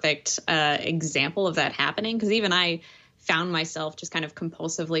perfect example of that happening, because even I found myself just kind of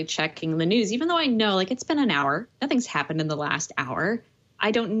compulsively checking the news, even though I know it's been an hour. Nothing's happened in the last hour. I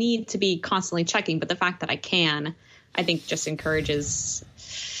don't need to be constantly checking, but the fact that I can, I think just encourages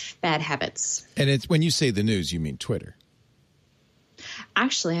bad habits. And it's when you say the news, you mean Twitter.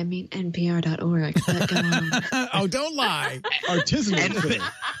 Actually, I mean NPR.org. But go on. Oh, don't lie. Artisanal Twitter.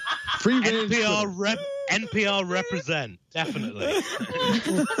 Free range NPR represent, definitely.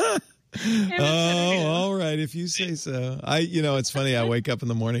 Oh, all right. If you say so. It's funny. I wake up in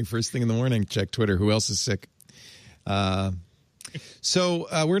the morning, first thing in the morning, check Twitter. Who else is sick? So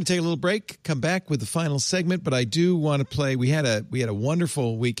we're going to take a little break, come back with the final segment, but I do want to play. We had a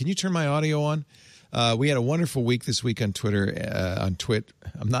wonderful week. Can you turn my audio on? We had a wonderful week this week on Twitter, on Twit.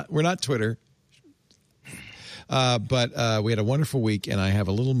 We're not Twitter. But we had a wonderful week, and I have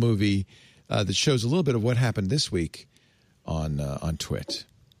a little movie that shows a little bit of what happened this week on Twit.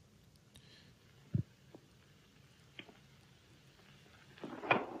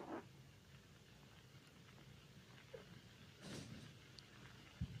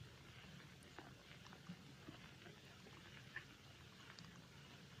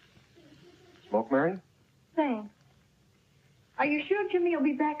 Smoke, Mary? Thanks. Are you sure Jimmy will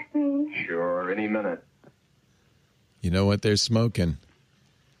be back soon? Sure, any minute. You know what they're smoking?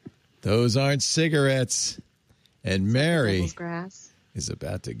 Those aren't cigarettes. And Mary is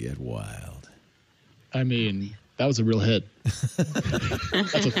about to get wild. I mean, that was a real hit.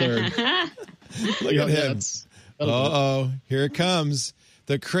 That's a third. Look at him. Uh-oh, here it comes.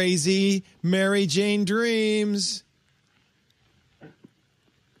 The crazy Mary Jane Dreams.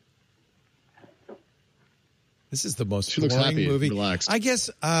 This is the most she looks boring happy movie. And relaxed. I guess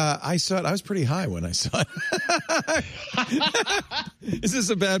I saw it. I was pretty high when I saw it. Is this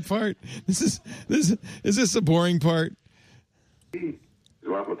a bad part? Is this a boring part? You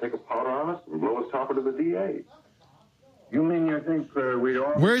want to take a powder on us and blow us top into the DA? You mean you think we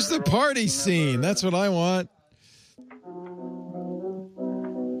all... Where's the party scene? That's what I want.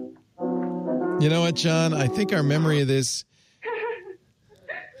 You know what, John? I think our memory of this...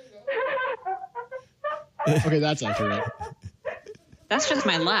 Okay, that's accurate. That's just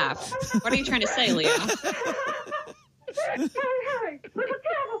my laugh. What are you trying to say, Leo? Hurry! There's a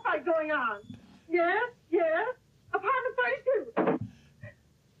terrible fight going on. Yes, apartment 32.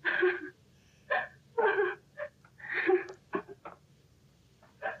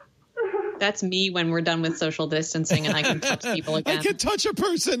 That's me when we're done with social distancing and I can touch people again. I can touch a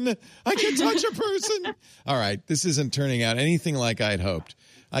person. All right, this isn't turning out anything like I'd hoped.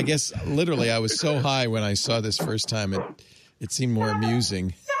 I guess literally I was so high when I saw this first time it seemed more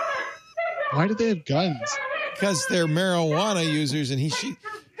amusing. Why do they have guns? Because they're marijuana users and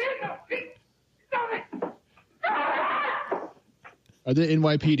Are they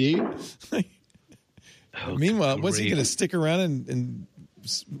NYPD? Meanwhile, what's he going to stick around and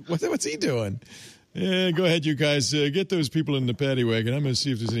what's he doing? Yeah, go ahead, you guys. Get those people in the paddy wagon. I'm going to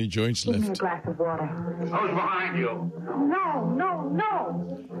see if there's any joints left. Give me a glass of water. Who's behind you? No.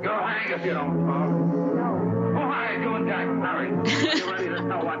 Go hang if you don't talk. No. Who hired you and Jack? Hurry. Are you ready to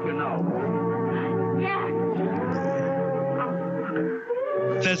tell what you know? Yeah.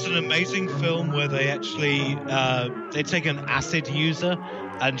 There's an amazing film where they actually they take an acid user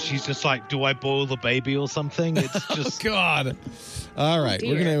and she's just like, do I boil the baby or something? It's just... God. All right.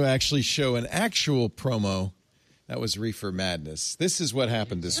 We're going to actually show an actual promo. That was Reefer Madness. This is what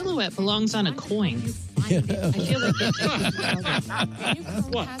happened this week. Silhouette belongs on a coin. I feel like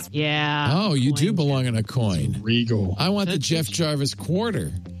what? Yeah. Oh, you do belong on a coin. Regal. I want the Jeff Jarvis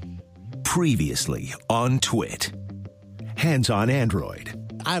quarter. Previously on Twit. Hands on Android.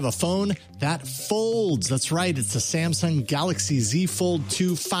 I have a phone that folds. That's right. It's the Samsung Galaxy Z Fold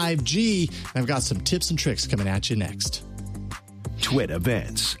 2 5G. I've got some tips and tricks coming at you next. Twit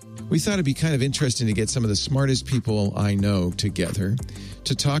events. We thought it'd be kind of interesting to get some of the smartest people I know together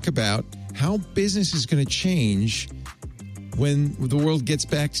to talk about how business is going to change when the world gets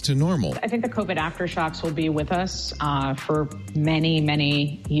back to normal. I think the COVID aftershocks will be with us for many,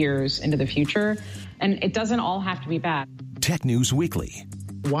 many years into the future. And it doesn't all have to be bad. Tech News Weekly.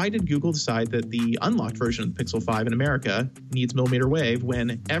 Why did Google decide that the unlocked version of the Pixel 5 in America needs millimeter wave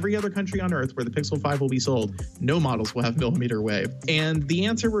when every other country on Earth where the Pixel 5 will be sold, no models will have millimeter wave? And the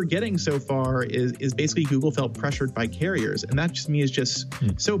answer we're getting so far is basically Google felt pressured by carriers. And that to me is just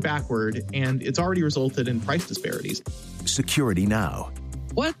so backward, and it's already resulted in price disparities. Security Now.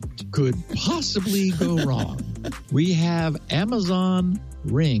 What could possibly go wrong? We have Amazon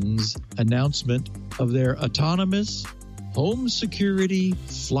Ring's announcement of their autonomous home security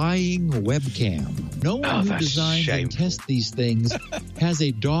flying webcam. No one who designs and tests these things has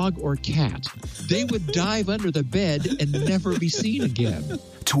a dog or cat. They would dive under the bed and never be seen again.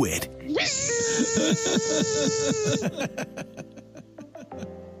 Twit.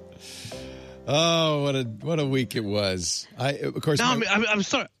 Oh, what a week it was. I'm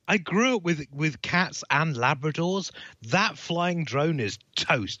sorry. I grew up with cats and Labradors. That flying drone is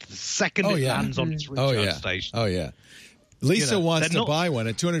toast. The second it lands on its recharge station. Oh yeah. Lisa wants to buy one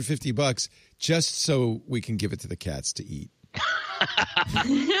at $250 just so we can give it to the cats to eat.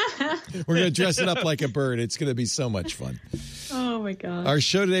 We're going to dress it up like a bird. It's going to be so much fun. Oh my God. Our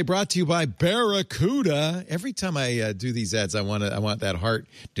show today brought to you by Barracuda. Every time I do these ads, I want that heart.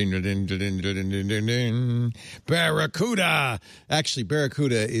 Ding, ding, ding, ding, ding, ding, ding, ding. Barracuda. Actually,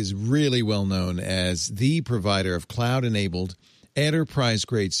 Barracuda is really well known as the provider of cloud-enabled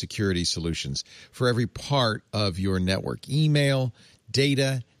enterprise-grade security solutions for every part of your network. Email,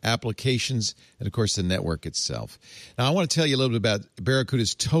 data, applications, and, of course, the network itself. Now, I want to tell you a little bit about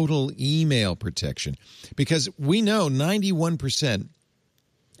Barracuda's total email protection, because we know 91%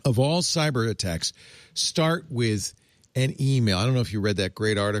 of all cyber attacks start with an email. I don't know if you read that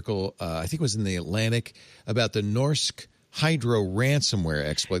great article, I think it was in The Atlantic, about the Norsk Hydro ransomware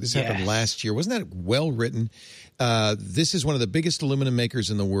exploit. This happened last year. Wasn't that well written? This is one of the biggest aluminum makers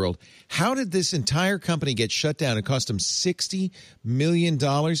in the world. How did this entire company get shut down? It cost them $60 million.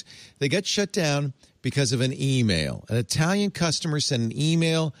 They got shut down because of an email. An Italian customer sent an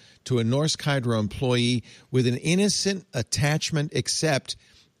email to a Norsk Hydro employee with an innocent attachment, except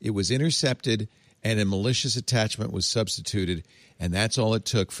it was intercepted and a malicious attachment was substituted. And that's all it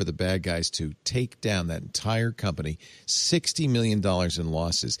took for the bad guys to take down that entire company, $60 million in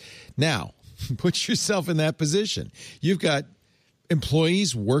losses. Now, put yourself in that position. You've got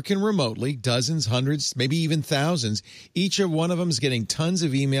employees working remotely, dozens, hundreds, maybe even thousands. Each one of them is getting tons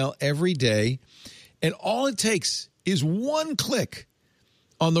of email every day. And all it takes is one click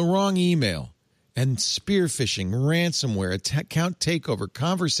on the wrong email. And spear phishing, ransomware, account takeover,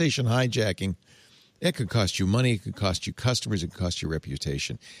 conversation hijacking. It could cost you money. It could cost you customers. It could cost you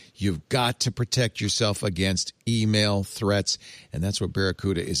reputation. You've got to protect yourself against email threats, and that's what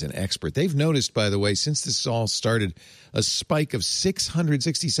Barracuda is an expert. They've noticed, by the way, since this all started, a spike of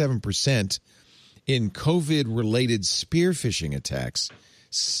 667% in COVID-related spear phishing attacks.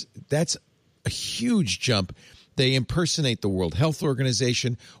 That's a huge jump. They impersonate the World Health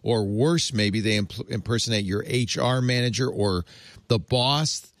Organization, or worse, maybe they impersonate your HR manager or the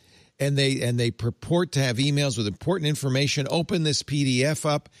boss. And they purport to have emails with important information. Open this PDF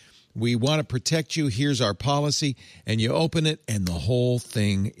up. We want to protect you. Here's our policy. And you open it, and the whole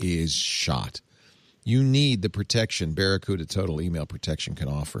thing is shot. You need the protection Barracuda Total Email Protection can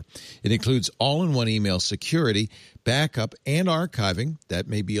offer. It includes all-in-one email security, backup, and archiving. That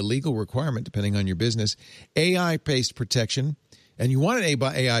may be a legal requirement depending on your business. AI-based protection. And you want it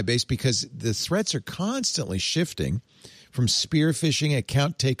AI-based because the threats are constantly shifting. From spear phishing,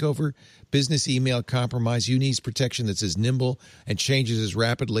 account takeover, business email compromise, you need protection that's as nimble and changes as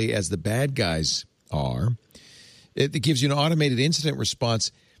rapidly as the bad guys are. It gives you an automated incident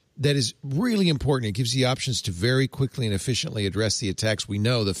response that is really important. It gives you the options to very quickly and efficiently address the attacks. We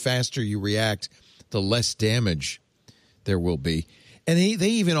know the faster you react, the less damage there will be. And they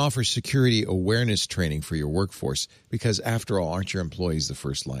even offer security awareness training for your workforce because, after all, aren't your employees the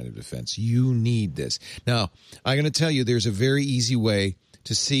first line of defense? You need this. Now, I'm going to tell you there's a very easy way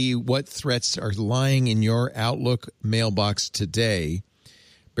to see what threats are lying in your Outlook mailbox today.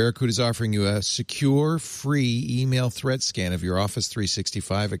 Barracuda is offering you a secure, free email threat scan of your Office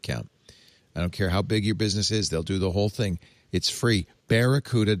 365 account. I don't care how big your business is. They'll do the whole thing. It's free.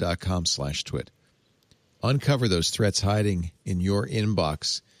 Barracuda.com/twit. Uncover those threats hiding in your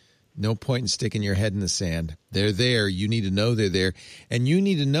inbox. No point in sticking your head in the sand. They're there. You need to know they're there. And you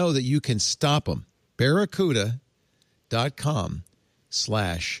need to know that you can stop them.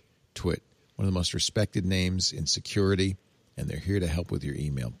 Barracuda.com/twit. One of the most respected names in security. And they're here to help with your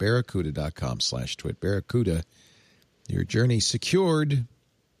email. Barracuda.com/twit. Barracuda, your journey secured.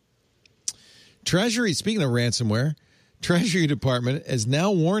 Treasury, speaking of ransomware, Treasury Department is now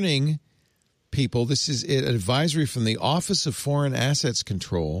warning people, this is an advisory from the Office of Foreign Assets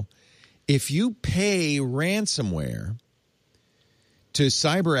Control. If you pay ransomware to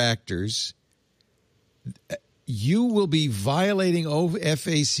cyber actors, you will be violating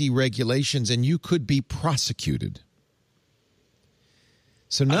FAC regulations and you could be prosecuted.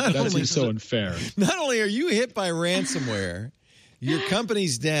 So that seems so unfair. Not only are you hit by ransomware, your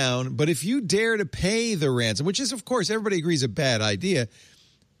company's down, but if you dare to pay the ransom, which is, of course, everybody agrees a bad idea,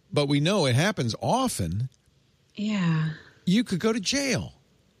 but we know it happens often. Yeah. You could go to jail.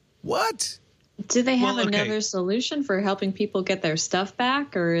 What? Do they have another solution for helping people get their stuff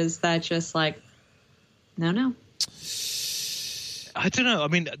back? Or is that just like, no? I don't know. I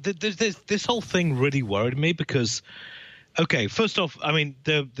mean, this whole thing really worried me because Okay, first off, I mean,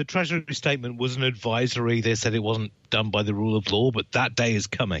 the Treasury statement was an advisory. They said it wasn't done by the rule of law, but that day is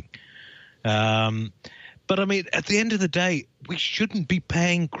coming. But I mean, at the end of the day, we shouldn't be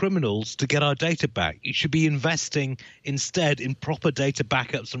paying criminals to get our data back. You should be investing instead in proper data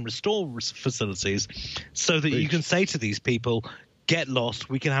backups and restore facilities so that you can say to these people, get lost,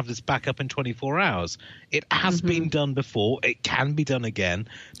 we can have this back up in 24 hours. It has been done before. It can be done again.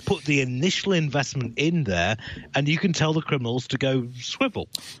 Put the initial investment in there, and you can tell the criminals to go swivel.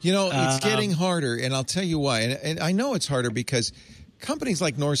 You know, it's getting harder, and I'll tell you why. And I know it's harder because companies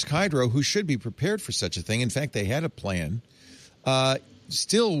like Norsk Hydro, who should be prepared for such a thing, in fact, they had a plan,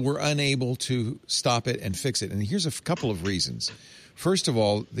 still were unable to stop it and fix it. And here's a couple of reasons. First of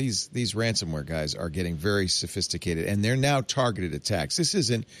all, these ransomware guys are getting very sophisticated, and they're now targeted attacks. This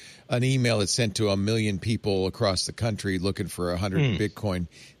isn't an email that's sent to 1 million people across the country looking for 100 Bitcoin.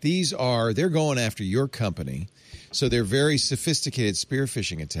 They're going after your company. So they're very sophisticated spear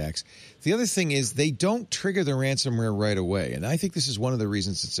phishing attacks. The other thing is they don't trigger the ransomware right away. And I think this is one of the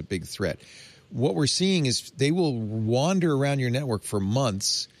reasons it's a big threat. What we're seeing is they will wander around your network for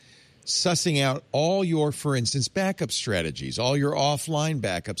months, sussing out all your, for instance, backup strategies, all your offline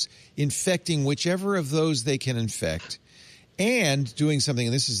backups, infecting whichever of those they can infect, and doing something,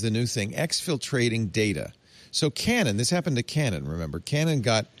 and this is the new thing, exfiltrating data. So Canon, this happened to Canon, remember? Canon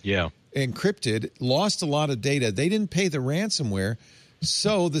got encrypted, lost a lot of data. They didn't pay the ransomware.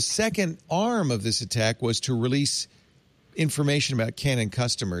 So the second arm of this attack was to release information about Canon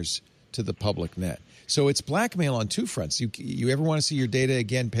customers to the public net. So it's blackmail on two fronts. You ever want to see your data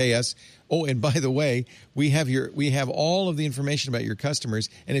again, pay us. Oh, and by the way, we have all of the information about your customers,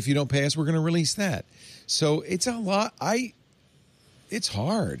 and if you don't pay us, we're going to release that. So it's a lot. It's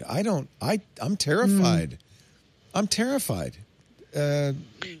hard. I'm terrified. I'm terrified. I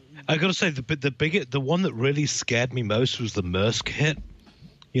got to say, the one that really scared me most was the Maersk hit.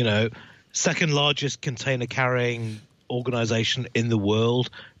 You know, second largest container carrying organization in the world.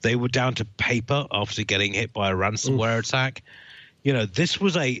 They were down to paper after getting hit by a ransomware attack. You know, this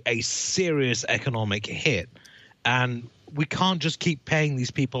was a serious economic hit, and we can't just keep paying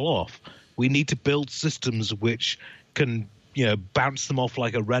these people off. We need to build systems which can, you know, bounce them off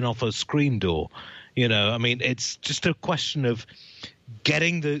like a wren off a screen door. You know, I mean, it's just a question of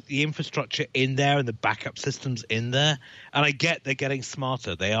getting the infrastructure in there and the backup systems in there. And I get they're getting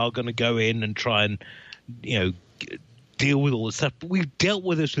smarter. They are going to go in and try and, you know, deal with all this stuff. But we've dealt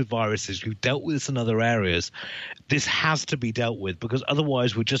with this with viruses. We've dealt with this in other areas. This has to be dealt with because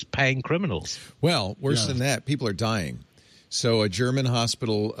otherwise we're just paying criminals. Well, worse than that, people are dying. So a German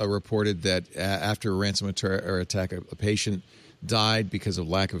hospital reported that after a ransomware attack, a patient died because of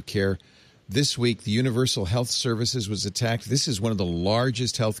lack of care. This week, the Universal Health Services was attacked. This is one of the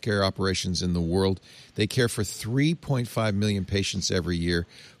largest healthcare operations in the world. They care for 3.5 million patients every year,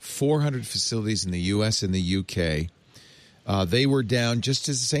 400 facilities in the U.S. and the U.K. They were down just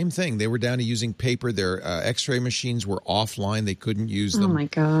as the same thing. They were down to using paper. Their X-ray machines were offline. They couldn't use them. Oh, my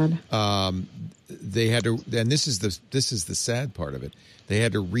God. They had to, and this is the sad part of it. They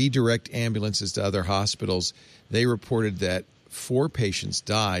had to redirect ambulances to other hospitals. They reported that 4 patients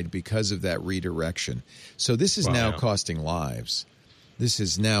died because of that redirection. So this is now costing lives. This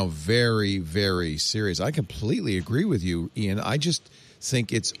is now very, very serious. I completely agree with you, Ian. I just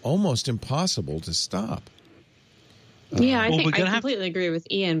think it's almost impossible to stop. Yeah, I completely agree with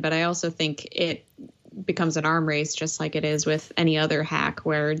Ian, but I also think it becomes an arm race just like it is with any other hack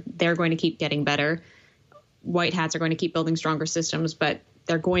where they're going to keep getting better. White hats are going to keep building stronger systems, but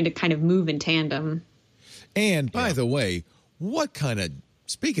they're going to kind of move in tandem. And by the way,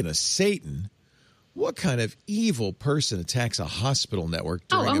 speaking of Satan, what kind of evil person attacks a hospital network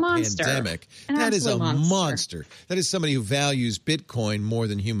during a pandemic? That is a monster. That is somebody who values Bitcoin more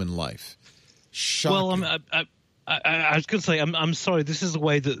than human life. Shocking. Well, I was going to say, I'm sorry, this is the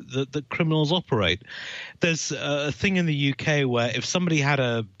way that criminals operate. There's a thing in the UK where if somebody had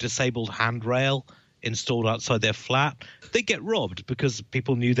a disabled handrail installed outside their flat, they get robbed because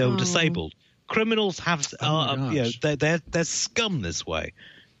people knew they were disabled. Criminals have, they're scum this way.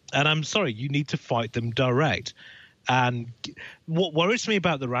 And I'm sorry, you need to fight them direct. And what worries me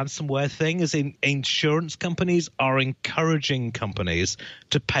about the ransomware thing is insurance companies are encouraging companies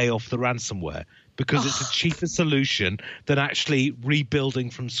to pay off the ransomware because it's a cheaper solution than actually rebuilding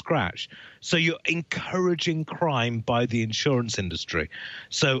from scratch. So you're encouraging crime by the insurance industry.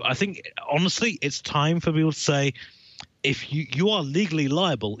 So I think, honestly, it's time for people to say, if you are legally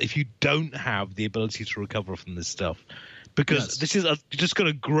liable if you don't have the ability to recover from this stuff, because this is just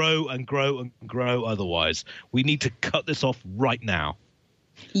going to grow and grow and grow otherwise. We need to cut this off right now.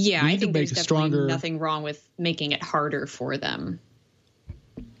 Yeah, I think there's definitely stronger, nothing wrong with making it harder for them.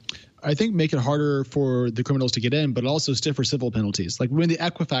 I think make it harder for the criminals to get in, but also stiffer civil penalties. Like when the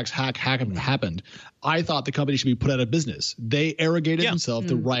Equifax hack happened, I thought the company should be put out of business. They arrogated themselves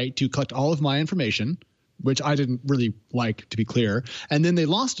the right to collect all of my information, which I didn't really like, to be clear. And then they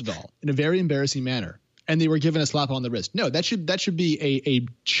lost it all in a very embarrassing manner. And they were given a slap on the wrist. No, that should be a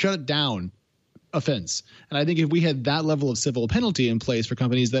shut down offense. And I think if we had that level of civil penalty in place for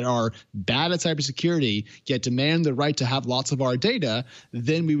companies that are bad at cybersecurity, yet demand the right to have lots of our data,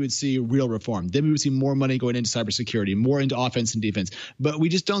 then we would see real reform. Then we would see more money going into cybersecurity, more into offense and defense. But we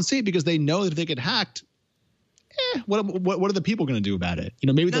just don't see it because they know that if they get hacked, what are the people going to do about it?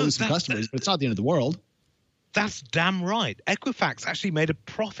 Maybe they'll lose some customers, but it's not the end of the world. That's damn right. Equifax actually made a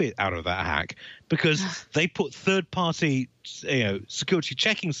profit out of that hack because they put third-party, security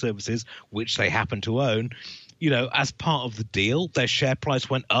checking services, which they happen to own, as part of the deal. Their share price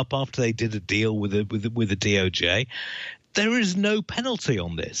went up after they did a deal with the DOJ. There is no penalty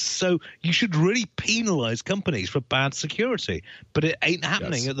on this, so you should really penalize companies for bad security. But it ain't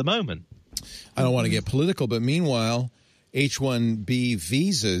happening at the moment. I don't want to get political, but meanwhile, H-1B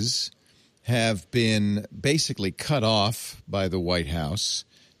visas have been basically cut off by the White House.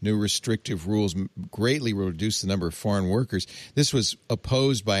 New restrictive rules greatly reduce the number of foreign workers. This was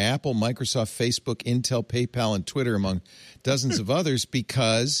opposed by Apple, Microsoft, Facebook, Intel, PayPal, and Twitter, among dozens of others,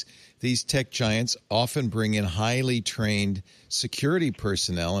 because these tech giants often bring in highly trained security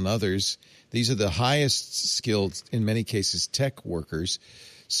personnel and others. These are the highest skilled, in many cases, tech workers.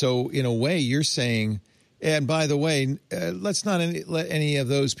 So in a way, you're saying, and by the way, let's not let any of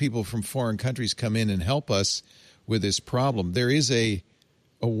those people from foreign countries come in and help us with this problem. There is a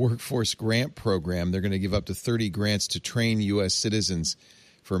workforce grant program. They're going to give up to 30 grants to train U.S. citizens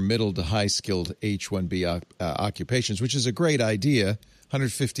for middle to high-skilled H-1B occupations, which is a great idea.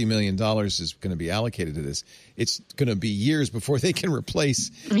 $150 million is going to be allocated to this. It's going to be years before they can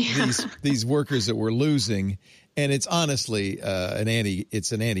replace these workers that we're losing. And it's honestly an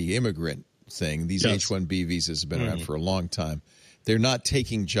anti-immigrant thing. These H-1B visas have been around for a long time. They're not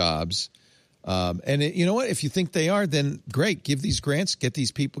taking jobs. You know what? If you think they are, then great. Give these grants, get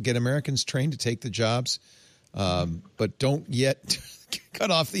Americans trained to take the jobs. But don't yet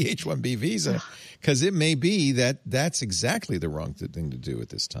cut off the H-1B visa, because it may be that's exactly the wrong thing to do at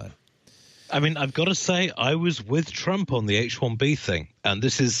this time. I mean, I've got to say, I was with Trump on the H-1B thing, and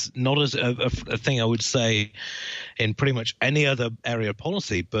this is not as a thing I would say in pretty much any other area of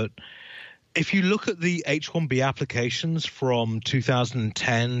policy, but if you look at the H-1B applications from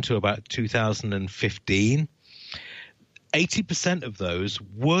 2010 to about 2015, 80% of those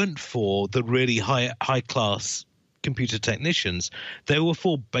weren't for the really high-class computer technicians. They were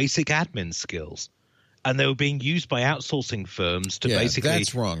for basic admin skills. And they were being used by outsourcing firms to basically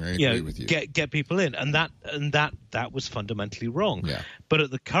that's wrong. I agree with you. Get people in, and that was fundamentally wrong. Yeah. But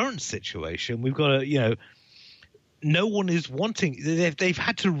at the current situation, we've got no one is wanting. They've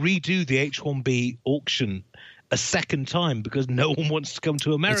had to redo the H-1B auction a second time because no one wants to come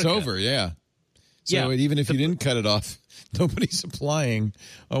to America. It's over, yeah. So even if you didn't cut it off, nobody's applying.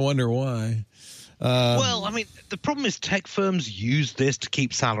 I wonder why. Well, I mean, the problem is tech firms use this to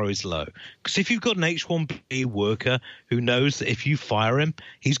keep salaries low. Because if you've got an H-1B worker who knows that if you fire him,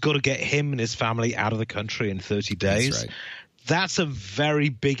 he's got to get him and his family out of the country in 30 days. That's right. That's a very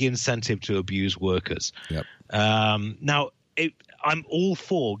big incentive to abuse workers. Yep. Now, I'm all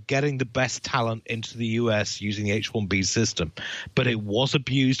for getting the best talent into the U.S. using the H-1B system, but it was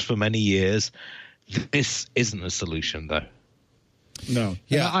abused for many years. This isn't a solution, though. No.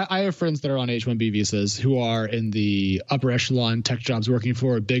 Yeah. I have friends that are on H-1B visas who are in the upper echelon tech jobs working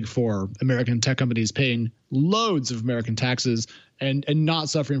for big four American tech companies paying loads of American taxes and not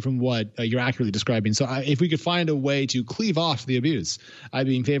suffering from what you're accurately describing. So if we could find a way to cleave off the abuse, I'd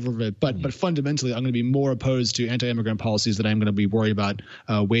be in favor of it. But fundamentally, I'm going to be more opposed to anti-immigrant policies than I'm going to be worried about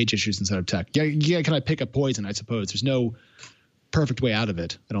wage issues inside of tech. Yeah, can I pick a poison, I suppose? There's no perfect way out of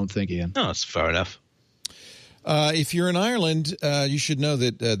it, I don't think, Ian. No, that's fair enough. If you're in Ireland, you should know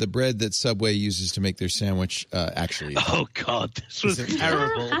that the bread that Subway uses to make their sandwich actually. Oh, God, this was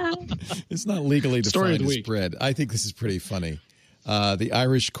terrible. It's not legally defined as bread. I think this is pretty funny. The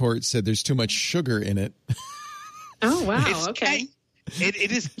Irish court said there's too much sugar in it. Oh, wow. It's okay. Cake.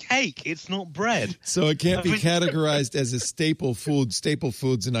 It is cake. It's not bread. So it can't be categorized as a staple food. Staple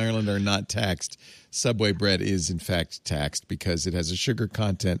foods in Ireland are not taxed. Subway bread is, in fact, taxed because it has a sugar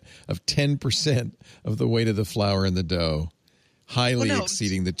content of 10% of the weight of the flour in the dough, highly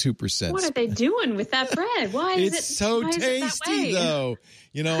exceeding the 2%. What are they doing with that bread? Why is it's so tasty, though.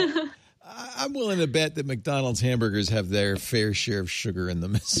 I'm willing to bet that McDonald's hamburgers have their fair share of sugar in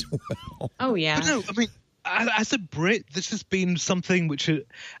them as well. Oh, yeah. No, I mean, as a Brit, this has been something which,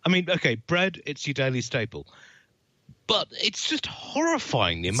 okay, bread, it's your daily staple. But it's just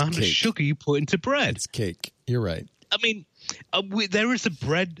horrifying the amount of sugar you put into bread. It's cake. You're right. I mean, there is a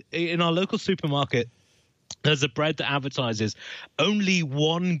bread in our local supermarket. There's a bread that advertises only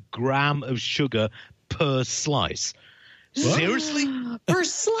 1 gram of sugar per slice. What? Seriously? Per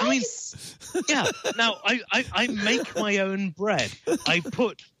slice? I mean, yeah. Now, I make my own bread. I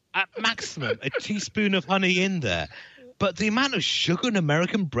put, at maximum, a teaspoon of honey in there. But the amount of sugar in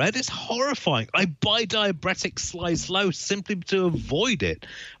American bread is horrifying. I buy diabetic sliced loaves simply to avoid it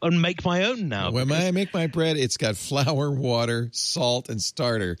and make my own now. When I make my bread, it's got flour, water, salt, and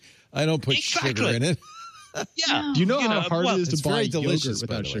starter. I don't put sugar in it. Yeah. Do you know how hard it is to buy very delicious, yogurt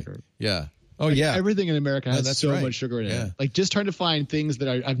without sugar? Yeah. Oh, yeah. Everything in America has so much sugar in it. Like, just trying to find things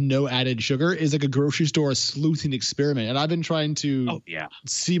that have no added sugar is like a grocery store sleuthing experiment. And I've been trying to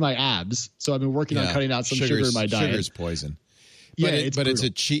see my abs. So I've been working on cutting out some sugar in my diet. Sugar's poison. Yeah, but it's a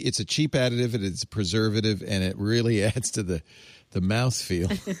cheap additive, and it's a preservative, and it really adds to the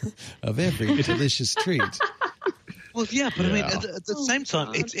mouthfeel of every delicious treat. Well, yeah, but I mean, at the same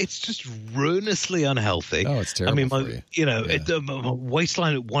time, it's just ruinously unhealthy. Oh, it's terrible. I mean, my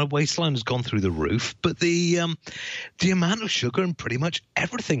waistline has gone through the roof, but the amount of sugar in pretty much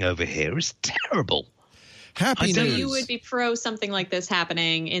everything over here is terrible. Happy So news. you would be pro something like this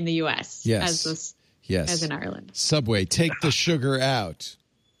happening in the U.S. Yes. as in Ireland. Subway, take the sugar out.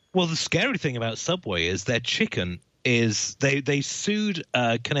 Well, the scary thing about Subway is their chicken is they sued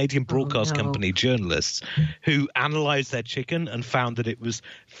a Canadian broadcast company journalists who analyzed their chicken and found that it was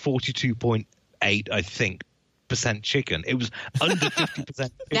 42.8, I think, % chicken. It was under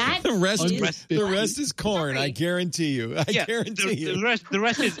 50%. The rest is corn. I guarantee you. I guarantee you. The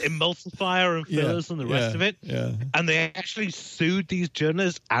rest is emulsifier and fillers and the rest of it. Yeah. And they actually sued these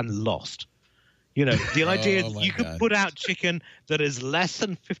journalists and lost. You know, the idea is you could put out chicken that is less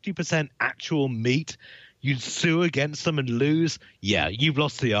than 50% actual meat. You'd sue against them and lose. Yeah, you've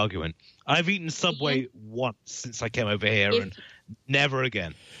lost the argument. I've eaten Subway once since I came over here and never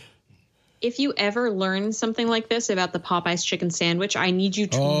again. If you ever learn something like this about the Popeyes chicken sandwich, I need you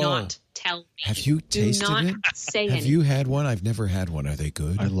to not tell me. Have you tasted Do not it? say Have anything. you had one? I've never had one. Are they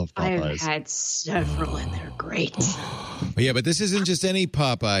good? I love Popeyes. I've had several and they're great. Yeah, but this isn't just any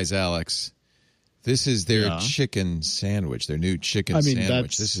Popeyes, Alex. This is their chicken sandwich, their new chicken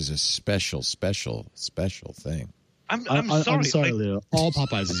sandwich. This is a special thing. I'm sorry, Leo. All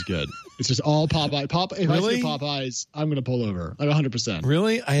Popeyes is good. It's just all Popeyes. If I see Popeyes, I'm going to pull over, like 100%.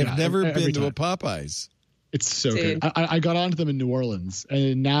 Really? I have never been to a Popeyes. It's so good. I got onto them in New Orleans,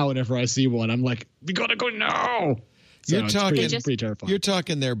 and now whenever I see one, I'm like, we got to go now. So You're talking pretty terrifying. You're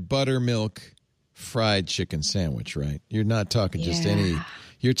talking their buttermilk fried chicken sandwich, right? You're not talking just any.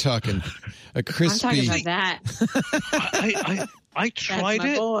 You're talking a crispy. I'm talking about that. I tried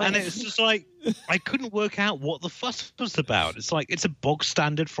it, and it's just like I couldn't work out what the fuss was about. It's like it's a bog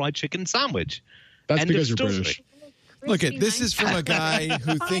standard fried chicken sandwich. That's because you're British. Look at this is from a guy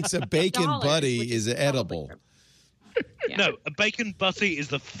who thinks a bacon buddy is edible. Yeah. No, a bacon butty is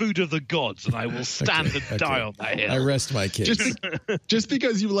the food of the gods, and I will stand and die on that hill. I rest my case. Just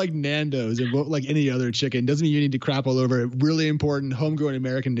because you like Nando's and won't like any other chicken doesn't mean you need to crap all over really important homegrown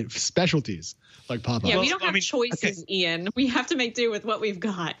American specialties like Popeyes. Yeah, we don't have choices, Ian. We have to make do with what we've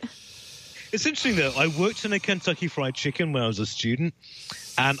got. It's interesting, though. I worked in a Kentucky Fried Chicken when I was a student,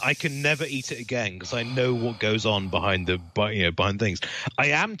 and I can never eat it again because I know what goes on behind things. I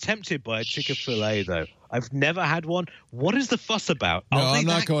am tempted by a Chick-fil-A, though. I've never had one. What is the fuss about? No, I'm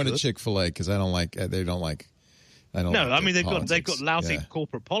not going to Chick-fil-A because I don't like. They don't like. I don't. No, like I mean their they've got lousy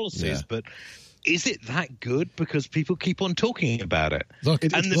corporate policies, but is it that good? Because people keep on talking about it. Look,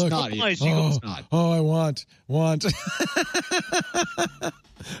 and it's not. I want.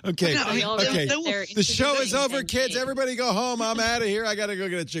 Okay. Okay. The show is over, kids. Everybody go home. I'm out of here. I got to go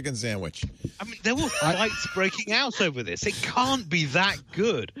get a chicken sandwich. I mean, there were fights breaking out over this. It can't be that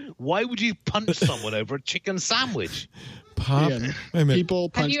good. Why would you punch someone over a chicken sandwich? People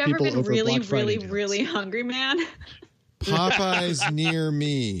punch Have you ever people been over really, Black Friday really, deals. really hungry, man? Popeyes near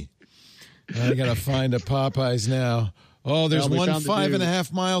me. I got to find a Popeyes now. Oh, there's we one found the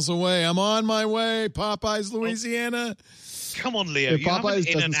 5.5 miles away. I'm on my way. Popeyes, Louisiana. Come on, Leo. If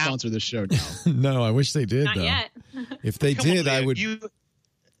Popeyes doesn't sponsor this show now. No, I wish they did, Not though. yet. If they Come on, did, Leo. I would.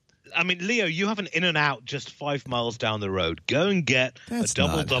 I mean, Leo, you have an In-N-Out just 5 miles down the road. Go and get a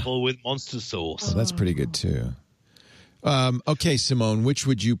double with monster sauce. Oh, that's pretty good, too. Okay, Simone, which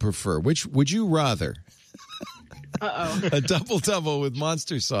would you prefer? Which would you rather? Uh-oh. A double with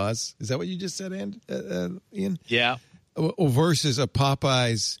monster sauce. Is that what you just said, Ian? Yeah. Versus a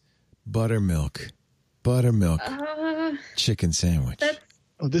Popeyes buttermilk chicken sandwich.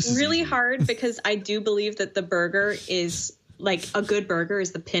 That's really hard because I do believe that the burger is like a good burger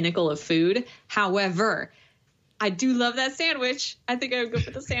is the pinnacle of food. However, I do love that sandwich. I think I would go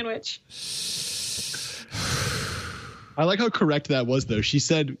for the sandwich. I like how correct that was, though. She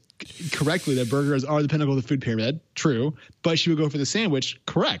said correctly that burgers are the pinnacle of the food pyramid. True. But she would go for the sandwich.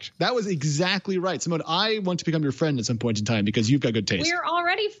 Correct. That was exactly right. Simone, I want to become your friend at some point in time because you've got good taste. We're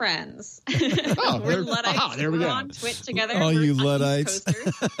already friends. Oh, we're Luddites. there we go. We're on Twitch together. Oh, we're you Luddites.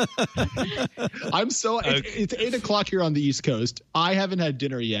 I'm so it's 8 o'clock here on the East Coast. I haven't had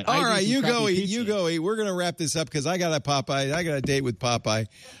dinner yet. All right, you go eat. You go eat. We're going to wrap this up because I got a Popeye. I got a date with Popeye.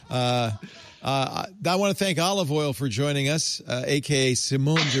 I want to thank Olive Oil for joining us, a.k.a.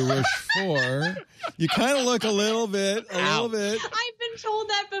 Simone de Rochefort. You kind of look a little bit. I've been told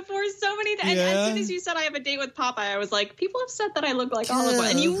that before so many times. Yeah. As soon as you said I have a date with Popeye, I was like, people have said that I look like Olive Oil.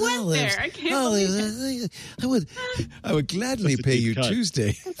 And you went there. I can't believe it. I would gladly pay you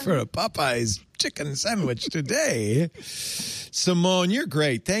Tuesday for a Popeye's chicken sandwich today. Simone, you're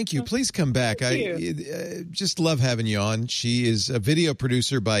great. Thank you. Please come back. I just love having you on. She is a video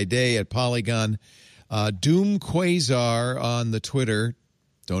producer by day at Polygon. Doom Quasar on the Twitter.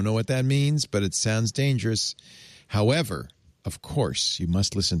 Don't know what that means, but it sounds dangerous. However, of course, you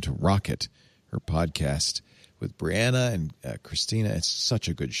must listen to Rocket, her podcast with Brianna and Christina. It's such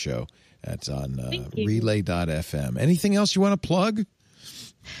a good show. It's on relay.fm. Anything else you want to plug?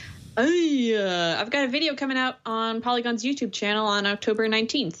 I've got a video coming out on Polygon's YouTube channel on October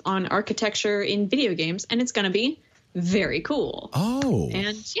 19th on architecture in video games, and it's going to be very cool. Oh.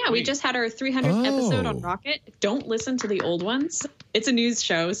 And yeah, we just had our 300th episode on Rocket. Don't listen to the old ones. It's a news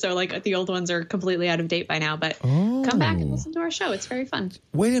show, so like the old ones are completely out of date by now, but come back and listen to our show. It's very fun.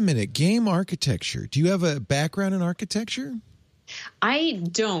 Wait a minute. Game architecture. Do you have a background in architecture? I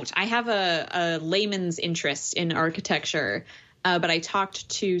don't. I have a layman's interest in architecture. But I talked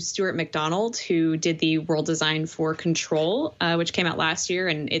to Stuart McDonald, who did the world design for Control, which came out last year,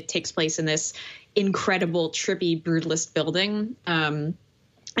 and it takes place in this incredible, trippy, brutalist building. And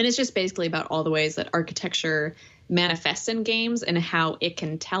it's just basically about all the ways that architecture manifests in games and how it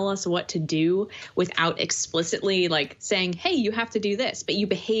can tell us what to do without explicitly like saying, hey, you have to do this, but you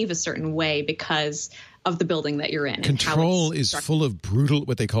behave a certain way because of the building that you're in. Control is full of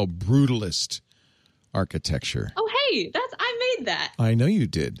what they call brutalist architecture. Oh, hey, I made that. I know you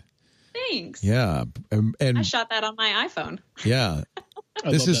did. Thanks. Yeah, and I shot that on my iPhone. Yeah,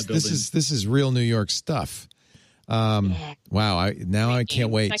 this is real New York stuff. Wow, I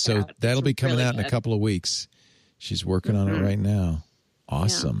can't wait. So that'll be coming out in a couple of weeks. She's working on it right now.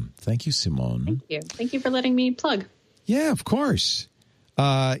 Awesome. Yeah. Thank you, Simone. Thank you for letting me plug. Yeah, of course.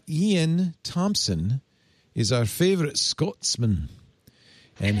 Ian Thompson is our favorite Scotsman.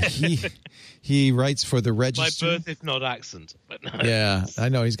 And he writes for the Register. My birth, if not accent. But no. Yeah, I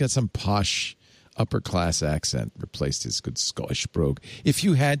know. He's got some posh upper-class accent, replaced his good Scottish brogue. If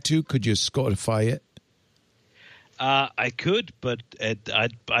you had to, could you Scotify it? I could, but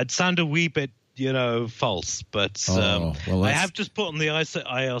I'd sound a wee bit, false. But I have just put on the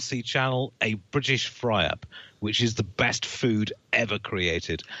IRC channel a British fry-up, which is the best food ever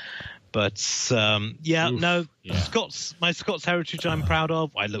created. But my Scots heritage I'm proud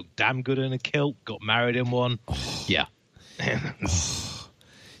of. I look damn good in a kilt. Got married in one. Yeah.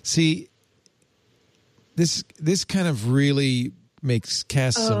 See, this kind of really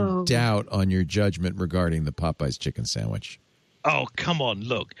casts some doubt on your judgment regarding the Popeye's chicken sandwich. Oh, come on!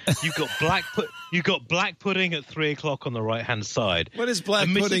 Look, you've got black pudding at 3:00 on the right hand side. What is black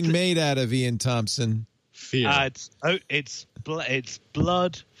pudding made out of, Ian Thompson? Fear. It's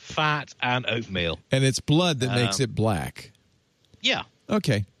blood, fat, and oatmeal. And it's blood that makes it black. Yeah.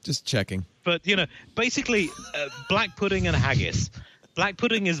 Okay, just checking. But basically, black pudding and haggis. Black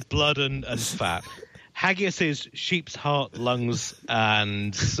pudding is blood and fat. Haggis is sheep's heart, lungs,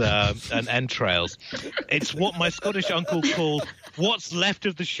 and entrails. It's what my Scottish uncle called what's left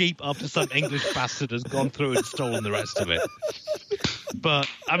of the sheep after some English bastard has gone through and stolen the rest of it. But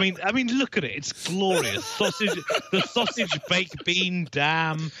I mean, look at it; it's glorious. The sausage, baked bean,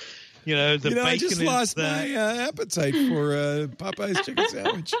 dam. Bacon. I just lost my appetite for Popeye's chicken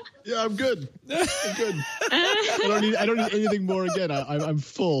sandwich. Yeah, I'm good. I don't need anything more again. I'm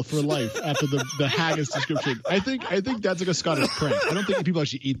full for life after the haggis description. I think that's like a Scottish prank. I don't think people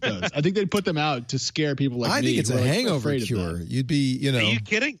actually eat those. I think they put them out to scare people like me. I think it's a hangover cure. You'd be, Are you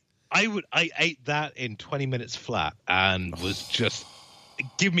kidding? I ate that in 20 minutes flat and was just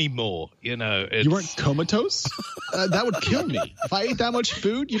give me more. You know, you weren't comatose? That would kill me. If I ate that much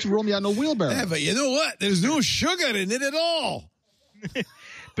food, you have to roll me out in a wheelbarrow. Yeah, but you know what? There's no sugar in it at all.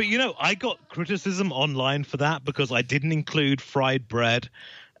 But, you know, I got criticism online for that because I didn't include fried bread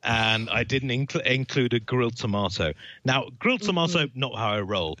and I didn't include a grilled tomato. Now, grilled tomato, not how I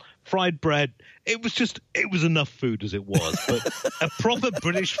roll. Fried bread, it was enough food as it was. But a proper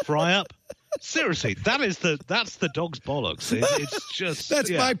British fry-up, seriously, that's the dog's bollocks. It's just... That's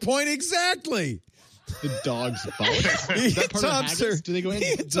my point exactly. The dog's bollocks? Is that part of haggis? Do they go in?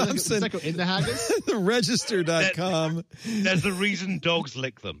 Does that go in the haggis? Register.com. There's a reason dogs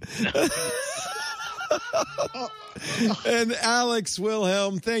lick them. And Alex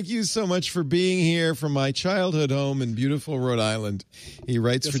Wilhelm, thank you so much for being here from my childhood home in beautiful Rhode Island. He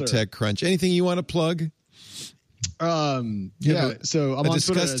writes for TechCrunch. Anything you want to plug? So I'm on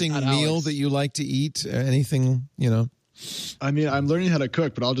disgusting Twitter meal that you like to eat? Anything, you know? I mean, I'm learning how to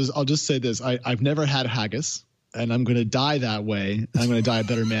cook, but I'll just say this: I've never had haggis, and I'm going to die that way. And I'm going to die a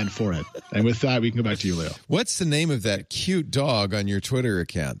better man for it. And with that, we can go back to you, Leo. What's the name of that cute dog on your Twitter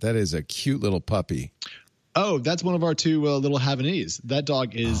account? That is a cute little puppy. Oh, that's one of our two little Havanese. That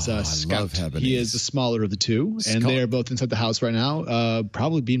dog is Scout. He is the smaller of the two, and they are both inside the house right now,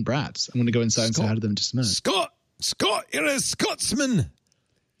 probably being brats. I'm going to go inside and say hi to them in just a minute. Scott, you're a Scotsman,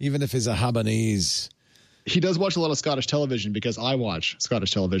 even if he's a Habanese. He does watch a lot of Scottish television because I watch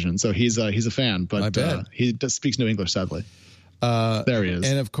Scottish television, so he's a fan. But he speaks no English, sadly. There he is.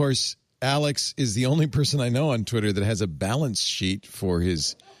 And of course, Alex is the only person I know on Twitter that has a balance sheet for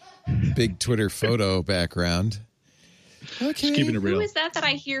his big Twitter photo background. Okay, just keeping it real. Who is that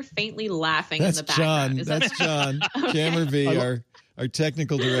I hear faintly laughing in the background? That's John. Okay. Jammer V, our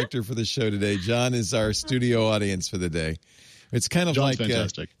technical director for the show today. John is our studio audience for the day. It's kind of John's like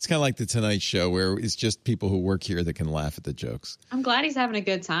fantastic. It's kind of like the Tonight Show, where it's just people who work here that can laugh at the jokes. I'm glad he's having a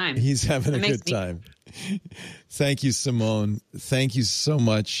good time. He's having a good time. Thank you, Simone. Thank you so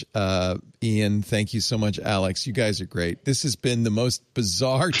much, Ian. Thank you so much, Alex. You guys are great. This has been the most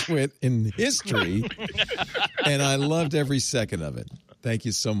bizarre twit in history, and I loved every second of it. Thank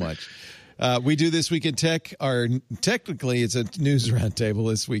you so much. We do This Week in Tech. Technically, it's a news roundtable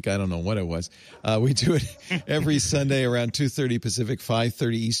this week. I don't know what it was. We do it every Sunday around 2:30 Pacific,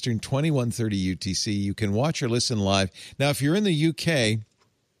 5:30 Eastern, 21:30 UTC. You can watch or listen live. Now, if you're in the UK,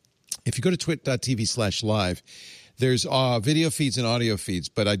 if you go to twit.tv/live, there's video feeds and audio feeds.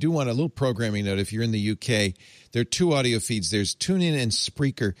 But I do want a little programming note. If you're in the UK, there are two audio feeds. There's TuneIn and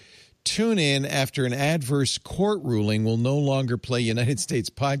Spreaker. TuneIn, after an adverse court ruling, will no longer play United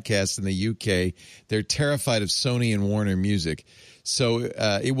States podcasts in the UK. They're terrified of Sony and Warner Music. So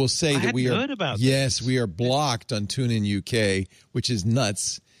it will say that we are heard about this. We are blocked on TuneIn UK, which is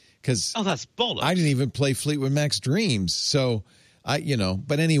nuts because that's bollocks. I didn't even play Fleetwood Mac's Dreams. So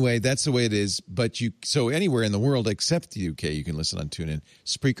but anyway, that's the way it is. But so anywhere in the world except the UK, you can listen on TuneIn.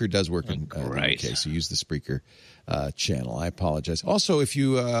 Spreaker does work in the UK, so use the Spreaker channel. I apologize. Also, if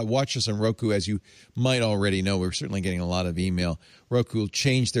you watch us on Roku, as you might already know, we're certainly getting a lot of email. Roku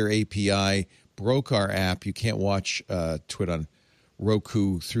changed their API, broke our app. You can't watch Twit on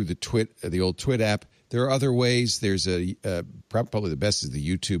Roku through the old Twit app. There are other ways. There's probably the best is the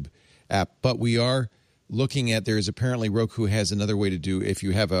YouTube app, but we are looking at, apparently Roku has another way to do, if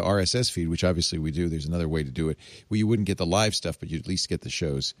you have a RSS feed, which obviously we do, there's another way to do it where you wouldn't get the live stuff, but you'd at least get the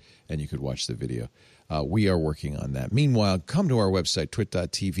shows and you could watch the video. We are working on that. Meanwhile, come to our website,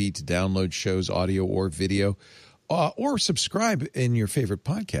 twit.tv, to download shows, audio or video, or subscribe in your favorite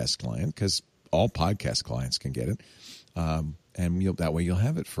podcast client, because all podcast clients can get it. And that way you'll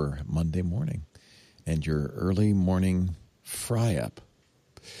have it for Monday morning and your early morning fry-up.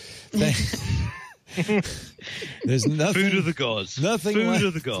 There's nothing. Food of the gods. Nothing Food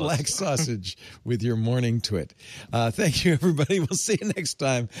of the gods. like sausage with your morning twit. Thank you, everybody. We'll see you next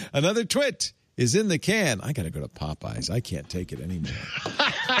time. Another twit is in the can. I got to go to Popeyes. I can't take it anymore.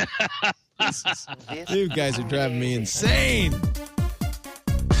 You guys are driving me insane.